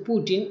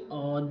Rasputin,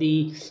 or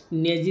the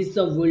Nazis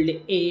built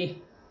a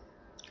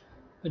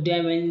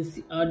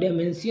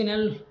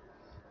dimensional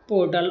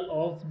portal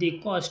of the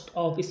coast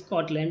of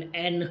Scotland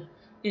and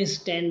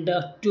instant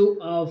to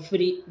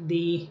free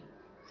the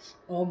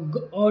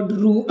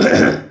Odru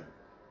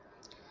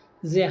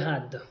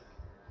Zehad.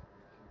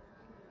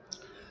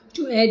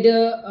 To add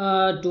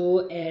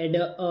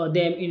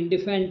them in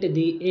defend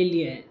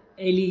the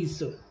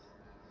allies.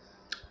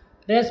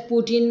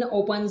 Rasputin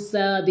opens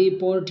the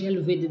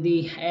portal with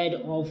the head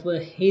of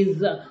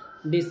his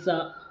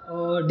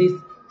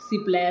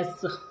disciples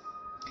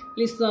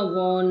Lisa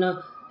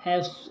von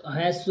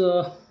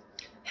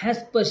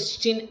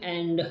Hasputin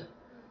and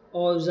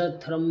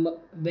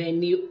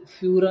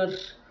Führer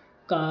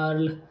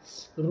Karl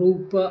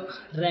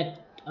Ruprecht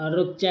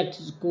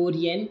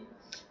Korean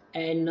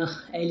and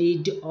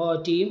elite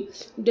team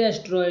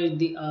destroyed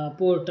the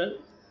portal,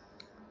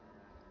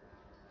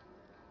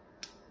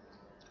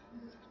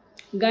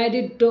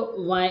 guided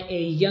by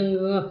a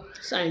young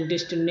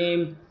scientist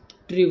named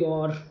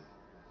Trevor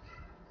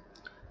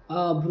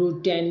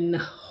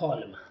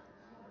Brutenholm.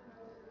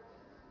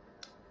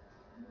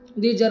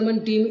 The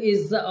German team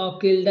is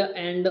killed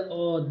and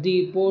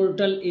the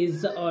portal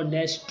is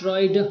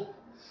destroyed.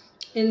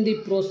 In the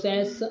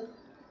process,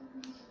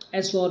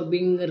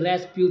 absorbing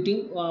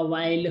Rasputin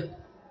while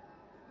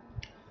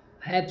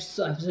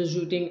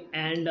shooting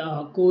and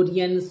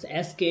Koreans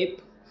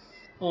escape.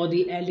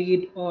 The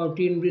elite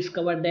team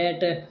discovered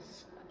that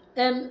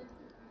an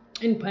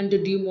infant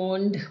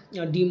demon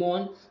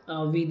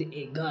with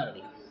a girl.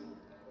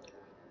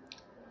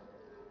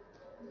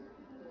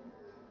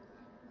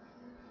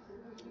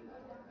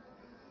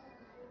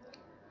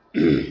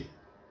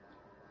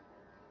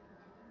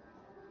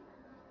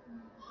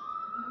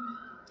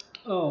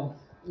 Oh,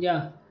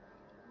 yeah.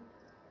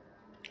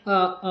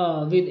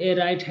 With a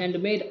right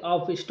hand made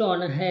of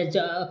stone has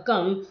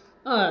come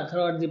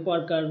through the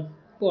portal.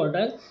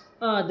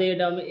 The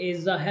dome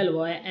is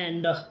Hellboy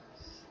and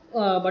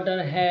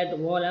Butterhead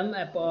Volume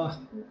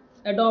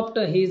adopt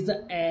his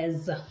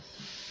as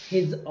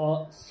his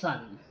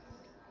son.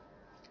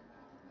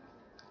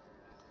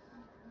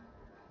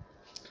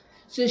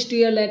 60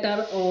 years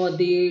later,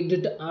 the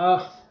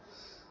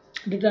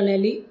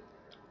Detonelli,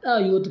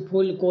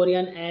 youthful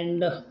Korean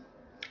and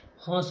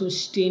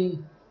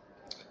Hosustin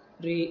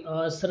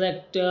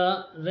select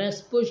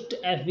Rasputin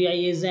FBI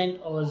agent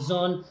or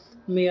John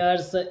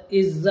Myers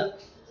is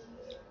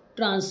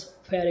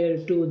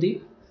transferred to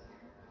the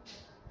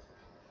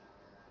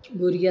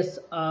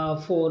Bureau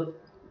for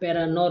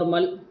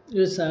Paranormal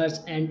Research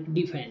and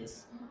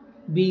Defense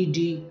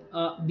BPRD,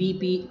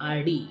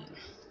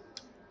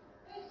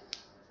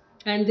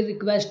 and the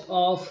request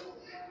of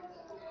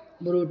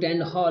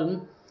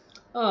Brutenholm,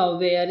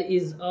 where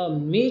is a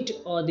meet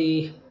or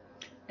the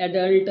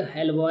adult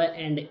Hellboy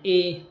and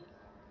a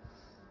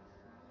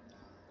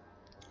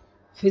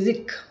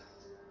physic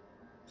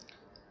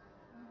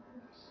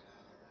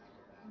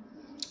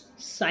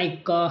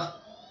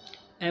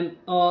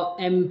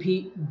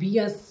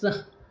amphibious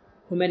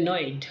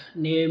humanoid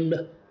named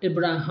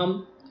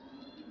Abraham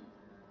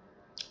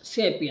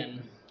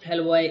Sapien.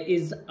 Hellboy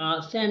is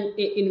sent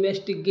to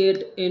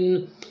investigate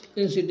an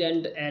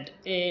incident at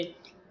a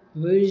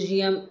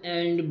museum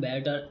and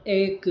battle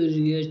a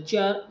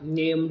creature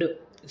named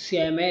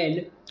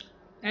Samuel,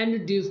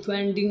 and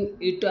defending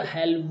it.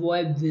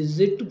 Hellboy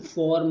visit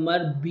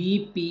former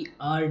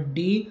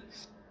BPRD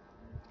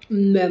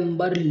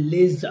member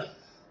Liz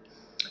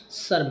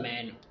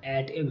Sherman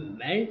at a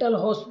mental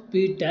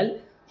hospital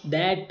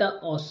that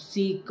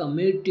she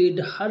committed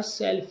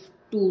herself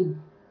to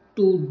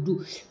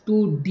due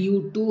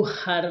to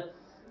her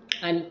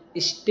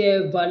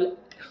unstable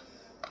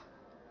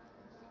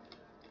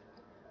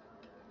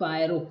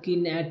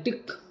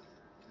pyrokinetic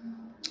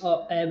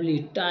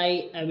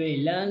ability.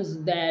 Evidence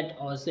that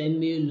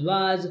Samuel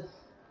was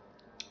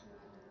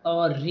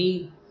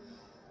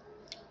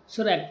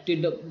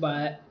resurrected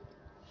by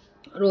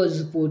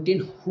Rasputin,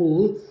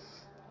 who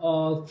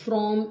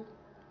from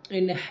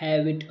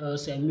inhabit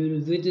Samuel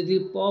with the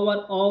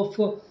power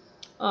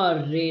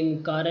of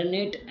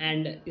reincarnate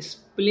and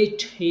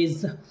split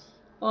his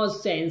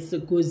sense,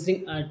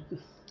 causing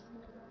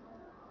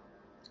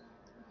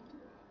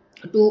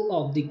two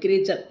of the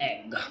creature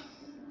egg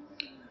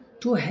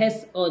to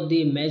has or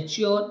they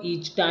mature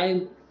each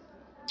time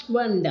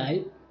one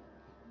die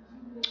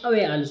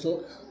away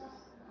also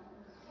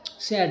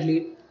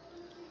sadly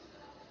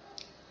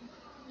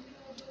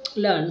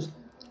learns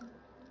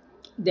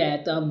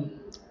that a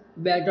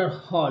better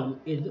home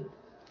is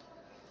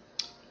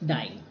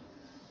dying.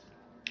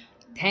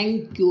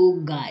 Thank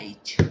you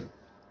guys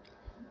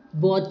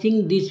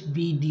watching this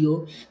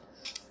video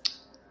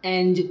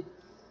and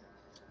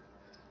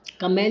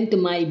comment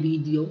my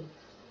video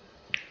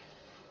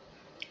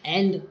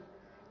and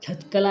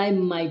subscribe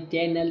my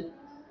channel.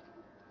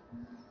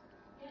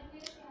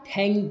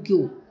 Thank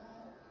you.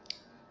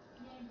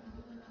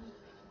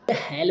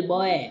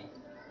 Hellboy.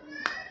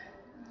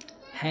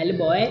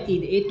 Hellboy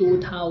is a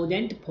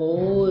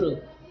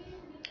 2004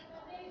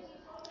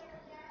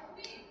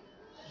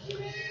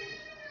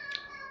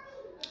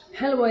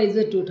 Hellboy is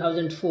a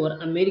 2004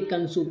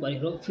 American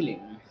superhero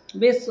film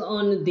based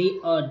on the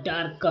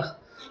dark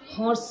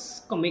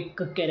horse comic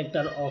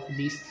character of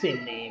the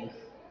same name.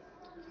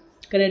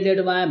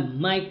 Credited by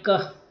Mike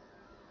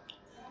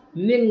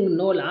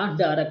Mignola,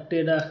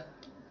 directed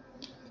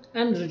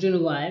and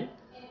written by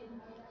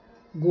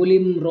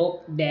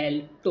Guillermo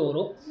del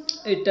Toro.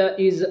 It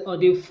is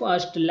the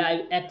first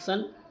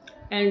live-action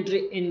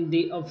entry in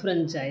the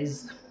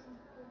franchise.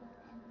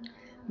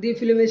 The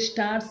film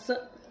stars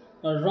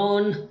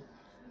Ron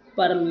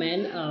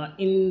Perlman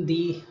in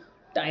the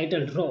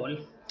title role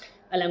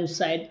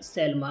alongside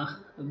Selma,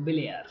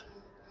 Blair,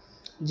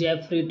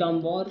 Jeffrey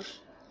Tambor,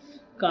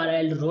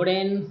 Carl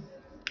Roden,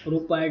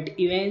 Rupert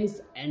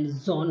Evans, and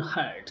John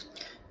Hurt.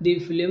 The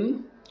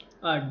film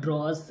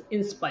draws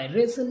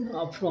inspiration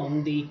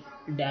from the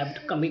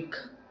adapted comic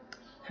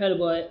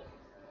Hellboy.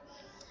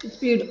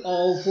 Speed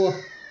of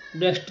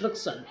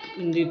destruction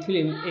in the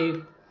film,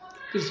 a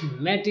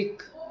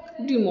charismatic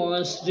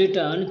demon's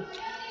return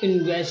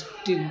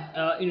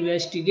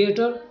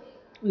investigator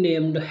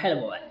named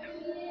Hellboy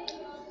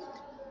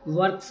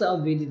works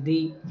with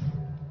the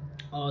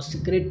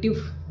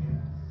secretive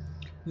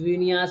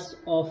genius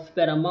of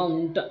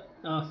paranormal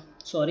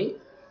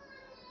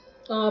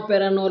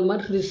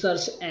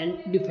research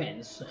and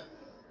defense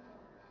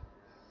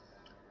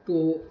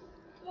to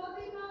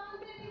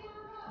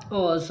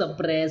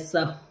suppress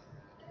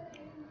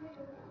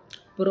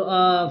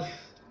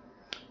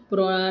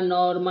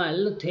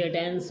paranormal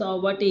threats.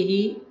 What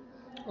he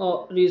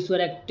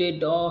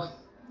resurrected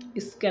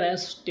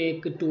scarce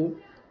take to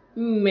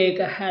make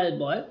a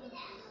Hellboy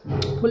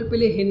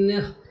fulfill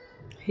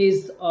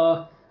his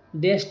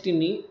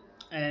destiny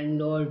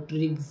and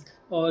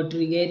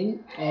triggering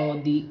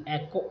the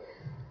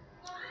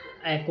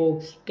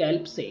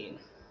apocalypse.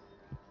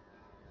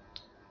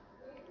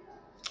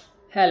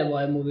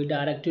 Hellboy movie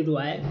directed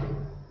by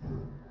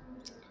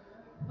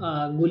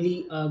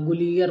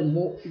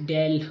Guillermo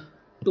del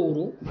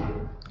Toro.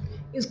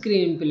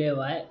 Screenplay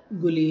by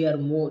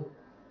Guillermo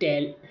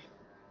del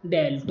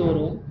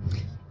Toro.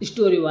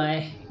 Story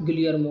by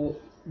Guillermo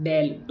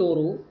del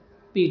Toro.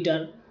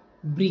 Peter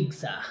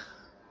Briggs.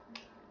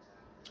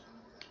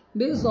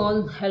 Based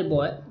on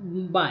Hellboy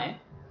by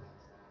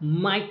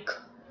Mike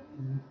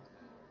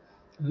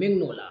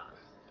Mignola.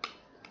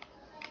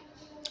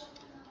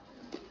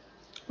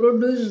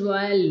 Produced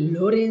by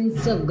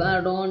Lawrence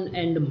Gordon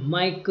and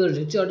Mike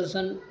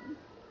Richardson,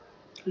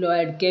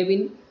 Lloyd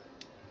Kevin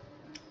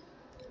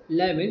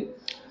Levin,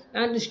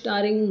 and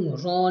starring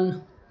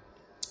Ron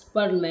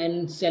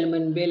Perlman, Selma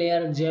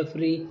Blair,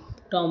 Jeffrey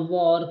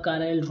Tambor,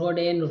 Carl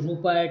Roden,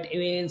 Rupert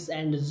Evans,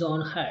 and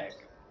John Hurt.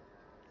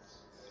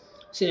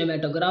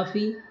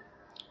 Cinematography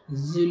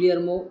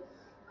Guillermo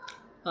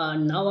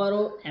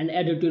Navarro and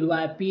edited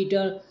by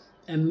Peter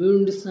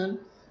Amundsen.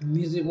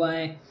 Music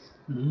by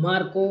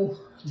Marco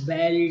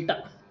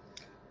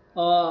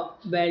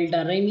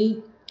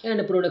Beltrami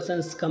and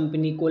productions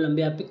company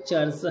Columbia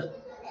Pictures,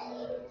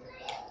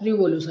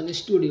 Revolution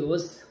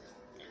Studios,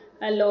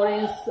 and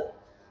Lawrence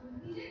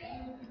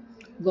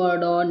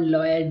Gordon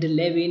Lloyd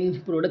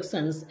Levin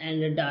Productions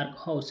and Dark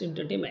Horse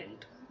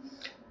Entertainment.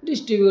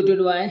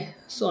 Distributed by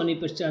Sony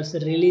Pictures.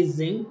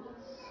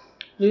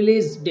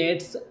 Release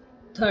dates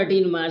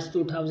 13 March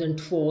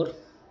 2004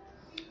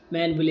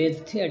 Man Village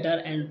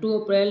Theatre and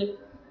 2 April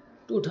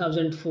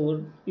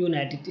 2004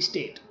 United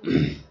States.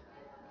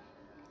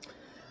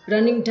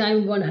 Running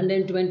time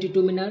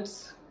 122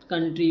 minutes.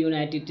 Country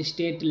United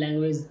States.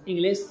 Language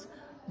English.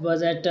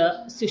 Was at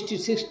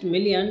 66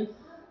 million.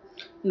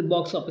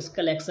 Box office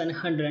collection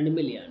 100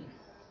 million.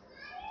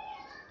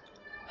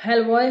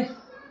 Hellboy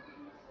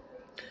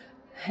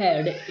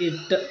had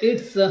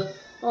its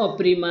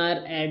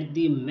premiere at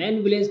the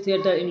Man Village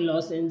Theatre in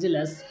Los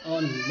Angeles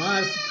on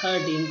March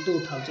 13,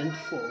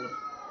 2004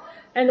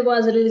 and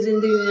was released in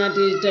the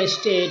United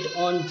States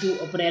on 2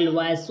 April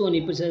by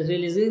Sony Pictures.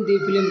 Releasing the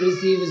film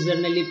received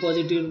generally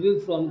positive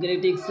reviews from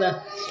critics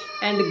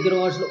and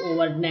grossed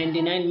over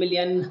 99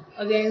 million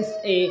against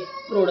a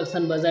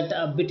production budget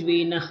of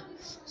between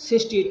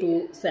 60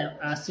 to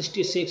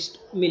 66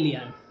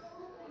 million.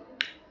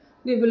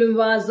 The film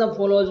was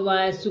followed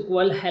by a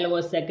sequel,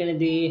 Hellboy 2,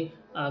 The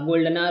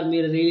Golden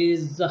Army,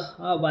 released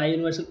by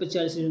Universal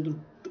Pictures in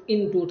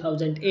in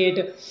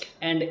 2008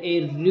 and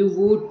a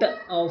reboot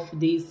of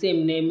the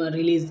same name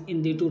released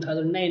in the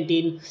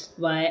 2019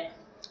 by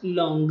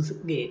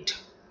Lionsgate.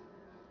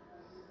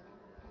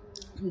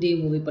 The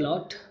movie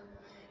plot: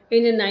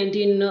 in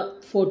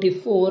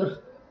 1944,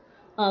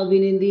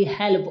 with the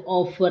help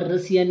of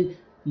Russian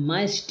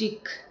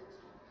mystic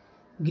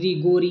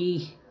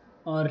Grigory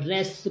or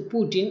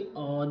Rasputin,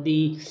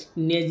 the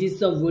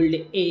Nazis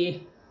would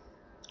a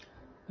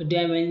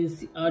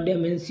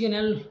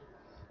dimensional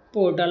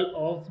portal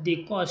of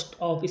the coast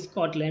of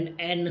Scotland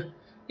and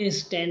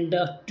intend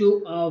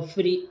to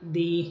free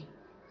the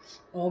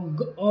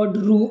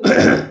Odru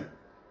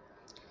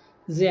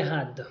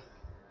Zehad.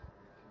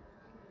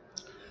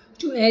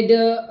 To add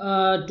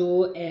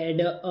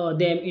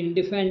them in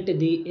defend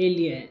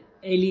the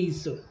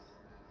allies.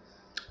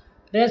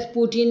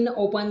 Rasputin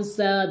opens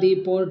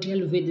the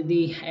portal with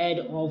the head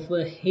of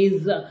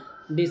his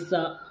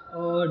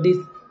disciples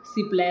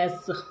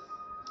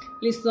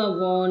Lisa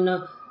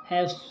von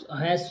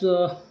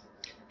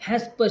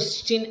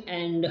Hasputin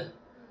and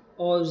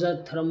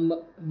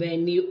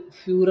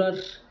Führer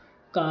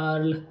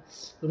Karl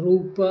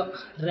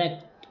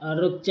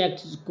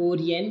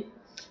Korean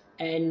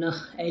and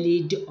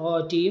elite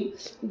team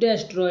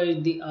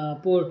destroyed the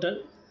portal,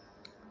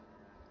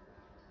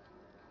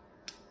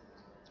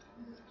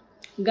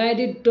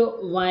 guided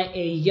by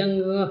a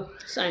young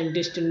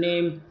scientist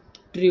named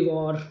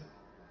Trevor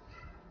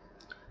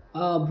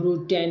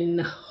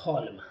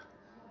Brutenholm.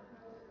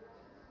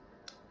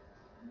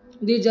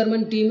 The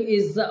German team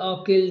is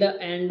killed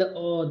and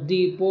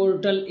the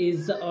portal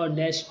is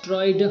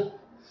destroyed.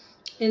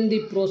 In the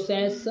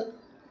process,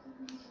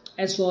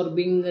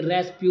 absorbing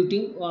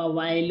Rasputin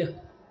while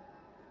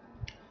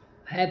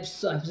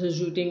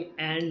substituting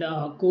and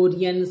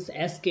Koreans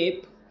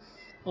escape.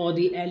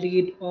 The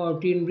elite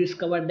team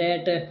discovered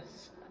that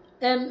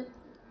an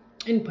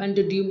infant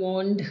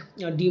demon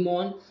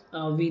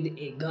with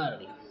a girl.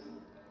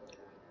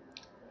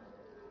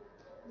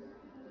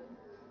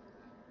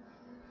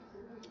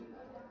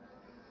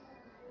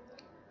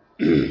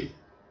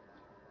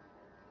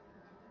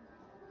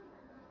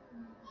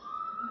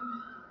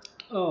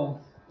 Oh,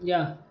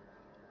 yeah.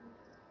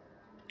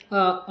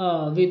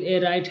 With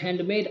a right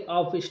hand made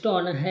of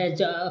stone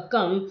has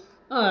come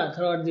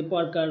throughout the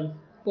portal.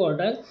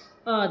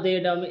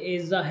 The dome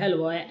is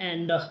Hellboy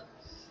and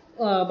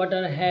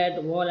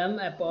Butterhead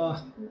Volume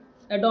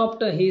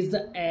adopt his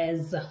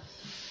as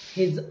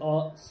his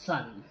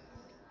son.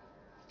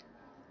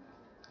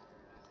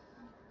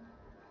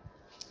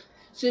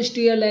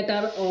 60 years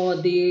later,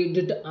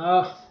 the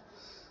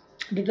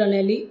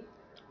eternally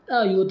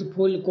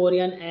youthful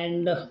Korean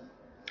and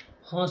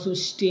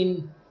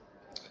Hosustein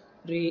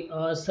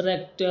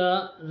select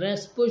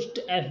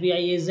Rasputin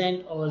FBI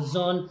agent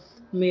John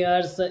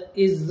Myers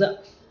is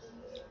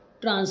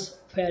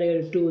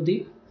transferred to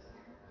the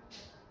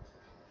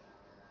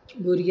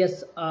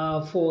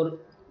Bureau for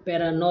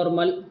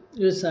Paranormal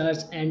Research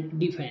and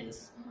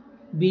Defense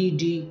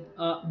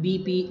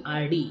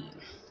BPRD,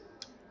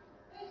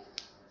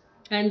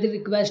 and the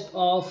request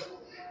of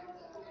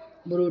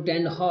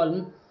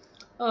Brutenholm,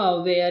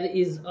 where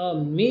is a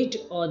meet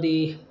of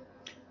the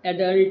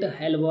adult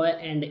Hellboy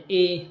and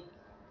a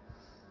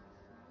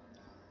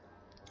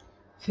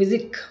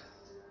physic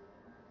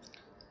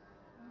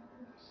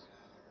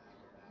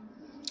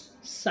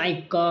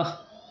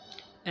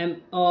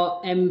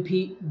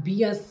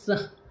amphibious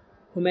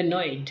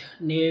humanoid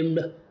named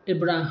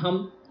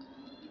Abraham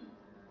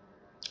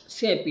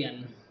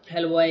Sapien.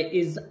 Hellboy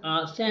is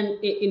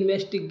sent to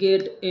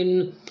investigate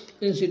an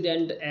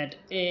incident at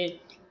a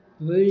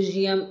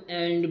museum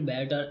and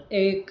battle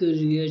a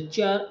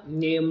creature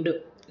named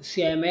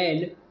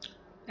Samuel,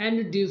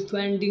 and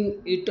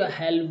defending it.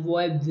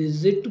 Hellboy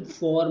visit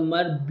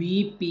former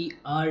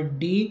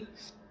BPRD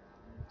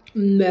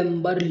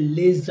member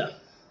Liz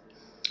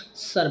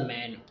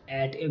Sherman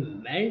at a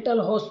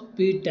mental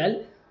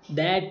hospital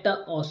that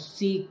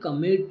she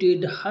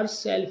committed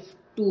herself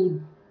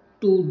to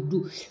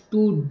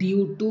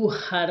due to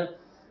her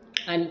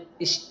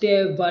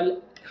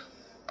unstable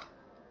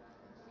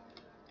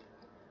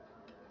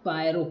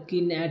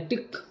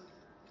pyrokinetic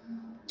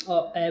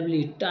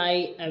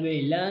ability.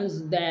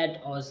 Evidence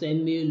that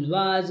Samuel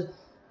was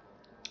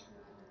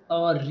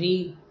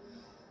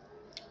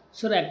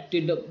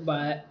resurrected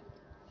by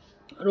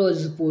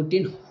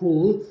Rasputin,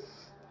 who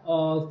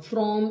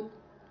from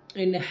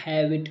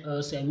inhabit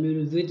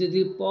Samuel with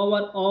the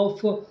power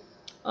of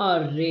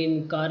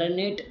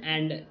reincarnate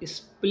and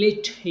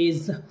split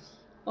his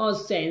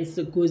sense,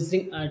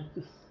 causing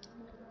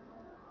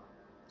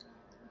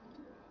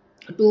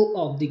two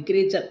of the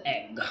creature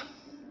egg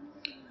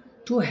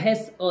to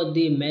has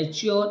the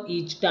mature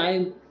each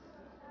time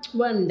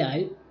one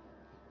die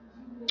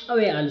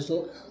away.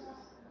 Also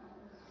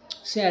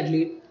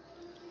sadly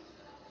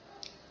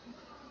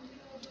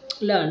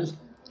learns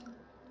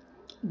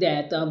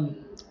that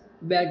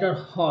better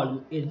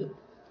Holm is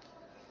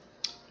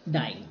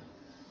dying.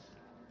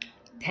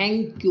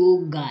 Thank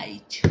you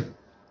guys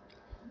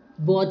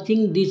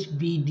watching this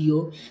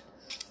video,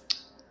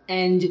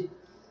 and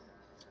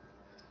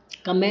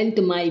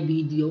comment my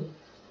video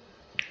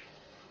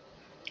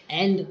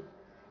and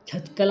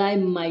subscribe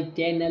my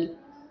channel.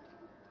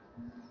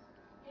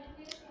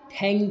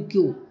 Thank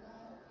you.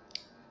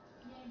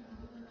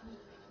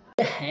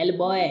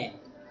 Hellboy.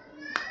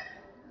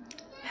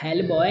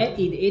 Hellboy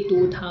is a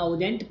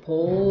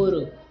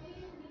 2004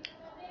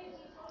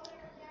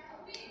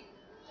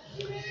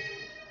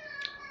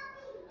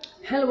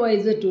 Hellboy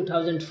is a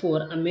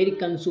 2004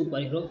 American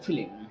superhero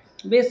film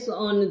based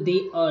on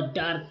the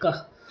dark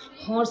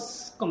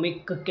horse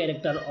comic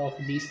character of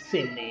the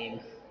same name.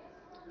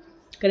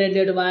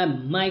 Credited by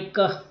Mike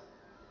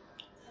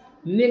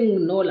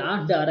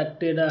Mignola,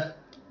 directed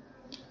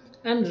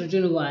and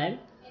written by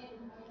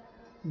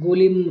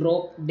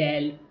Guillermo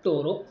del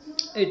Toro.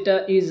 It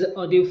is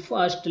the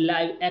first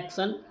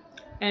live-action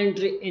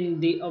entry in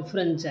the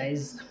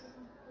franchise.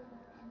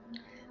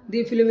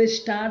 The film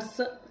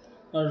stars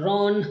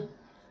Ron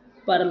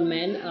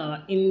Perlman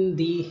in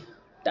the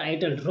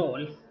title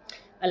role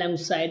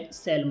alongside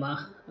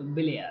Selma,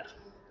 Blair,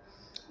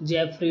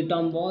 Jeffrey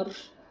Tambor,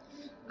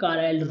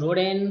 Carl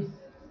Roden,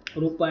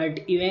 Rupert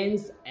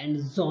Evans,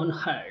 and John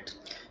Hurt.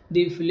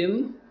 The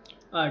film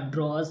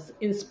draws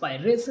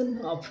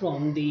inspiration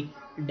from the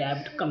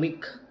adapted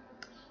comic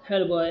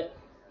Hellboy.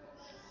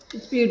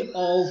 Speed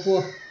of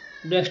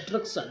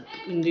destruction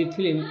in the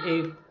film,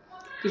 a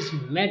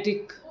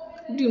charismatic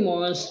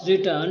demons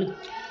return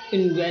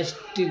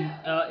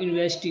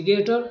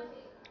investigator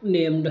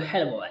named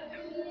Hellboy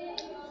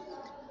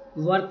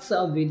works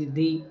with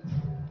the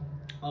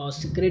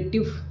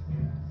secretive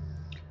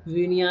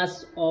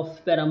genius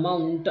of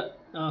paranormal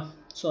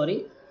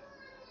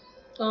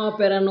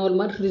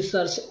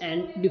research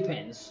and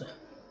defense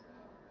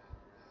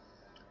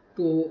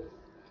to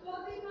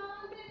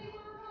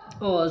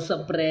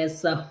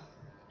suppress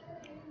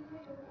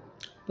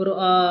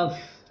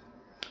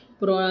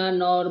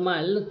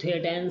paranormal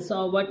threats,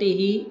 but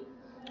he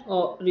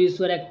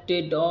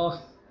resurrected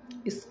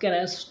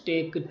Scarce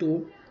take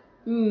to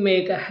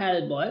make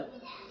Hellboy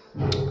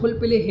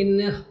fulfill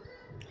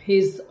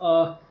his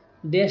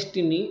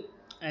destiny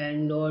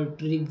and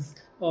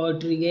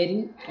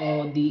triggering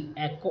the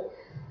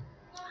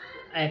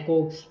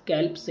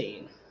apocalypse.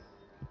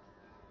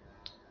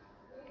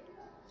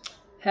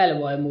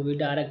 Hellboy movie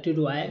directed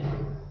by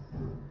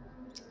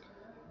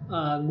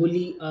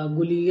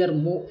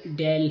Guillermo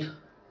del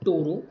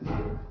Toro.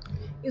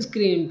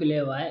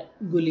 Screenplay by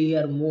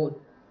Guillermo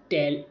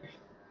del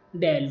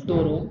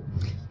Toro.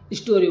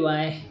 Story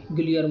by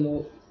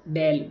Guillermo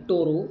del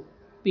Toro,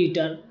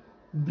 Peter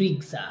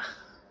Briggs.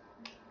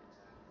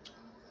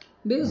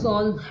 Based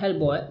on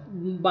Hellboy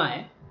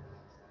by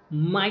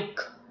Mike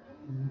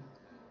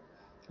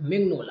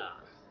Mignola.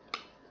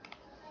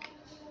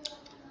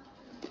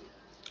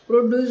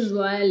 Produced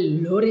by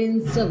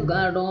Lawrence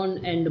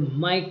Gordon and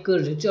Mike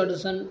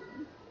Richardson,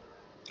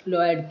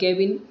 Lloyd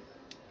Kevin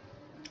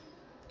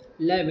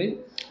Levin,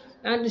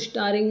 and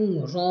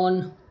starring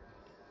Ron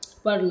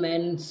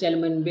Perlman,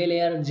 Selma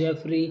Blair,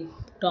 Jeffrey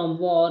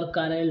Tambor,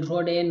 Carl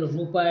Roden,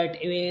 Rupert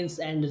Evans,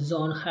 and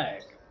John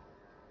Hurt.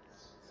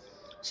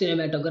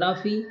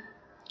 Cinematography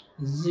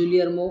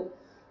Guillermo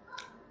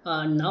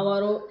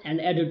Navarro, and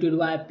edited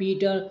by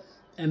Peter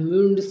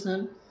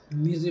Amundsen.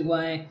 Music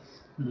by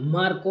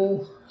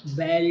Marco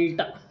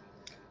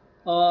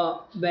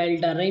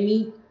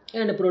Beltrami,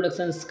 and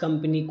productions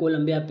company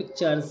Columbia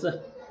Pictures,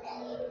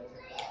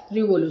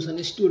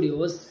 Revolution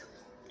Studios,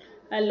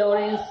 and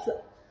Lawrence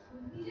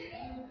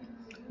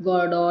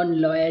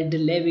Gordon Lloyd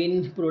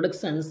Levin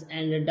Productions,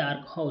 and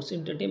Dark Horse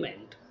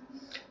Entertainment.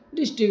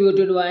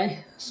 Distributed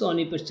by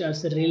Sony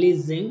Pictures.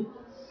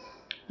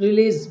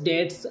 Release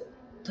dates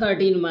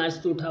 13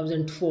 March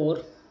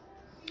 2004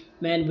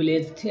 Man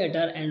Village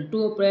Theatre and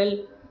 2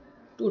 April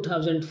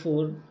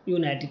 2004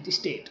 United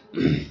States.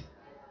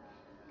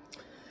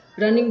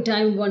 Running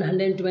time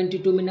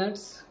 122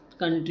 minutes.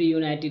 Country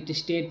United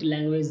States.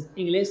 Language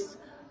English.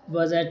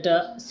 Was at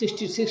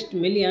 66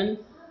 million.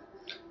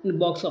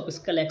 Box office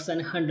collection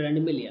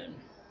 100 million.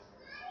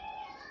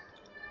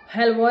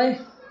 Hellboy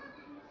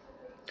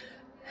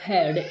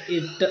had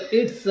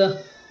its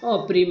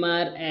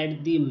premiere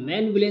at the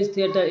Man Village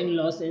Theatre in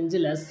Los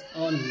Angeles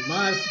on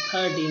March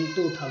 13,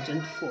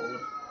 2004,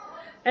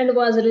 and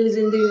was released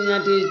in the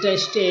United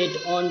States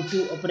on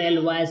 2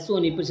 April by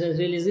Sony Pictures.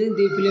 Releasing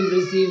the film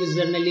received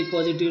generally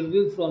positive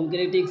reviews from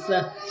critics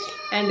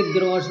and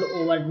grossed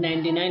over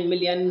 99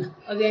 million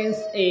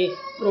against a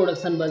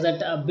production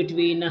budget of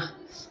between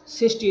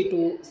 60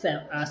 to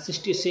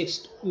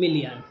 66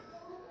 million.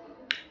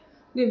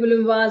 The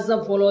film was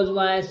followed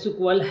by a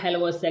sequel,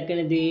 Hellboy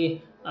Second: The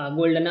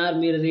Golden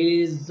Army,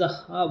 released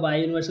by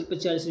Universal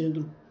Pictures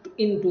in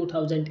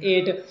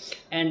 2008,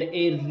 and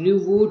a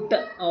reboot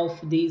of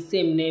the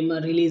same name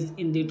released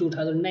in the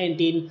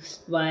 2019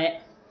 by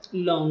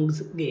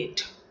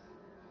Lionsgate.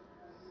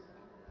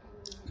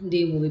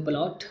 The movie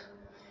plot: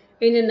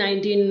 in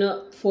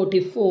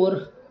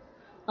 1944,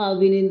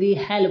 with the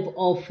help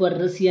of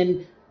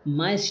Russian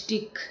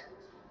mystic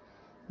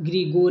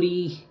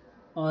Grigory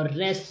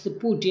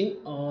Rasputin,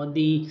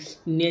 the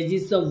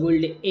Nazis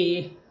would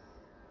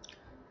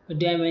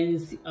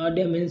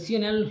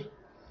dimensional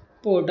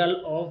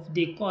portal of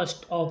the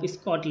coast of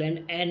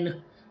Scotland and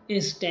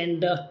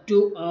instead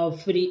to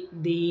free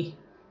the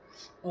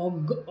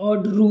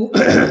Odru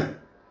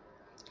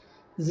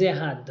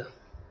Zehad.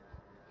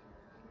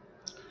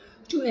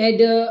 To add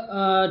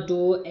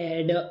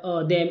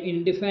them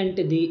in defend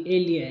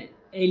the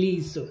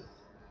allies.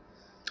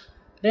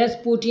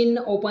 Rasputin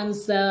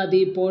opens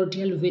the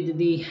portal with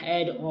the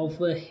head of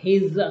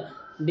his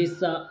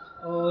disciples.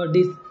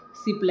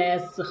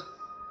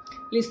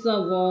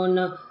 Lisa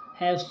von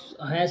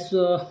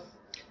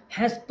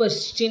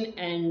Hasputin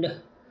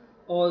and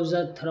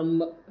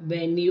Ozathrm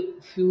Benny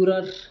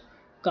Führer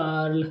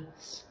Karl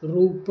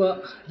Rupp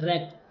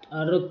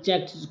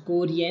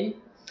Korean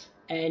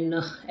and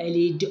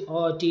elite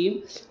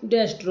team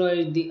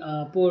destroyed the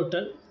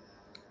portal,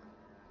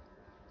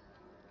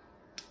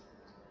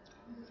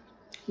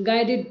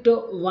 guided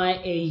by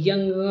a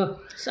young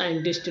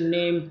scientist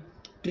named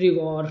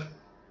Trevor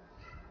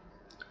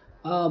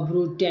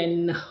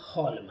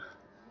Brutenholm.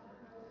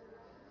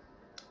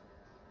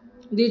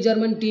 The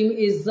German team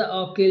is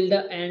killed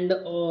and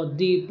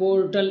the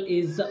portal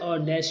is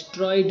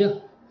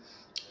destroyed.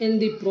 In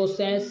the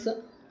process,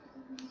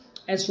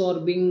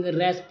 absorbing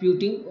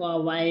Rasputin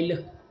while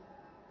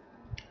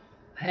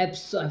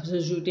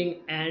substituting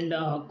and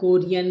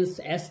Koreans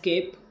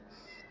escape.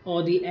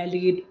 Or the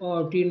elite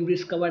or team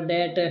discovered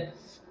that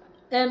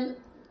an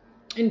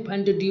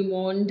infant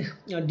demon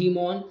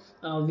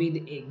with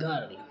a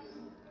girl.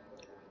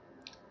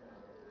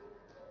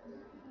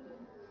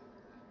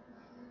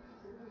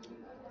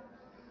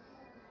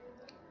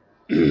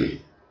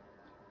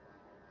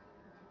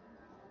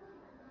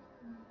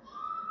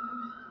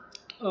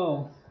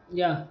 Oh,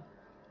 yeah.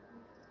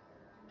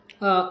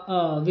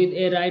 With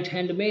a right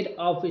hand made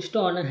of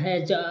stone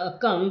has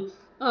come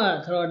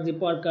through the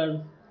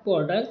portal.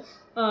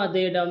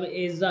 The dome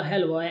is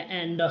Hellboy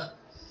and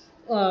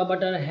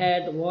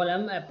Butterhead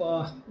Volume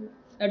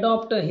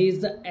adopt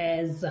his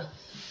as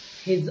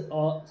his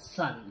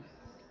son.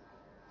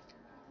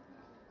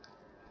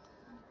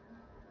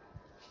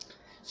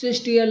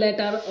 60 years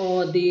later,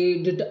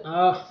 the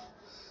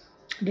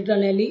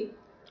eternally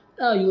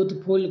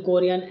youthful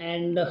Korean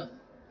and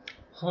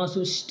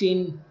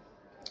Hosustein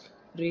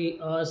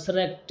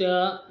select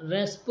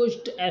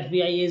Rasputin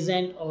FBI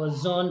agent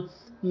John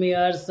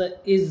Myers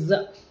is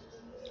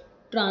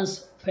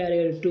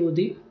transferred to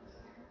the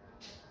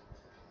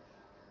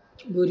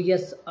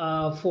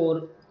Bureau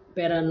for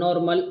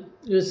Paranormal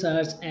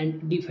Research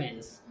and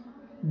Defense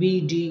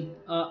BPRD,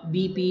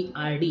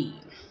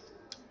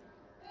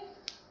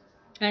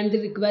 and the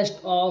request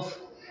of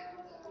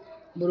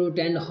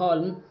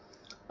Brutenholm,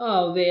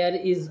 where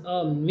is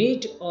a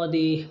meet or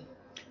the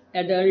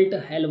adult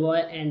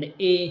Hellboy and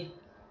a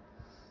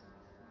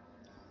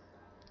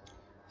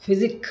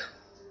physic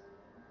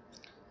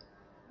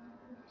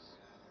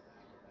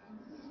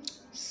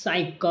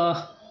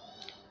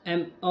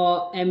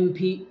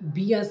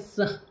amphibious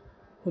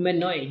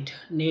humanoid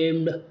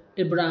named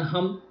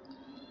Abraham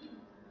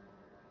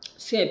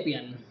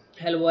Sapien.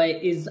 Hellboy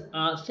is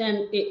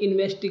sent to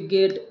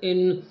investigate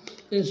an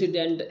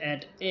incident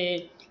at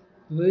a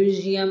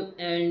museum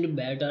and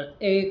battle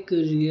a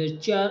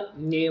creature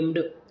named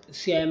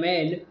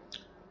Samuel,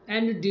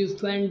 and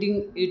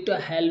defending it.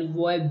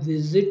 Hellboy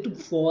visit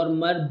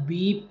former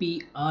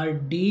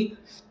BPRD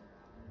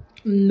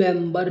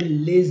member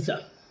Liz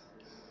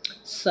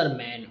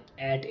Sherman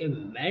at a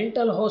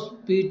mental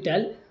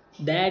hospital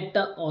that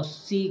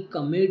she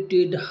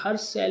committed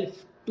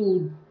herself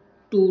to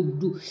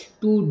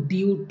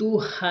due to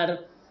her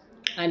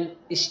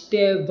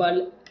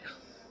unstable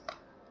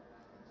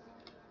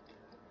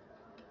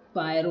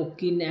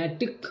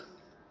pyrokinetic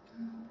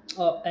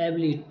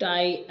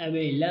ability.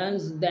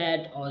 Evidence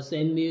that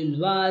Samuel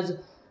was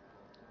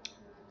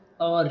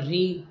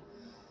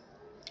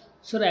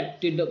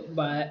resurrected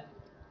by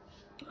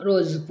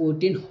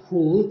Rasputin,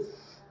 who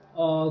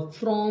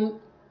from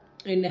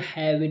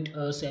inhabit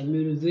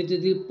Samuel with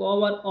the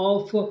power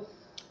of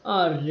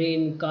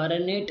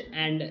reincarnate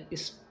and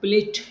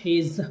split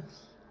his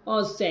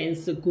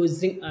sense,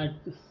 causing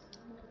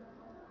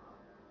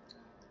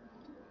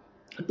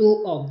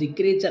two of the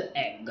creature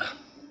egg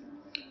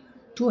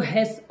to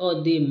has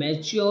the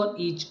mature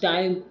each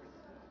time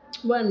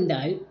one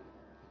die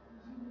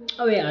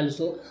away.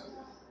 Also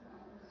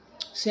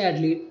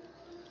sadly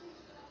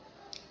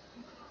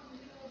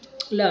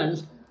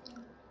learns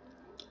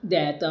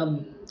that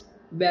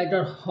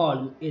better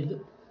Holm is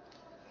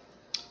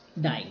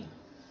dying.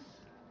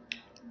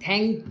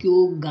 Thank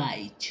you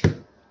guys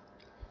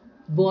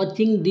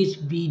watching this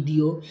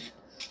video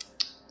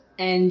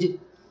and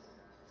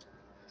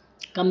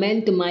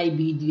comment my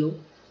video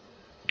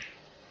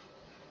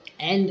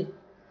and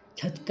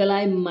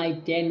subscribe my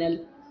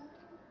channel.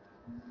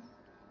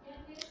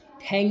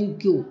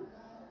 Thank you.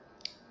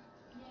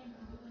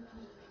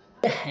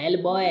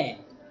 Hellboy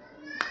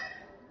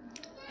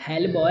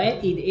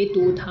is a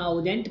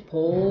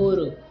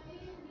 2004.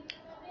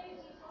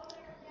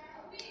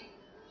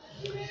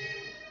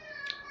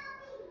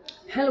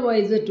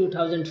 Hellboy is a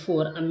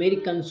 2004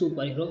 American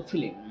superhero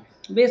film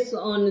based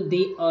on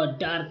the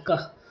dark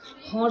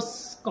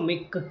horse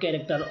comic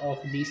character of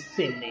the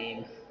same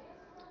name.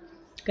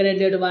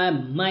 Credited by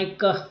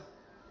Mike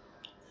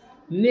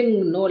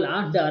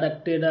Mignola,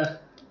 directed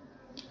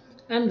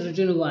and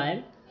written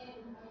by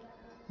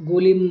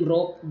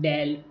Guillermo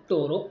del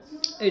Toro.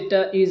 It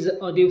is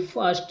the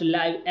first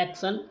live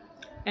action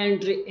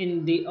entry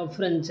in the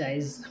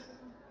franchise.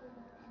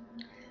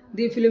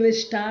 The film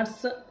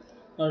stars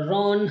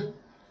Ron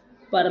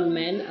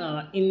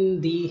Perlman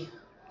in the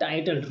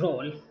title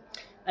role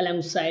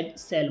alongside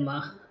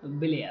Selma,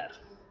 Blair,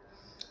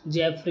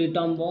 Jeffrey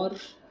Tambor,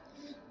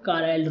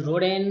 Carl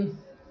Roden,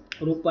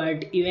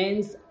 Rupert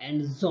Evans,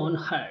 and John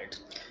Hurt.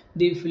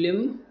 The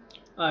film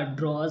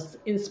draws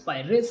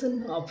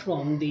inspiration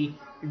from the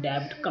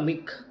adapted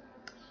comic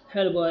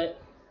Hellboy.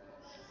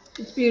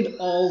 Speed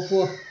of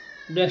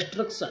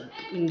destruction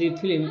in the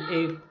film,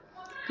 a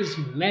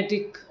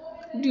charismatic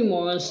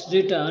demons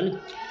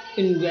return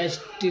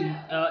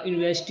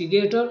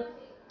investigator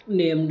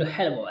named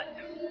Hellboy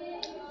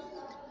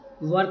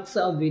works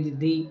with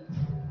the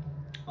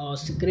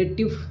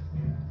secretive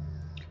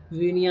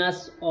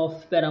Vinyas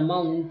of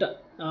paranormal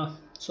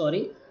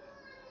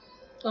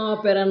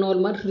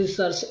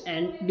research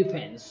and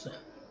defense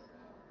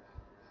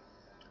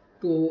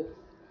to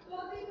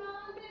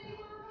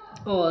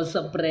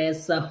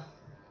suppress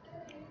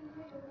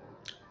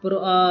pro-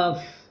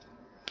 uh,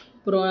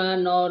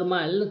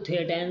 paranormal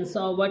threats,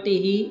 but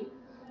he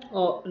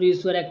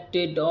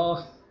resurrected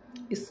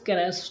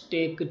Scarce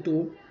take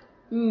to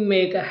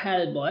make a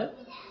Hellboy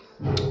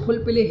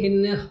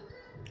fulfill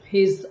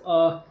his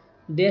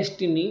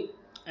destiny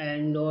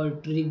and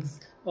triggering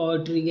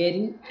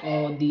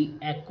the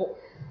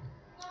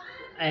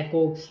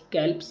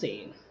apocalypse.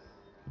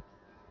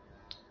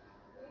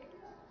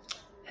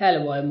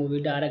 Hellboy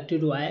movie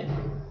directed by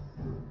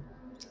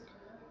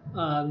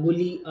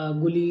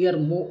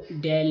Guillermo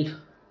del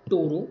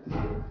Toro.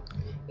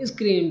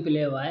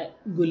 Screenplay by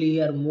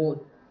Guillermo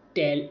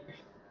del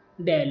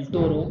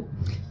Toro.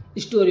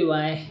 Story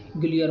by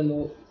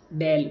Guillermo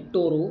del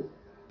Toro.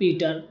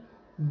 Peter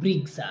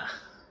Briggs.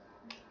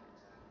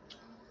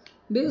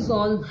 Based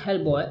on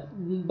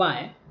Hellboy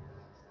by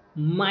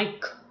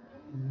Mike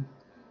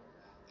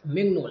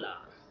Mignola.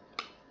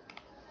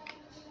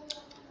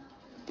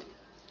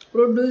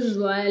 Produced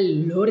by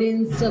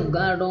Lawrence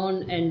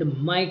Gordon and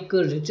Mike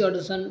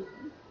Richardson,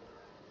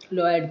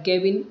 Lloyd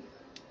Kevin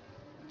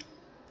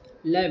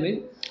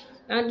Levin,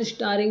 and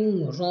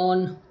starring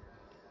Ron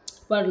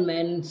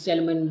Perlman,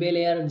 Selma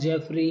Blair,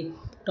 Jeffrey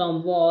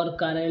Tambor,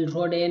 Carl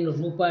Roden,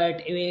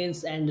 Rupert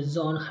Evans, and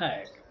John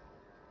Hurt.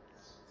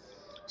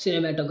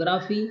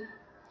 Cinematography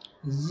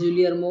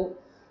Guillermo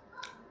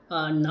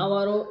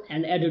Navarro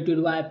and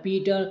edited by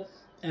Peter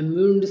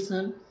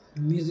Amundsen.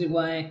 Music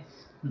by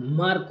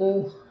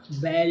Marco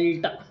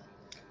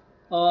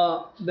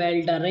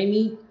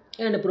Beltrami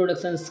and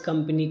productions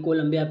company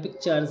Columbia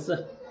Pictures,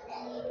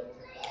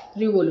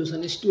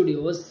 Revolution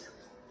Studios,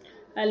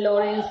 and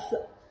Lawrence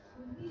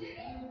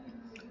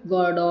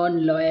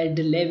Gordon Lloyd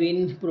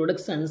Levin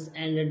Productions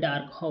and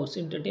Dark House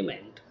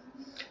Entertainment.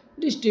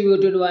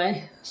 Distributed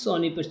by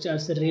Sony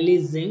Pictures.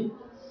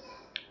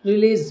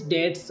 Release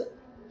dates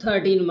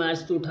 13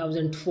 March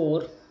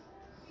 2004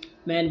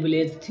 Man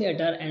Village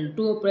Theatre and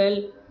 2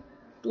 April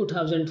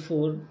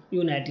 2004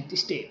 United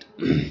States.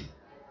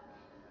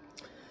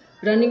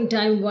 Running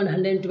time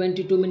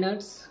 122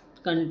 minutes.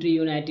 Country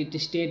United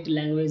States.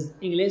 Language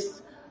English.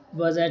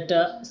 Budget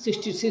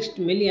 66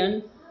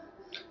 million.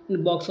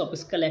 Box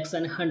office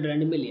collection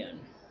 100 million.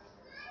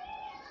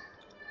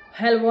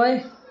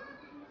 Hellboy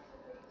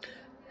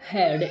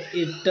had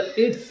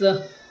its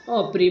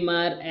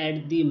premiere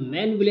at the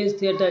Man Village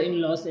Theatre in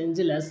Los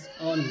Angeles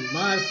on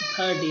March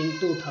 13,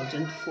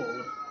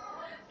 2004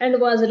 and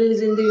was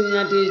released in the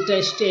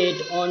United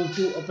States on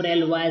 2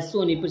 April by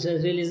Sony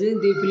Pictures. Releasing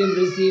the film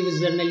received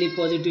generally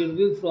positive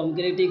reviews from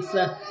critics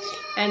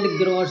and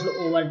grossed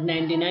over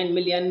 99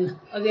 million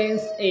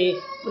against a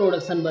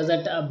production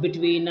budget of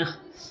between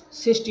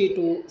 60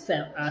 to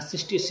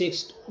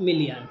 66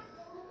 million.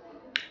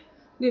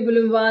 The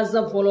film was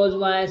followed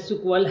by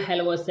sequel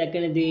Hellboy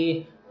Second,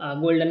 The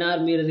Golden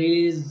Army,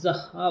 released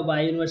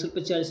by Universal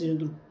Pictures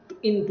in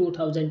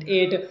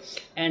 2008,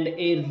 and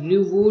a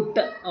reboot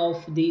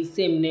of the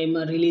same name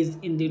released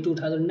in the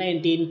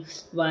 2019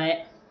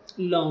 by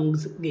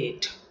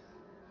Lionsgate.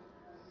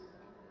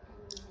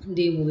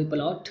 The movie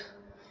plot: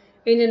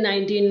 in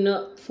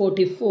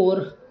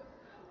 1944,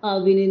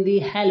 with the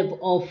help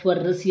of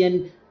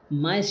Russian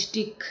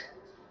mystic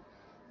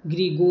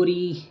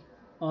Grigory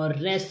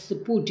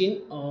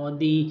Rasputin,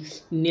 the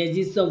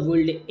Nazis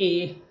built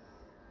a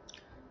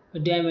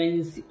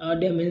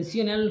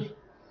dimensional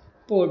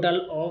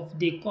portal of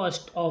the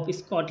coast of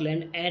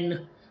Scotland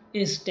and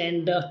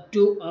instead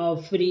to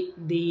free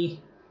the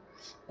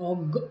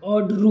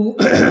Odru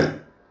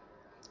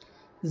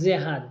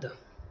Zehad.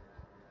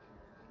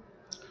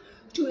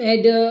 To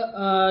aid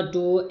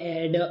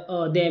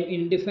them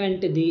in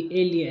defend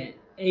the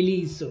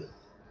allies.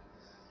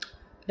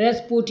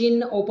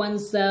 Rasputin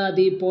opens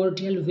the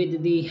portal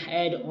with the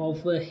head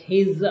of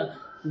his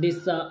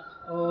disciples.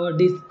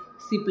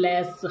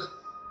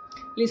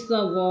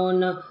 Lisa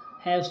von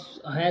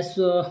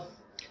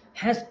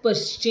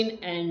Hasputin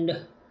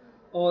and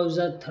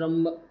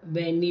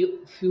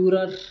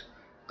Führer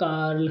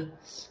Karl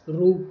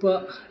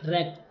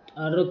Ruprecht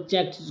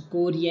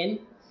Korean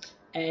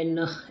and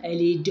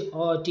elite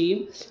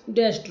team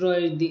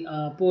destroyed the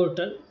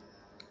portal,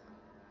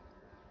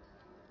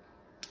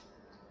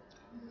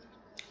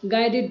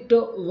 guided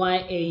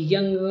by a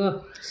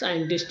young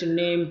scientist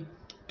named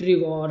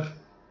Trevor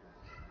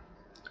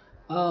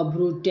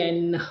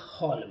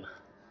Brutenholm.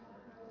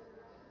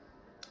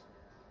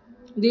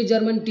 The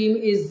German team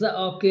is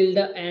killed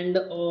and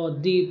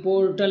the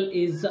portal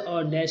is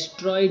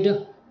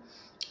destroyed.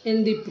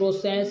 In the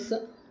process,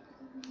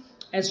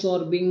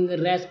 absorbing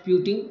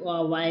Rasputin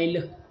while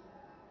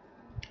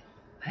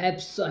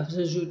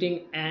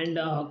shooting and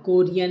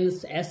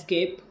Koreans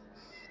escape.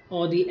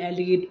 Or the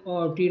elite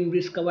or team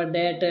discovered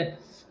that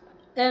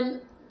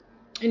an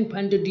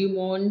infant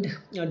demon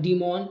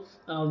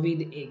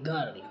with a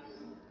girl.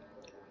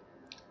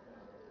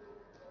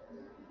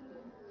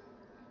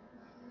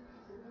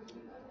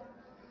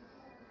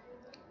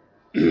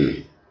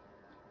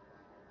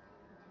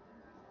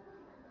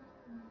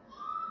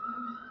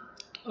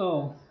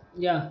 Oh,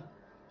 yeah.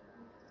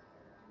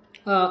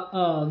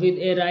 With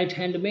a right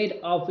hand made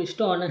of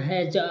stone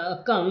has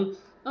come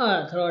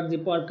through the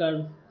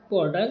portal.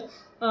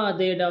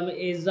 The dome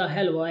is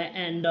Hellboy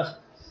and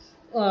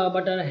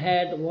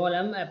Butterhead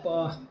Volume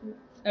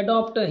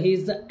adopt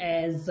his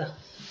as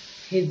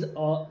his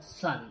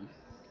son.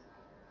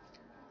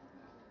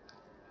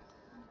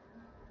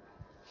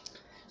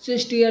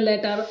 60 years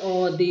later,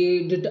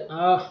 the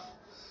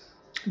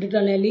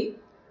Detonelli,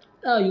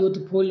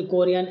 youthful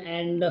Korean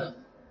and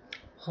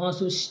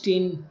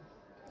Hosustin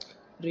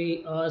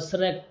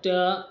select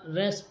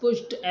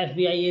Rasputin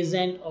FBI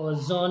agent or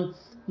John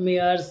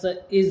Myers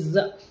is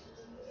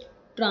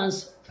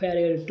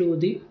transferred to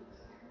the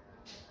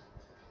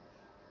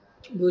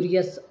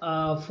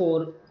Bureau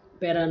for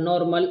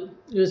Paranormal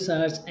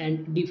Research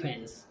and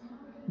Defense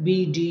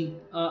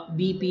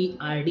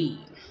BPRD,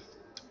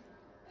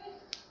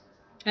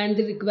 and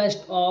the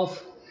request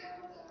of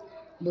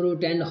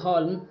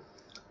Brutenholm,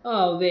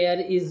 where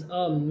is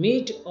a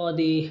meet or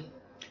the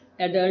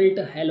adult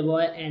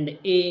Hellboy and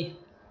a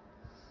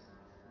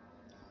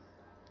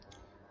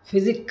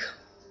physic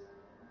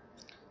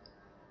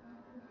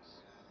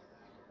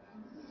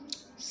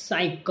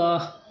psycho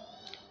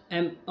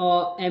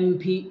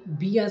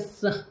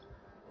amphibious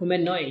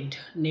humanoid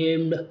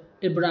named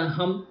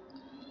Abraham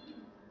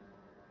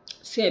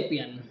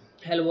Sapien.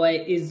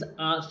 Hellboy is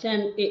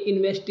sent to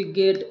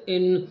investigate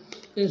an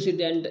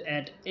incident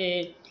at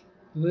a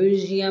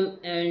museum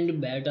and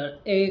battle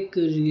a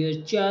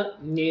creature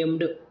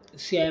named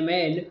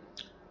Samuel,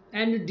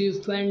 and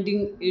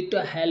defending it.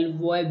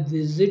 Hellboy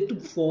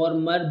visit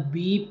former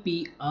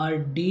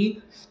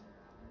BPRD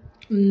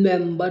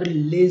member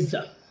Liz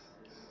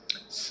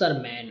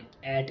Sherman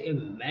at a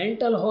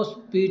mental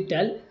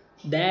hospital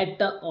that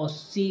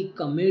she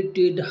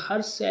committed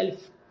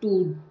herself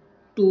to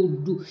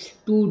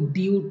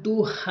due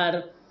to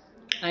her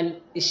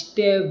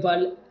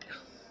unstable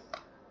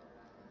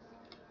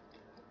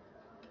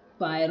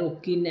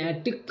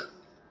pyrokinetic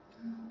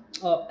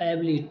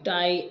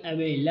ability.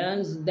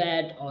 Evidence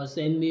that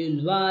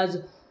Samuel was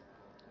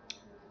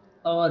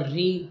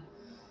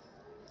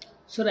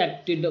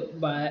resurrected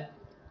by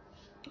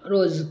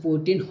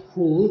Rasputin,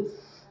 who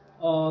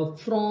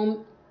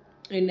from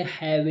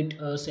inhabit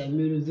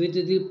Samuel with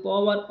the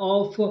power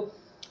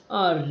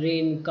of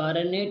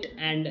reincarnate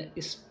and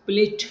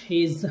split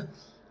his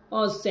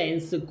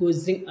sense,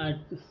 causing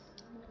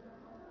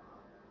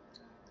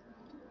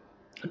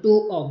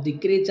two of the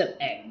creature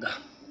egg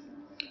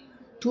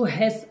to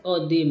has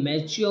the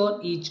mature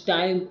each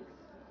time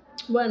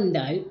one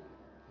die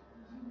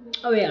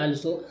away.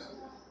 Also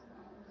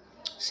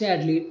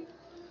sadly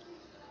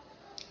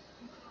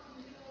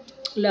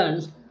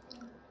learns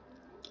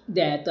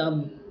that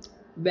a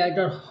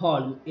better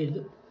hall is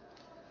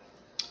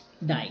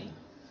dying.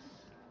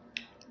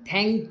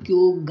 Thank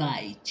you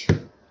guys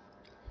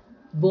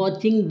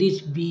watching this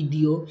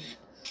video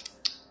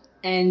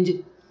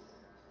and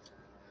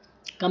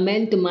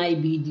comment my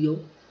video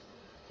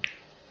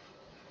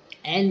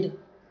and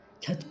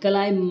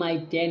subscribe my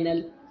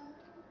channel.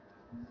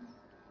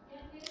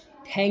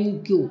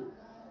 Thank you.